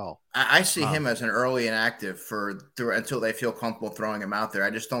play it well. I see him as an early inactive until they feel comfortable throwing him out there. I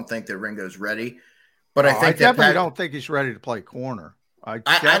just don't think that Ringo's ready. But I definitely don't think he's ready to play corner. I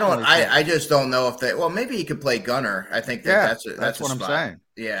just don't know if they. Well, maybe he could play gunner. I think that's what I'm saying.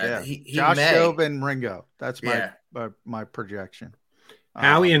 Yeah. Josh Jobin, Ringo. That's my projection.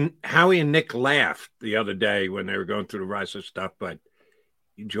 Howie and Nick laughed the other day when they were going through the roster stuff, but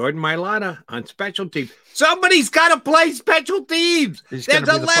Jordan Mailata on special teams. Somebody's got to play special teams. There's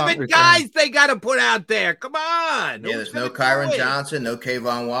 11 guys they got to put out there. Come on. Yeah, there's no Kyron Johnson, no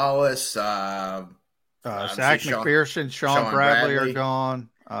Kayvon Wallace. Zach McPherson, Sean Bradley are gone.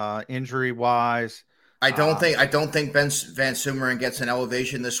 Injury wise, I don't think Van Sumeren gets an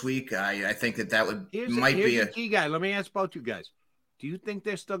elevation this week. I think that might be a key guy. Let me ask both you guys. Do you think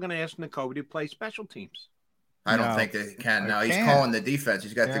they're still going to ask Nakobe to play special teams? I don't think they can. No, he's calling the defense.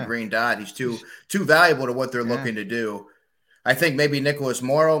 He's got the green dot. He's too valuable to what they're looking to do. I think maybe Nicholas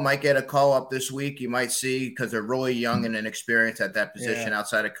Morrow might get a call up this week. You might see, because they're really young and inexperienced at that position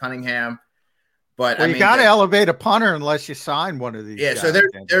outside of Cunningham. But you got to elevate a punter unless you sign one of these. Yeah, guys. So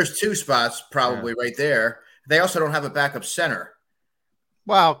there's 2 spots probably right there. They also don't have a backup center.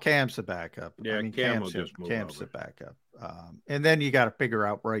 Well, Cam's the backup. Yeah, Cam's the backup. And then you got to figure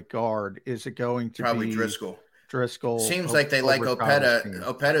out right guard. Is it going to probably be Driscoll? Seems like they like Opeta.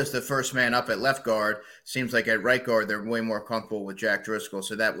 Opeta's the first man up at left guard. Seems like at right guard they're way more comfortable with Jack Driscoll.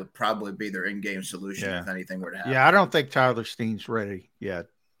 So that would probably be their in-game solution if anything were to happen. Yeah, I don't think Tyler Steen's ready yet.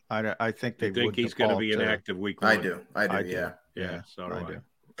 I think they think he's going to be inactive week 1. I do. Yeah. So do I.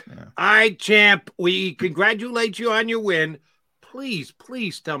 Yeah. All right, champ. We congratulate you on your win. Please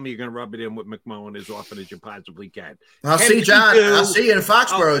tell me you're going to rub it in with McMullen as often as you possibly can. I'll see John. I'll see you in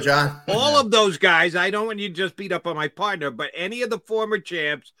Foxborough, John. All of those guys. I don't want you to just beat up on my partner, but any of the former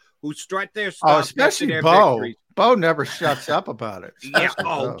champs who strut their stuff, especially Bo. Victories. Bo never shuts up about it.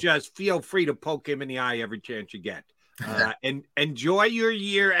 Just feel free to poke him in the eye every chance you get. And enjoy your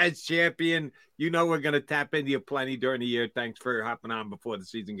year as champion. We're going to tap into you plenty during the year. Thanks for hopping on before the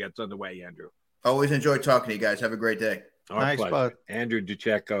season gets underway, Andrew. Always enjoy talking to you guys. Have a great day. Thanks, bud. Andrew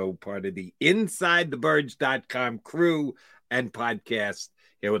DiCecco, part of the InsideTheBirds.com crew and podcast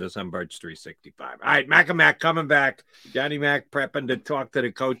here with us on Birds 365. All right, Mac and Mac coming back. Johnny Mac prepping to talk to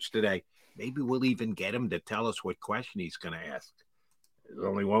the coach today. Maybe we'll even get him to tell us what question he's going to ask. There's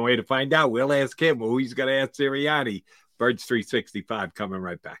only one way to find out. We'll ask him who he's going to ask Sirianni. Birds 365 coming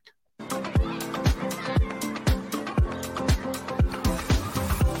right back.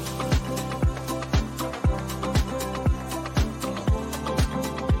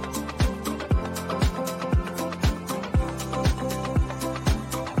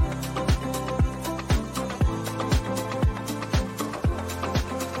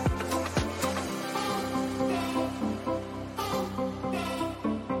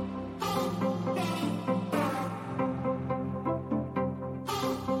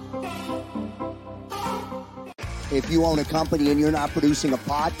 If you own a company and you're not producing a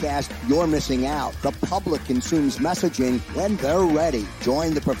podcast, you're missing out. The public consumes messaging when they're ready.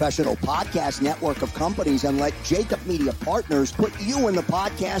 Join the professional podcast network of companies and let Jacob Media Partners put you in the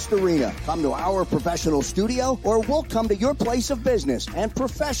podcast arena. Come to our professional studio or we'll come to your place of business and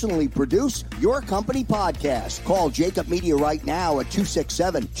professionally produce your company podcast. Call Jacob Media right now at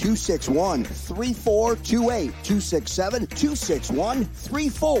 267-261-3428.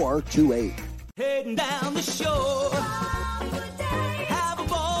 267-261-3428. Heading down the shore, have a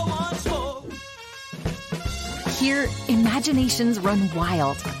ball once more. Here, imaginations run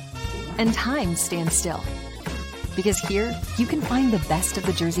wild and time stands still. Because here, you can find the best of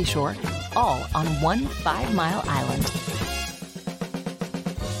the Jersey Shore, all on one 5-mile island.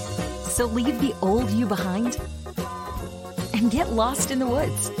 So leave the old you behind and get lost in the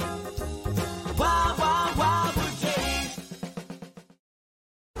woods. Wild, wild, wild days.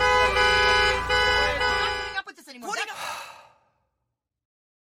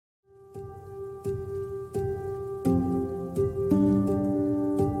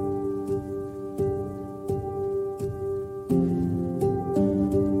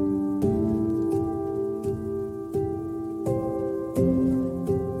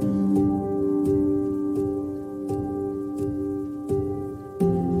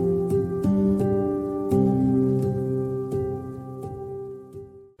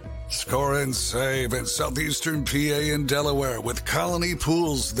 Score and save in southeastern PA and Delaware with Colony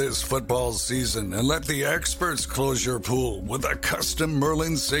Pools this football season, and let the experts close your pool with a custom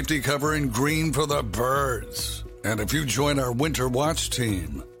Merlin safety cover in green for the birds. And if you join our Winter Watch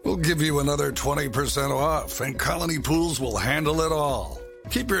team, we'll give you another 20% off, and Colony Pools will handle it all.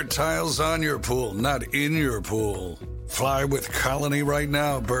 Keep your tiles on your pool, not in your pool. Fly with Colony right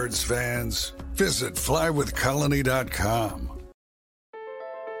now, birds fans. Visit flywithcolony.com.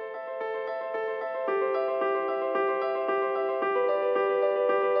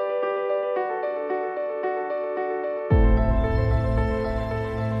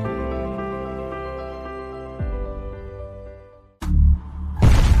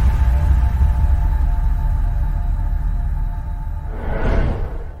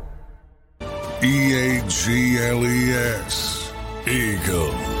 EAGLES,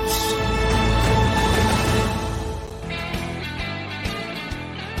 Eagles.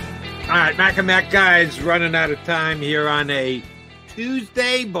 All right, Mac and Mac guys, running out of time here on a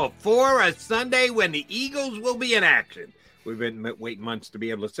Tuesday before a Sunday when the Eagles will be in action. We've been waiting months to be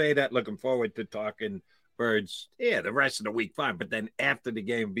able to say that. Looking forward to talking birds. Yeah, the rest of the week, fine. But then after the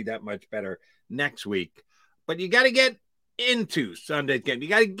game, will be that much better next week. But you got to get into Sunday's game. You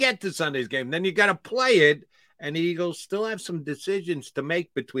got to get to Sunday's game. Then you got to play it. And the Eagles still have some decisions to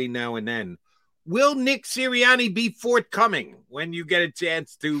make between now and then. Will Nick Sirianni be forthcoming when you get a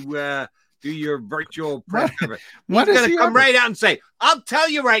chance to do your virtual press conference? He's going to come right out and say, I'll tell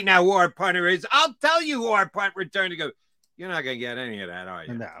you right now who our punter is. I'll tell you who our punt return to go. You're not going to get any of that, are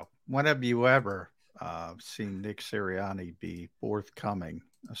you? No. When have you ever seen Nick Sirianni be forthcoming?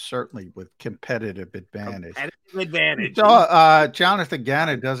 Certainly with competitive advantage. So, Jonathan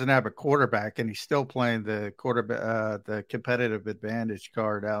Gannon doesn't have a quarterback, and he's still playing the the competitive advantage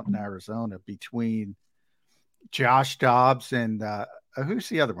card out in Arizona between Josh Dobbs and who's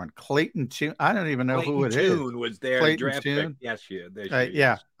the other one? Clayton Tune. I don't even know who it is. Tune was there. Clayton draft Tune. Pick. Yes,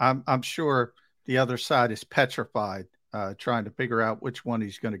 yeah. I'm sure the other side is petrified, trying to figure out which one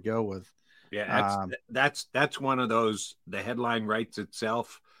he's going to go with. Yeah, that's one of those. The headline writes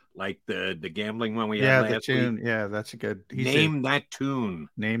itself, like the gambling one we had last tune. week. Yeah, that's a good. Name that tune.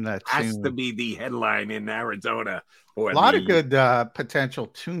 Name that has tune. to be the headline in Arizona. For a lot of good potential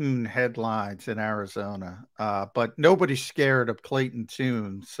tune headlines in Arizona, but nobody's scared of Clayton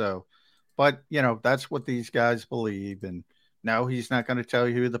Tune. So, but that's what these guys believe. And no, he's not going to tell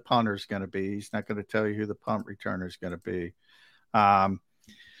you who the punter is going to be. He's not going to tell you who the punt returner is going to be.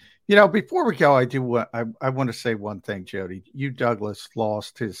 Before we go, I want to say one thing, Jody. Douglas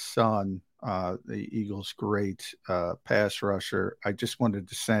lost his son, the Eagles' great pass rusher. I just wanted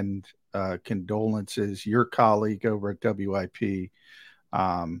to send condolences. Your colleague over at WIP,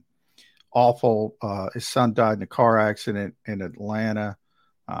 awful. His son died in a car accident in Atlanta.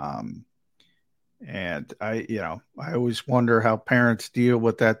 And I always wonder how parents deal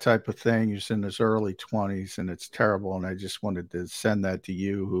with that type of thing. He's in his early 20s, and it's terrible. And I just wanted to send that to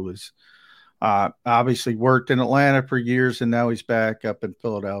you, who has obviously worked in Atlanta for years, and now he's back up in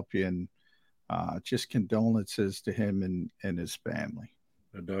Philadelphia. And just condolences to him and his family.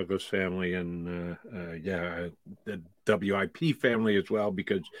 The Douglas family and the WIP family as well,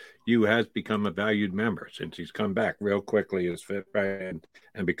 because you has become a valued member since he's come back real quickly as fit and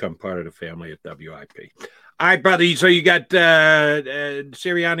become part of the family at WIP. All right, buddy. So you got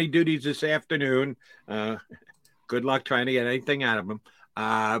Sirianni duties this afternoon. Good luck trying to get anything out of him.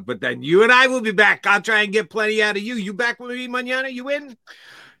 But then you and I will be back. I'll try and get plenty out of you. You back with me, Manana? You in?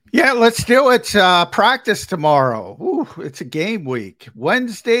 Yeah, let's do it. Practice tomorrow. Ooh, it's a game week.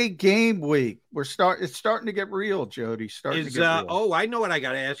 Wednesday game week. It's starting to get real, Jody. Starting to get real. Oh, I know what I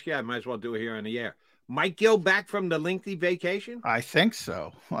got to ask you. I might as well do it here on the air. Mike Gill back from the lengthy vacation? I think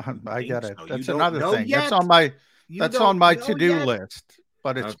so. I got it. So. That's another thing. Yet. That's on my to-do list.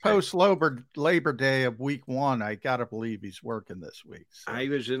 But it's post Labor Day of week 1. I got to believe he's working this week. So. I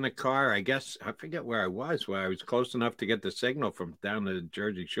was in the car. I guess I forget where I was close enough to get the signal from down the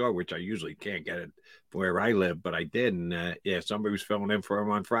Jersey Shore, which I usually can't get it where I live, but I did. And somebody was filling in for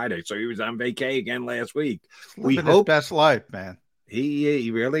him on Friday. So he was on vacay again last week. Living his best life, man. He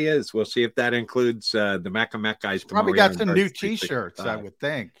really is. We'll see if that includes the Mac guys tomorrow. Probably got some new T-shirts, I would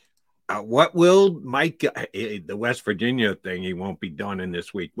think. What will Mike, the West Virginia thing, he won't be done in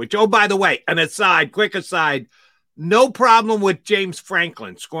this week, which, oh, by the way, quick aside, no problem with James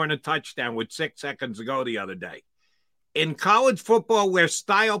Franklin scoring a touchdown with 6 seconds to go the other day. In college football, where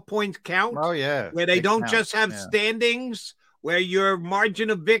style points count, where they don't just have standings, where your margin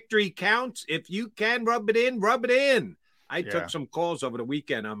of victory counts, if you can rub it in, rub it in. I took some calls over the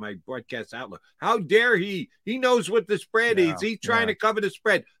weekend on my broadcast outlet. How dare he? He knows what the spread is. He's trying to cover the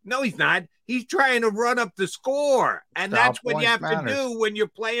spread. No, he's not. He's trying to run up the score. And that's what you have to do when you're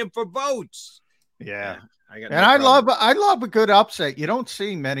playing for votes. Yeah. I love a good upset. You don't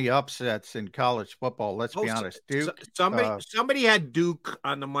see many upsets in college football. Let's be honest. Duke. Somebody had Duke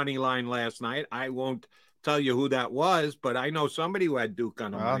on the money line last night. I won't tell you who that was, but I know somebody who had Duke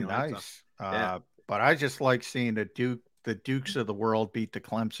on the money line. Nice. But I just like seeing the Dukes of the world beat the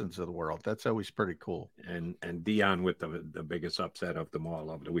Clemsons of the world. That's always pretty cool. And Deion with the biggest upset of them all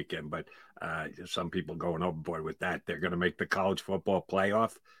over the weekend. But some people going overboard with that. They're going to make the college football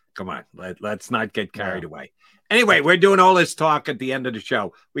playoff. Come on, let's not get carried away. Anyway, we're doing all this talk at the end of the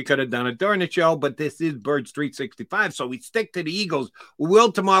show. We could have done it during the show, but this is Birds 365, so we stick to the Eagles. We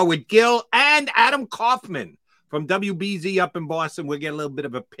will tomorrow with Gil and Adam Kaufman from WBZ up in Boston. We'll get a little bit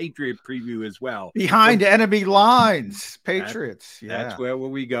of a Patriot preview as well. Behind enemy lines, Patriots. That's where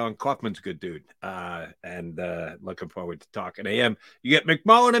we go. And Kaufman's a good dude. And looking forward to talking to him. You get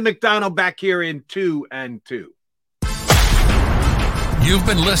McMullen and McDonald back here in 2 and 2. You've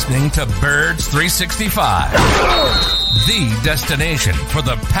been listening to Birds 365, the destination for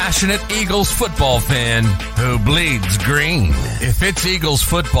the passionate Eagles football fan who bleeds green. If it's Eagles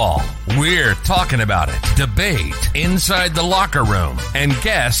football, we're talking about it. Debate, inside the locker room, and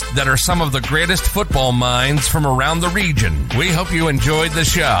guests that are some of the greatest football minds from around the region. We hope you enjoyed the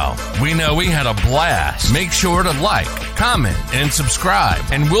show. We know we had a blast. Make sure to like, comment, and subscribe,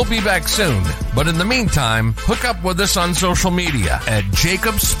 and we'll be back soon. But in the meantime, hook up with us on social media at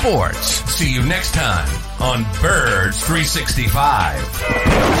Jacob Sports. See you next time on Birds 365.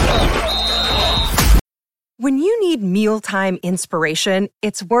 When you need mealtime inspiration,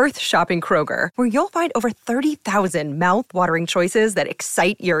 it's worth shopping Kroger, where you'll find over 30,000 mouth-watering choices that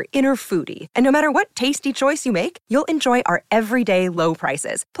excite your inner foodie. And no matter what tasty choice you make, you'll enjoy our everyday low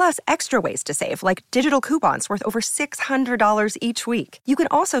prices, plus extra ways to save, like digital coupons worth over $600 each week. You can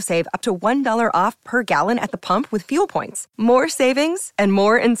also save up to $1 off per gallon at the pump with fuel points. More savings and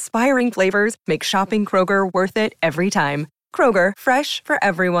more inspiring flavors make shopping Kroger worth it every time. Kroger, fresh for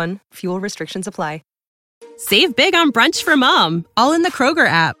everyone. Fuel restrictions apply. Save big on brunch for mom, all in the Kroger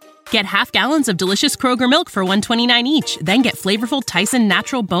app. Get half gallons of delicious Kroger milk for $1.29 each. Then get flavorful Tyson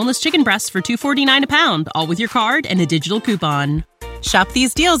natural boneless chicken breasts for $2.49 a pound, all with your card and a digital coupon. Shop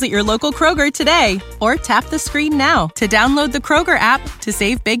these deals at your local Kroger today, or tap the screen now to download the Kroger app to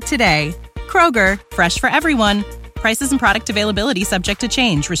save big today. Kroger, fresh for everyone. Prices and product availability subject to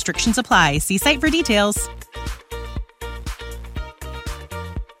change. Restrictions apply. See site for details.